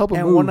They'll probably help him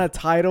and move. won a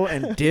title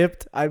and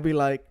dipped, I'd be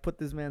like, put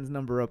this man's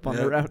number up on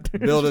the Raptors.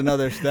 Build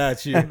another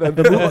statue.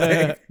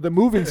 The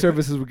moving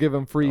services would give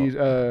him free,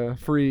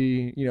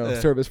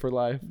 service for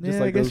life, just I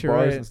like guess those you're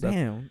bars right. and stuff.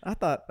 Damn,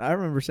 I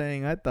remember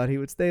saying I thought he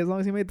would stay as long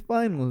as he made the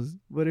finals.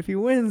 But if he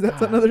wins,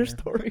 that's another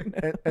story.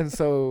 Now. And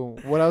so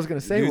what I was gonna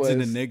say Dude's was,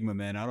 an enigma,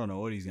 man. I don't know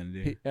what he's gonna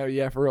do.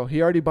 yeah, for real.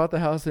 He already bought the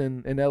house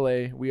in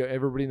L.A.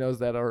 Everybody knows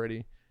that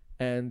already.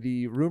 And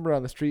the rumor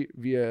on the street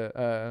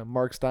via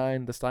Mark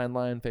Stein, the Stein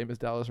Line, famous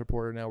Dallas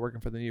reporter now working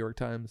for the New York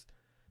Times,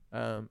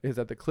 is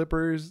that the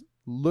Clippers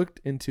looked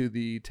into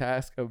the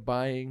task of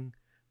buying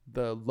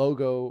the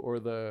logo or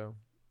the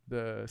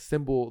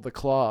symbol, the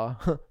claw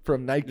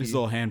from Nike. Just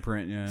a little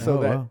handprint,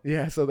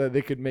 yeah. So that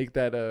they could make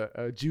that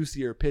a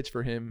juicier pitch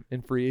for him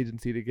in free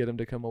agency to get him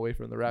to come away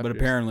from the Raptors. But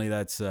apparently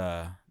that's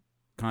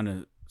kind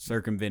of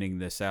circumventing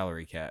the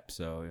salary cap,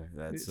 so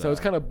that's it's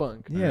kind of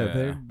bunk.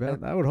 Yeah,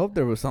 I would hope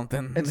there was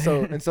something. And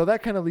so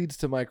that kind of leads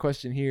to my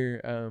question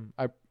here.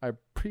 I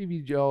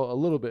previewed y'all a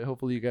little bit.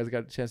 Hopefully you guys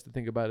got a chance to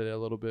think about it a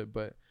little bit,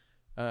 but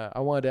I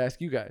wanted to ask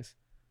you guys,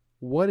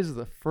 what is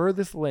the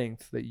furthest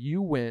length that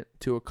you went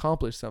to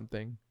accomplish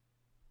something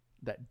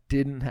that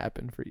didn't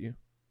happen for you?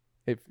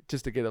 If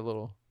just to get a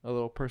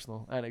little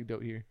personal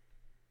anecdote here.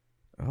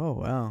 Oh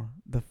wow,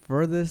 the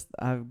furthest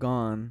I've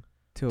gone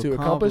to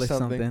accomplish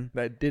something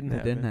that didn't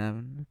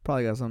happen.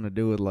 Probably got something to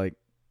do with like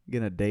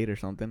getting a date or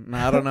something. No,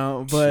 I don't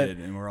know, but shit,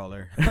 and we're all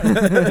there.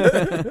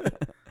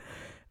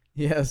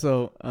 yeah.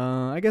 So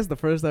I guess the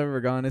furthest I've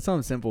ever gone, it's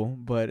something simple,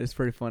 but it's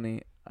pretty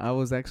funny. I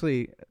was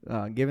actually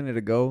giving it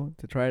a go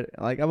to try it.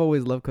 Like, I've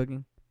always loved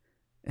cooking,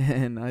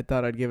 and I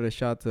thought I'd give it a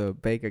shot to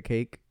bake a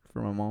cake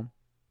for my mom.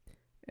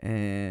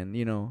 And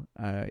it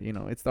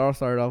all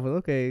started off with,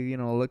 okay,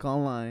 look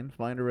online,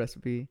 find a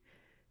recipe,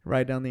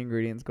 write down the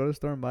ingredients, go to the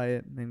store and buy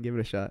it, and then give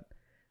it a shot.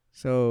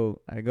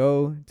 So I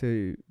go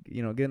to,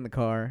 get in the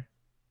car.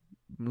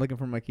 I'm looking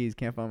for my keys,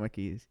 can't find my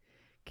keys.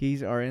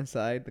 Keys are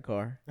inside the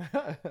car.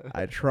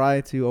 I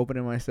try to open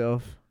it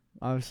myself.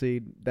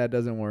 Obviously, that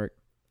doesn't work.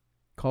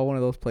 Call one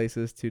of those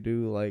places to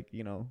do,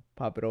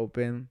 pop it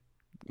open.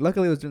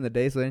 Luckily, it was during the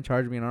day, so they didn't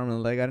charge me an arm and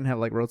a leg. I didn't have,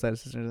 roadside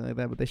assistance or anything like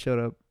that, but they showed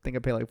up. I think I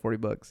paid,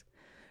 $40.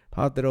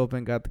 Popped it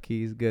open, got the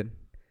keys, good.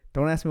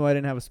 Don't ask me why I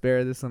didn't have a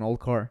spare. This is an old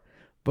car.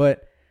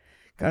 But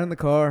got in the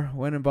car,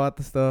 went and bought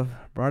the stuff,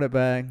 brought it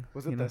back.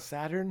 Was it the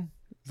Saturn?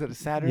 Is it a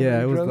Saturn?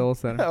 Yeah, it was the old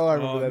Saturn. Oh, I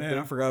remember that. Man, thing.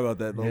 I forgot about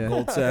that little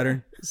gold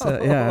Saturn.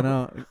 Yeah, I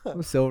know. It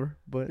was silver,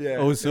 but Yeah.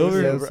 Oh, it was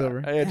silver? Yeah, it was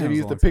silver. I had to Damn,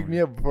 use it was to a pick long me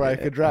up before I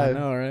could drive. I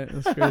know, right?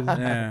 That's crazy.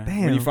 Yeah.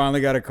 Damn. When you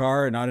finally got a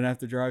car and I didn't have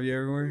to drive you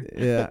everywhere.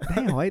 Yeah.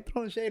 Damn, why you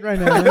throwing shade right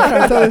now? I'm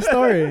trying to tell this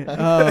story.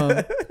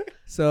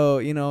 So,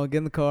 get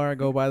in the car,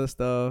 go buy the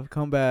stuff,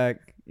 come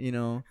back,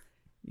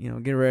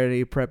 get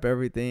ready, prep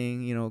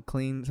everything,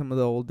 clean some of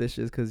the old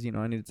dishes because,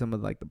 I needed some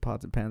of the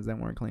pots and pans that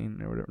weren't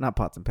clean or whatever. Not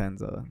pots and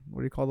pans. What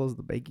do you call those?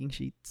 The baking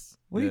sheets?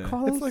 What do you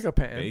call those? It's like a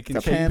pan. Bacon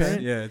It's a pan, sheets?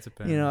 right? Yeah, it's a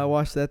pan. I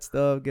wash that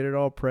stuff, get it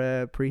all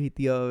prepped, preheat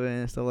the oven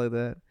and stuff like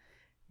that.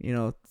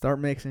 Start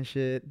mixing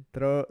shit.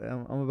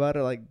 I'm about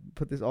to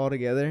put this all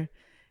together,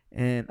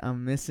 and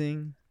I'm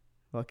missing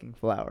fucking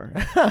flour.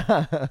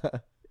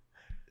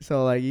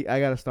 So I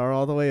gotta start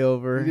all the way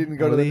over. You didn't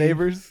go to the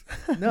neighbors?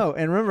 No,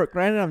 and remember,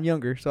 granted I'm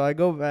younger, so I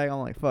go back. I'm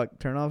like, fuck,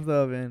 turn off the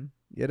oven,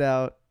 get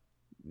out,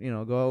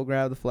 go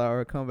grab the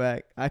flour, come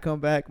back. I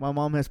come back. My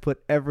mom has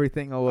put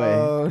everything away.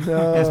 Oh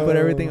no! Has put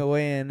everything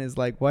away and is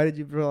like, why did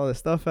you put all this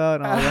stuff out?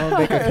 And I want to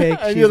bake a cake.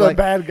 And She's you're the like,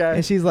 bad guy.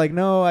 and she's like,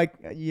 no,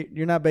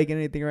 you're not baking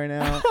anything right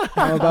now.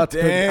 I'm about to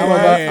cook. Dang.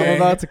 I'm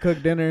about to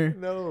cook dinner.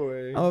 No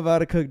way. I'm about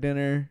to cook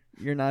dinner.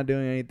 You're not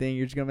doing anything.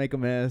 You're just gonna make a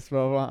mess.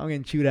 Blah, blah, blah. I'm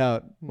getting chewed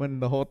out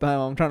when the whole time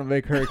I'm trying to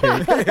make her a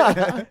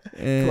cake.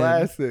 And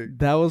Classic.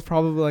 that was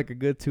probably a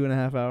good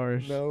 2.5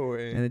 hours. No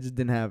way. And it just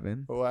didn't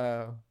happen.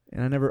 Wow.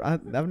 And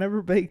I've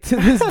never baked to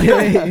this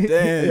day. Damn,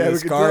 Yeah, it we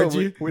could tell. scarred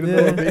you. We didn't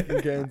Yeah. know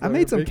baking cans. I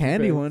made some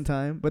candy one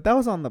time, but that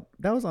was on a Like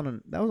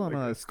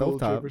stovetop. school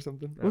trip or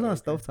something. It was on a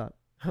okay. stovetop.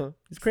 Huh.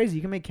 It's crazy.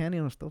 You can make candy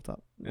on a stovetop.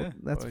 Yeah.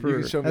 That's Well, you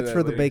can show me that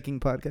the later.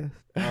 baking podcast.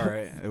 All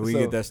right, we So-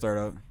 get that start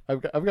up.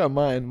 I've got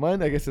mine.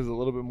 Mine I guess is a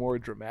little bit more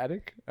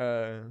dramatic.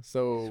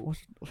 So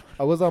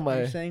I was on I'm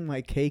my. saying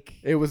my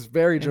cake It was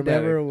very dramatic.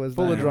 endeavor was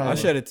full not of drama. I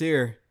shed a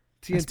tear.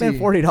 I spent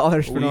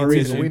 $40 for We no need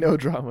reason. We know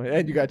drama,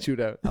 and you got chewed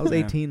out. I was Yeah.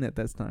 18 at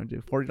that time,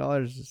 dude.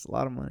 $40 is just a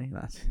lot of money.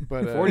 Nah.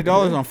 But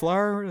 $40 on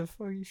flour? Where the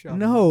fuck are you shopping?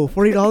 No,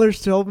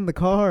 $40 to open the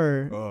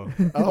car. Oh,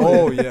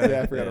 Oh yeah.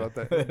 yeah, I forgot about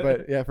that.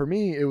 But yeah, for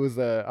me, it was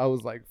I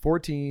was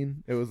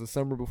 14. It was the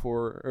summer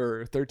before,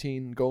 or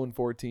 13, going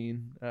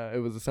 14.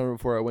 It was the summer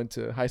before I went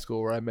to high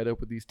school, where I met up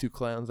with these two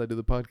clowns I do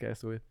the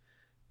podcast with,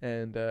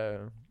 and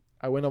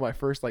I went on my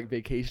first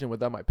vacation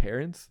without my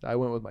parents. I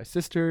went with my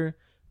sister,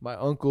 my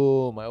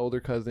uncle, my older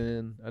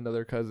cousin,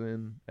 another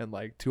cousin, and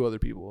 2 other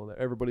people.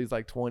 Everybody's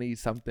 20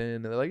 something,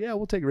 and they're like, "Yeah,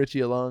 we'll take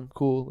Richie along.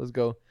 Cool, let's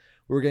go."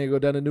 We were gonna go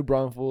down to New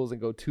Braunfels and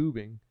go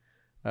tubing.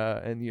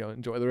 and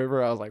enjoy the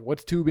river. I was like,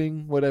 what's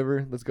tubing?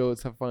 Whatever, let's go.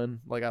 Let's have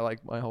fun. Like I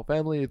like my whole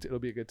family. It'll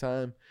be a good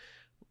time.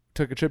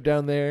 Took a trip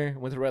down there.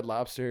 Went to Red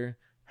Lobster.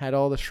 Had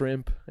all the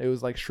shrimp. It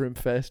was like Shrimp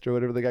Fest or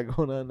whatever they got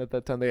going on at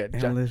that time. They had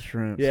Endless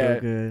shrimp. yeah,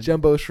 So good.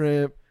 jumbo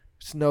shrimp,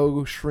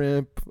 snow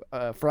shrimp,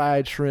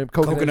 fried shrimp,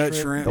 coconut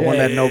shrimp. The one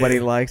Yeah. that nobody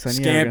likes. I knew I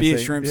was gonna Scampi,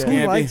 say, shrimp Yeah. Who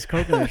scampi. likes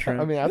coconut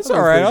shrimp? I mean, I It's thought it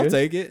all was right. pretty I'll good.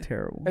 take it.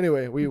 terrible.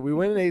 Anyway, we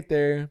went and ate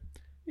there.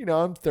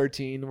 I'm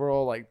 13. We're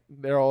all like,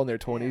 they're all in their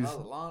 20s.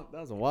 That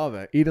was a while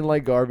back. Eating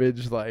like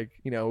garbage. Like,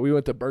 we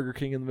went to Burger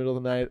King in the middle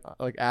of the night.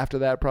 Like after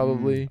that,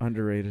 probably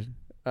Underrated.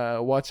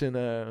 watching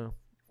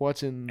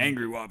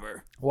Angry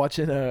Whopper.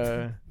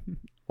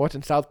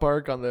 watching South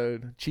Park on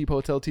the cheap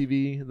hotel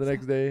TV the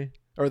next day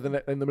or in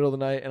the middle of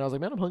the night, and I was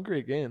like, man, I'm hungry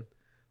again.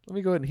 Let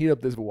me go ahead and heat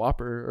up this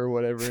Whopper or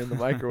whatever in the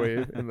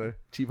microwave in the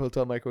cheap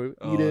hotel microwave.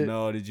 Oh Eat it.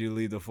 no! Did you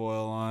leave the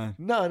foil on?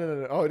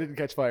 No. Oh, it didn't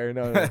catch fire.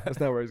 No, that's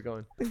not where it's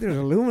going. I think there's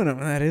aluminum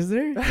in that, is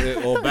there?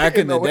 Well, back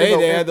in the day,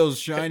 they had those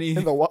shiny.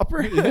 In the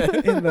Whopper. in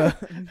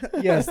the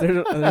Yes,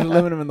 there's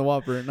aluminum in the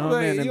Whopper. No, Wait,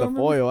 man, in you the remember-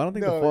 foil. I don't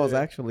think No, the foil is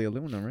yeah. actually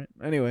aluminum, right?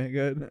 Anyway,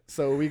 good.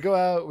 So we go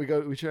out. We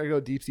try to go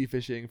deep sea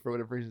fishing for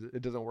whatever reason.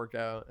 It doesn't work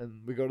out,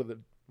 and we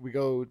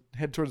go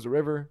head towards the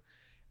river.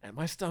 And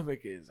my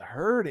stomach is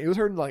hurting. It was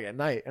hurting like at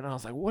night, and I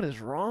was like, "What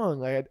is wrong?"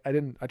 Like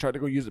I tried to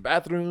go use the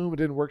bathroom. It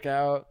didn't work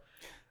out.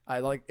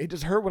 It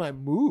just hurt when I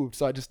moved,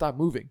 so I just stopped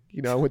moving.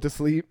 I went to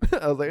sleep.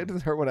 I was like, it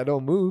doesn't hurt when I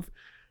don't move.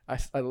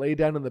 I lay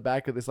down in the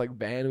back of this like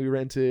van we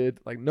rented,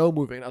 like no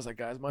moving. And I was like,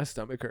 guys, my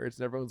stomach hurts.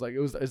 And everyone's like,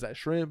 is that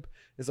shrimp?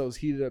 It's those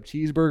heated up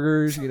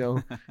cheeseburgers.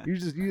 You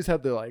just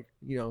have to like,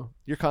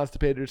 you're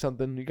constipated or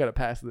something. You got to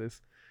pass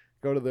this.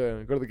 Go to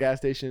the gas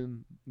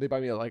station. They buy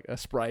me like a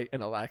Sprite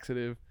and a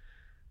laxative.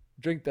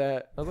 Drink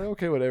that. I was like,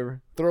 okay,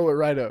 whatever. Throw it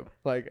right up.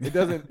 Like it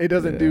doesn't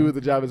Yeah. do what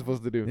the job is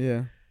supposed to do.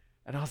 Yeah.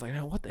 And I was like,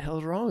 man, what the hell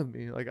is wrong with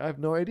me? Like I have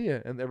no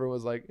idea. And everyone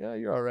was like, yeah,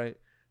 you're all right.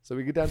 So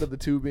we get down to the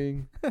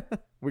tubing.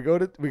 we go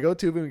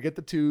tubing. We get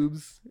the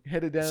tubes.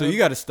 Headed down. So you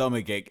got a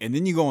stomach ache, and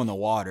then you go in the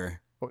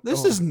water.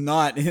 This Oh. is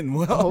not in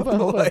well. Hold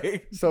on.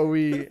 Like, So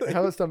we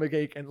have a stomach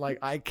ache, and like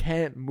I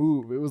can't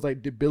move. It was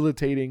like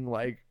debilitating,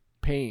 like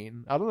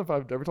pain. I don't know if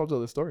I've ever told you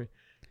this story.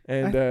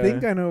 And I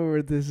think I know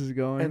where this is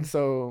going. and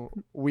so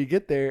we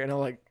get there, and I'm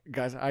like,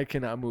 guys, I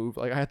cannot move.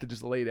 Like I have to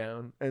just lay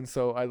down. And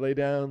so I lay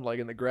down like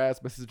in the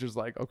grass. My sister's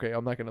like, okay,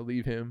 I'm not gonna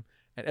leave him.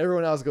 And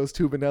everyone else goes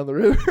tubing down the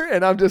river,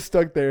 and I'm just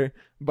stuck there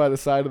by the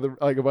side of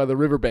by the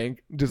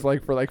riverbank, just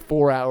like for like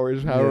 4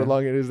 hours, however Yeah.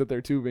 long it is that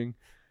they're tubing.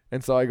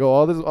 And so I go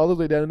all the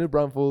way down to New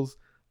Braunfels,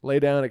 lay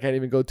down. I can't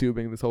even go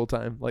tubing this whole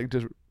time. Like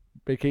just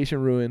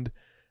vacation ruined.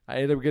 I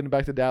ended up getting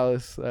back to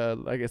Dallas,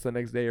 I guess the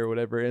next day or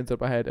whatever. It ends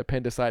up I had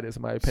appendicitis.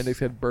 My appendix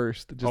had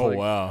burst. Just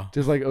wow.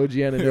 just like OG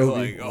You're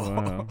Anunoby. like, oh.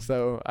 Wow.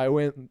 So I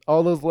went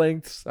all those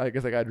lengths. I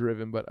guess I got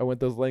driven, but I went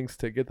those lengths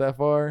to get that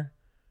far.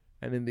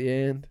 And in the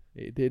end,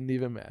 it didn't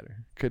even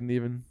matter. Couldn't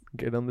even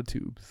get on the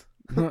tubes.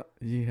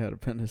 You had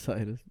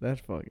appendicitis. That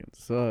fucking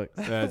sucks.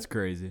 That's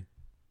crazy.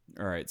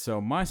 All right, so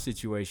my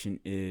situation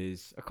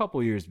is a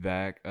couple years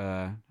back.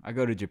 I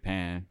go to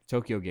Japan,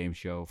 Tokyo Game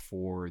Show,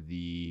 for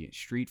the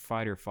Street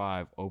Fighter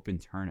V Open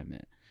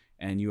Tournament,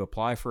 and you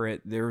apply for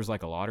it. There was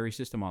like a lottery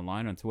system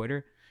online on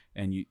Twitter,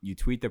 and you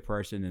tweet the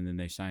person, and then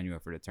they sign you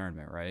up for the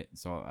tournament, right?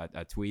 So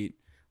I tweet,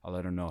 I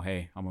let them know,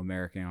 hey, I'm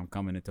American, I'm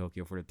coming to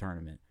Tokyo for the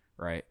tournament,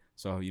 right?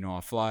 So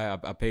I fly,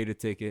 I paid a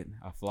ticket,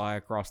 I fly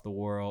across the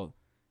world.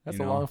 That's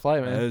You a know, long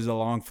flight, That man. is a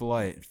long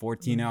flight,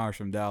 14 hours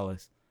from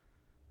Dallas.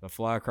 I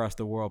fly across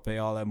the world, pay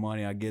all that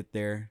money. I get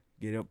there,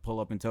 pull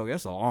up in Tokyo.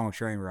 That's a long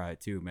train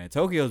ride too, man.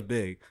 Tokyo's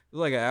big. It's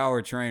like an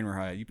hour train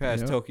ride. You pass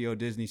Yep. Tokyo,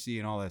 Disney Sea,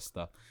 and all that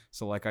stuff.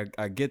 So like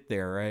I get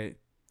there, right?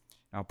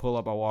 I pull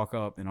up, I walk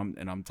up, and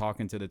I'm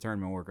talking to the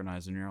tournament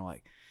organizer, and they're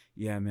like,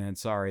 "Yeah, man,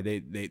 sorry,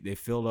 they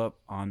filled up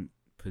on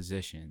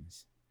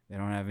positions. They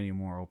don't have any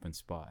more open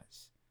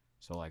spots."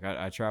 So like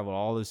I traveled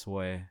all this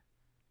way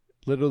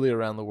Literally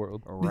around the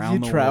world. around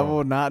Did the you travel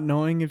world. not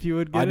knowing if you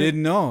would get I it?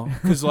 didn't know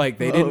because like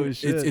they Oh, didn't.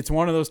 shit. It's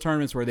one of those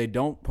tournaments where they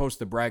don't post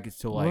the brackets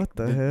till like What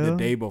the the hell?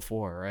 day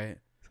before, right?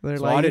 So they're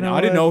So like, I didn't. you know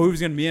I didn't what? know who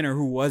was gonna be in or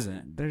who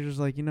wasn't. They're just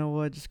like, you know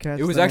what? Just catch.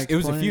 It was the actually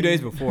next a few plane. days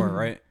before,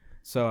 right?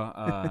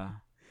 So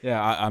yeah,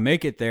 I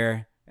make it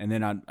there, and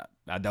then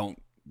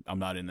I'm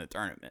not in the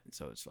tournament,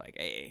 so it's like,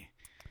 hey.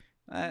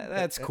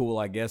 That's cool,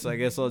 I guess. I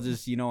guess I'll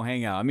just,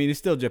 hang out. I mean, it's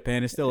still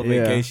Japan. It's still a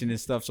Yeah. vacation and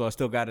stuff, so I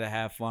still got to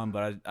have fun,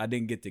 but I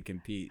didn't get to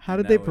compete. How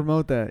And did they that was-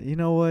 promote that? You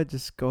know what?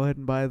 Just go ahead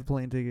and buy the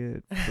plane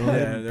ticket. Go Yeah,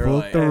 ahead and they're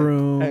book like, the hey,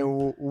 room.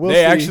 And we'll They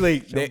see. actually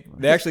Jump-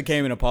 they actually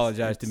came and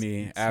apologized to It's-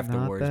 me it's not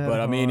afterwards, that but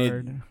I mean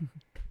hard.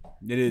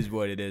 it is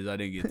what it is. I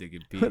didn't get to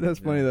compete. That's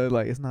funny though.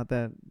 Like it's not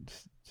that.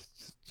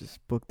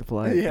 Just book the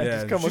flight. Yeah, Yeah,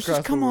 just come just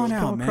across. come the on world. out.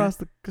 Come man.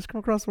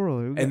 across the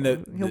world. And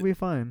He'll the- be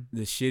fine.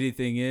 The shitty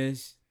thing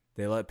is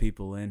they let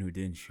people in who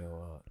didn't show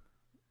up.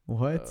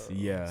 What?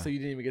 Yeah. So you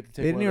didn't even get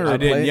to They take didn't one even of I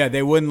those. replace- didn't. Yeah,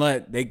 they wouldn't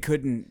let. They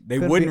couldn't. They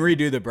Couldn't wouldn't be-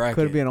 redo the bracket.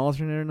 Could it be an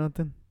alternate or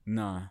nothing?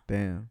 Nah,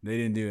 Damn. they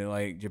didn't do it.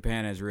 Like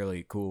Japan has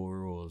really cool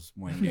rules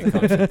when it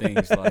comes to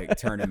things like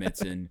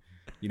tournaments and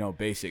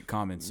basic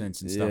common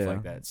sense and stuff Yeah.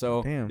 like that.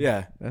 So Damn.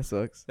 yeah, That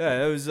sucks.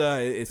 it was it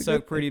a sucked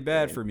good- pretty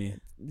bad for me.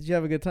 Did you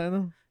have a good time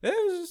though?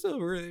 It was still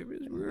it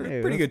was a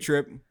Hey, pretty good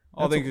trip,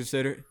 all that's things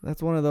considered.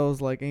 That's one of those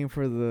like aim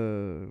for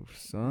the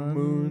sun,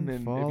 Moon, and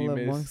if fall you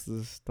miss- amongst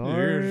the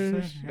stars. Aim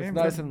It's for- a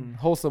nice and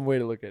wholesome way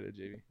to look at it,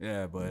 JV.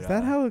 Yeah, but Is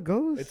that how it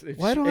goes? it's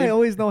Why do I aim-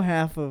 always know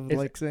half of it's-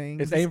 like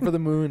saying? It's aim for the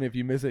moon. If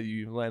you miss it,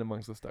 you land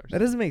amongst the stars. That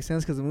doesn't make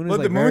sense because the moon is But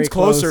like the very moon's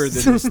closer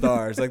close. than the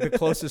stars. Like the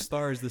closest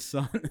star is the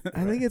sun.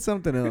 I think it's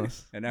something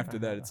else. And after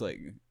that, it's like,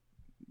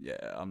 yeah,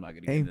 I'm not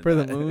gonna get Aim into for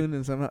the that. moon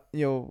and somehow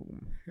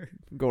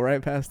go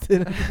right past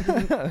it.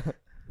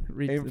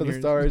 Reach Aim for the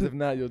nearest- stars. If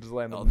not, you'll just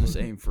land I'll on the just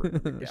moon. aim for.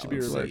 The It should be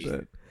galaxy. reversed. like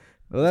that.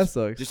 Well, that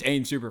sucks. Just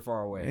aim super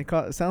far away.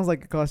 It sounds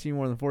like it costs you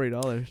more than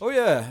 $40. Oh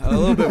yeah, a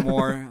little bit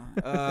more.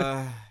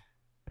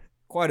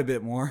 Quite a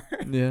bit more.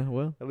 Yeah,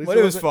 well, At least But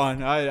it was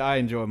wasn't- fun. I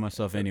enjoyed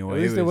myself anyway.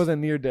 At least it was,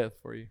 wasn't near death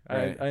for you.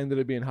 Right. I ended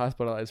up being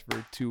hospitalized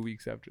for 2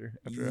 weeks after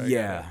I got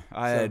Yeah, it.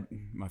 I So- had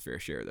my fair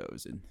share of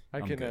those, and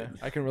I'm good.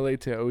 I can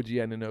relate to OG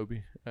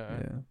Anunoby.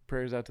 yeah.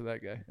 Prayers out to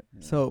that guy.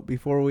 So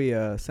before we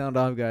sound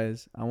off,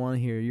 guys, I want to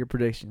hear your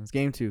predictions.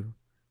 Game 2,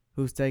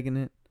 who's taking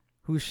it?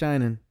 Who's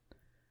shining?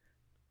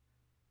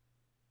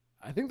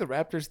 I think the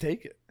Raptors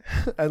take it.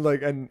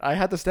 and I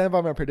had to stand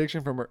by my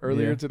prediction from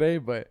earlier Yeah. today,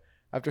 but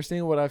after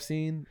seeing what I've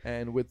seen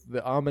and with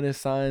the ominous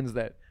signs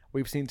that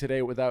we've seen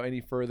today without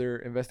any further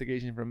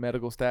investigation from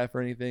medical staff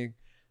or anything,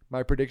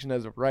 my prediction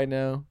as of right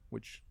now,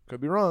 which could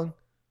be wrong,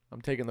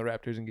 I'm taking the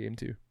Raptors in game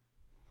 2.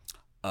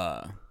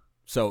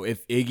 So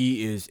if Iggy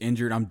is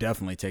injured, I'm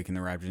definitely taking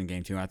the Raptors in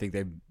game 2. I think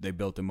they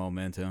built the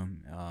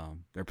momentum.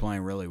 They're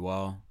playing really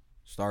well.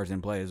 Stars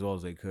didn't play as well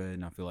as they could,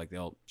 and I feel like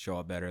they'll show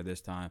up better this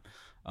time.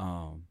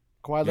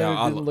 Kawhi Yeah,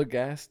 Leonard didn't look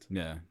gassed.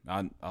 Yeah,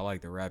 I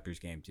like the Raptors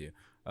game too.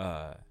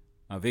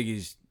 If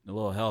Iggy's a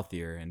little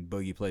healthier and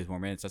Boogie plays more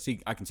minutes,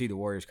 I can see the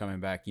Warriors coming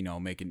back,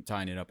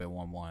 tying it up at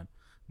 1-1.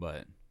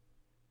 But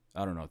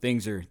I don't know.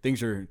 Things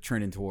are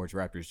trending towards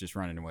Raptors just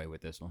running away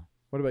with this one.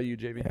 What about you,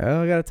 JB? Yeah,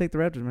 I gotta take the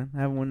Raptors, man.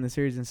 I haven't won the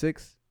series in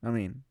 6. I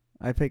mean,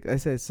 I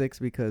said 6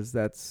 because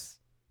that's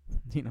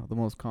the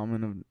most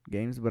common of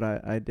games. But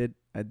I did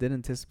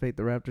anticipate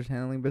the Raptors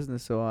handling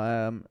business. So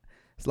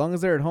as long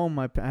as they're at home,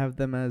 I have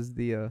them as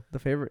the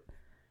favorite.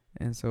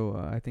 And so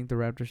I think the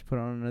Raptors put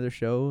on another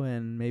show,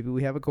 and maybe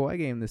we have a Kawhi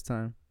game this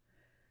time.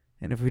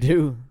 And if we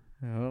do,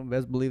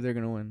 best believe they're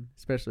gonna win,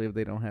 especially if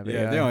they don't have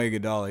Yeah, AI. if they don't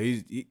have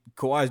Iguodala.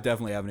 Kawhi's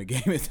definitely having a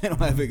game if they don't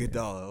have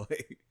Iguodala.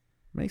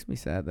 Makes me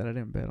sad that I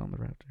didn't bet on the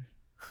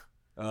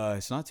Raptors.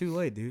 It's not too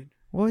late, dude.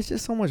 Well, it's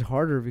just so much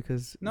harder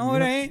because No,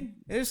 it ain't.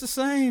 It's the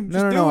same. No,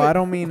 Just no, do no. it. I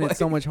don't mean Like- it's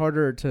so much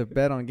harder to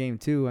bet on game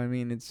 2. I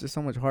mean it's just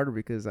so much harder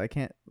because I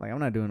can't. Like I'm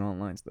not doing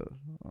online stuff.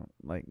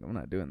 Like I'm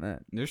not doing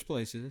that. There's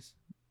places.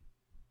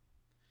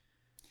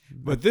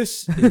 But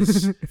this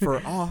is for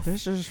off.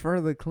 This is for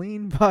the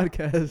clean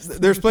podcast.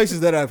 There's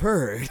places that I've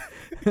heard.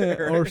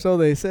 or so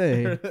they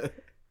say.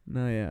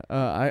 No, yeah.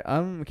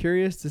 I'm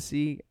curious to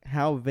see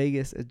how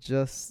Vegas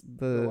adjusts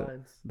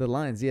the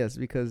lines. Yes,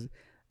 because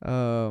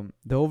the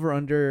over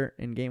under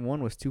in game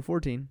 1 was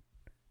 214,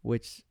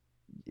 which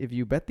if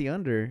you bet the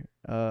under,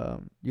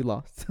 you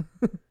lost.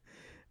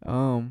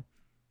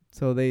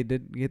 So they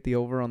did get the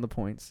over on the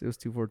points. It was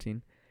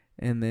 214,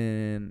 and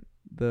then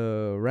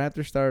the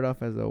Raptors started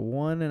off as a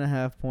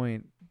 1.5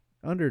 point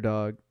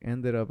underdog,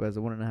 ended up as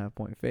a 1.5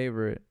 point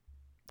favorite.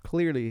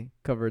 Clearly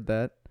covered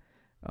that.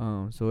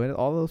 So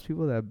all those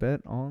people that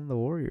bet on the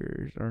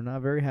Warriors are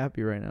not very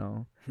happy right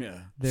now. Yeah,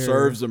 They're-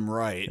 serves them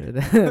right.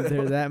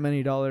 They're that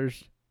many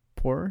dollars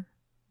poorer.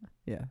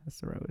 Yeah, that's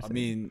the right way to I say it.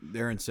 mean,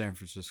 they're in San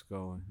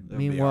Francisco. They'll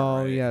be Meanwhile, all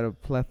right. you had a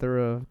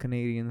plethora of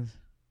Canadians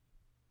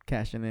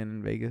cashing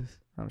in Vegas,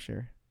 I'm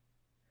sure.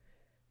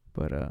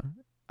 But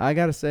I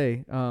gotta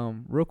say,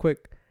 real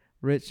quick,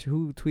 Rich,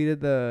 who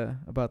tweeted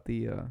about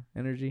the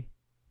energy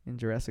in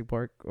Jurassic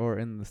Park or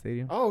in the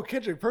stadium? Oh,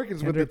 Kendrick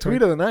Perkins with Kendrick the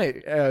tweet of the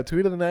night.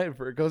 Tweet of the night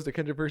goes to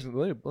Kendrick Perkins.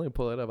 Let me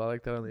pull it up. I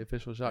like that on the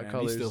official shot Man,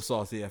 colors. he's still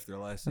salty after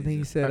last I season. think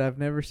he said, "I've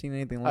never seen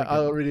anything like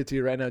I'll it." read it to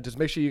you right now. Just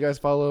make sure you guys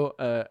follow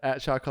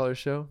at Shot Collar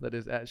Show. That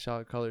is at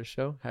Shot Collar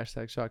Show.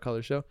 # Shot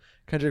Collar Show.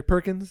 Kendrick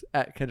Perkins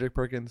at Kendrick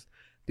Perkins.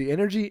 The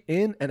energy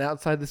in and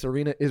outside this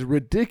arena is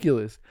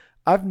ridiculous.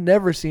 I've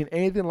never seen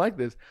anything like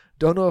this.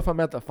 Don't know if I'm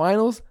at the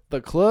finals,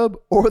 the club,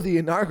 or the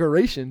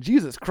inauguration.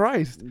 Jesus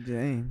Christ.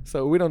 Dang.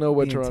 So we don't know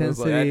what The Toronto's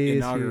that like. intensity is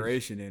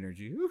inauguration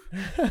energy.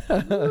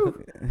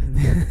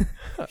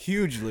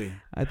 Hugely.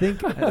 I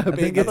think I I think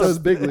think it's it's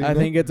big league, I man.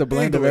 think it's a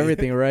blend of Big league.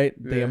 everything, right?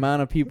 The Yeah.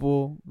 amount of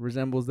people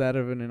resembles that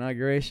of an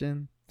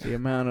inauguration. The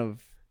amount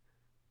of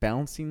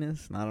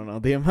bounciness, I don't know.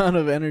 The amount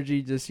of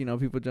energy, just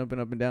people jumping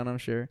up and down. I'm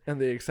sure. And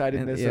the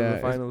excitedness yeah, of the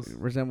it finals.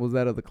 resembles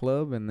that of the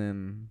club, and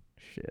then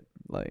shit,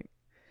 like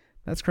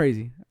that's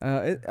crazy.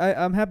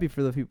 I'm happy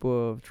for the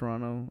people of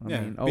Toronto. I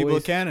mean, People always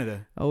of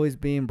Canada. always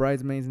being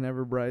bridesmaids,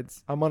 never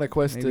brides. I'm on a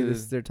quest Maybe to this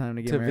is their time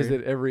to get to married.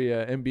 visit every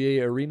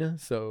NBA arena.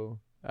 So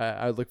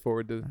I look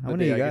forward to How the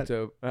many day you I get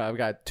to. I've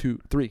got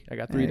 3. I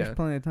got 3 There's down.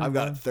 plenty of time. I've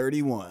bro. got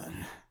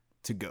 31.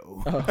 to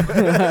go. I've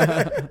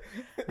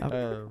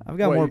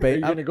got more. Are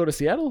you gonna go to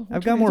Seattle?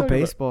 I've got more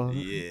baseball.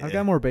 Yeah. I've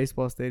got more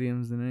baseball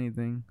stadiums than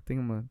anything. I think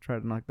I'm gonna try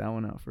to knock that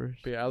one out first.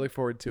 But yeah, I look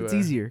forward to. It's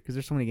easier because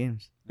there's so many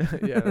games.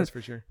 Yeah, that's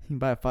for sure. You can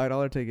buy a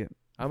 $5 ticket.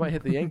 I might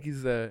hit the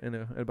Yankees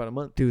in about a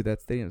month. Dude,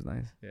 that stadium's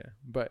nice. Yeah,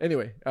 but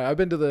anyway, I've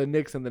been to the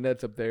Knicks and the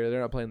Nets up there.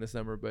 They're not playing this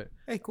summer, but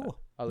Hey, cool.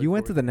 I look You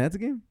went to forward the Nets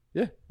game?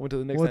 Yeah, went to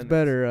the Knicks. What's and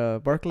better,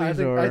 Barclays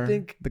I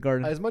think the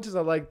Garden? As much as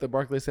I like the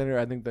Barclays Center,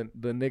 I think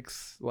the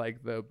Knicks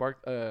like the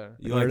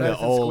You like the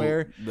Madison old,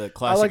 Square. the I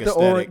classic like the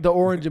aesthetic. the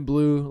orange and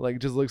blue. Like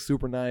just looks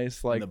super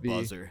nice. Like and the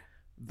buzzer.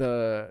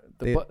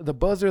 the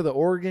buzzer, the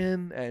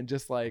organ, and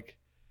just like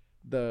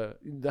the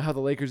how the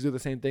Lakers do the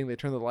same thing. They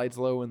turn the lights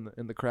low in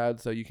the crowd,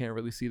 so you can't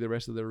really see the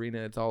rest of the arena.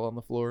 It's all on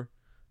the floor.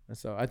 And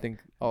so I think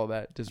all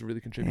that just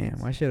really contributes.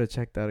 Damn, I should have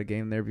checked out a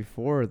game there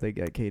before they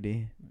got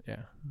KD. Yeah.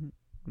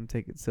 And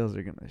ticket sales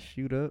are gonna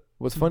shoot up.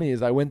 What's funny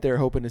is I went there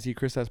hoping to see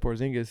Kristaps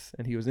Porzingis,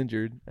 and he was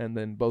injured. And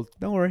then both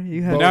Don't worry,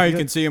 you Both- have. Now you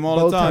can see him all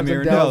the both time times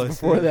here in in Dallas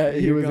Dallas. before that,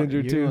 he You're was gonna-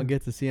 injured You're too. gonna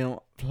get to see him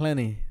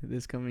plenty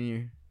this coming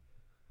year.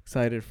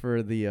 Excited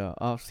for the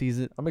off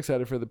season. I'm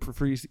excited for the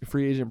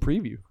free agent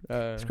preview.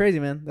 It's crazy,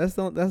 man. That's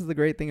the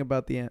great thing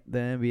about the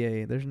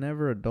NBA. There's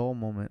never a dull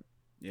moment.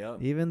 Yep.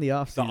 Even the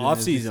off The season.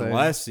 off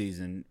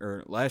season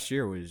last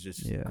year was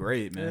just Yeah.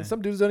 great, man. And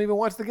some dudes don't even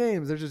watch the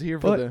games. They're just here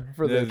for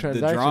But the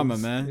transactions. drama,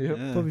 man. Yep.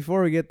 Yeah. But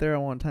before we get there, I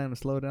want time to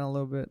slow down a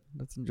little bit.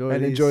 Let's enjoy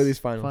these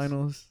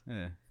finals.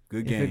 Yeah.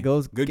 Good If game. it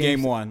goes Good game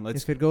game one.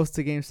 Let's If it goes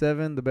to game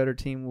 7, the better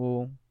team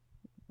will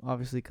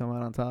obviously come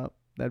out on top.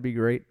 That'd be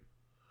great.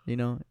 You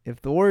know,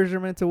 if the Warriors are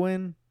meant to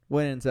win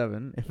in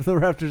 7. If the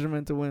Raptors are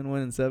meant to win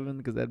in 7,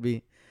 because that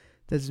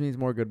just means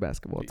more good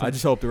basketball. I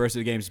just hope the rest of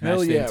the games Hell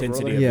match the yeah,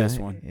 intensity brother. of yeah, this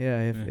one.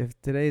 yeah. If Yeah.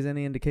 if today's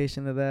any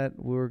indication of that,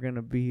 we're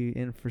gonna be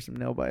in for some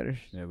nail biters.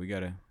 Yeah, we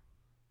got a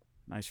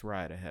nice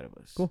ride ahead of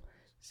us. Cool.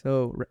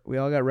 So we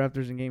all got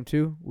Raptors in game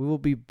 2. We will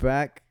be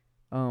back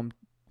on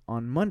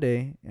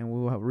Monday, and we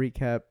will have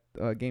recap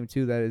game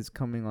 2 that is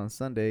coming on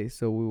Sunday.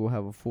 So we will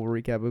have a full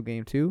recap of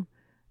game 2,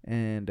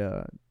 and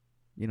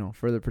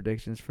further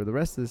predictions for the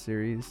rest of the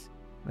series.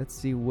 Let's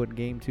see what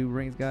game 2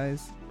 brings,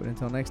 guys. But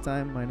until next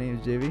time, my name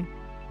is JV.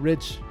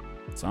 Rich.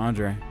 It's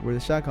Andre. We're the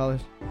Shot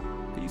Callers.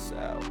 Peace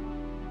out.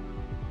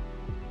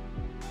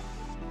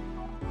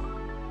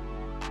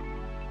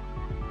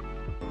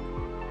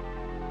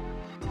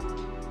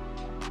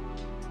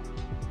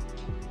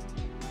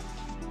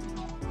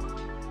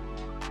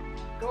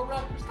 Go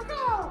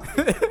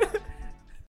Raptors, go!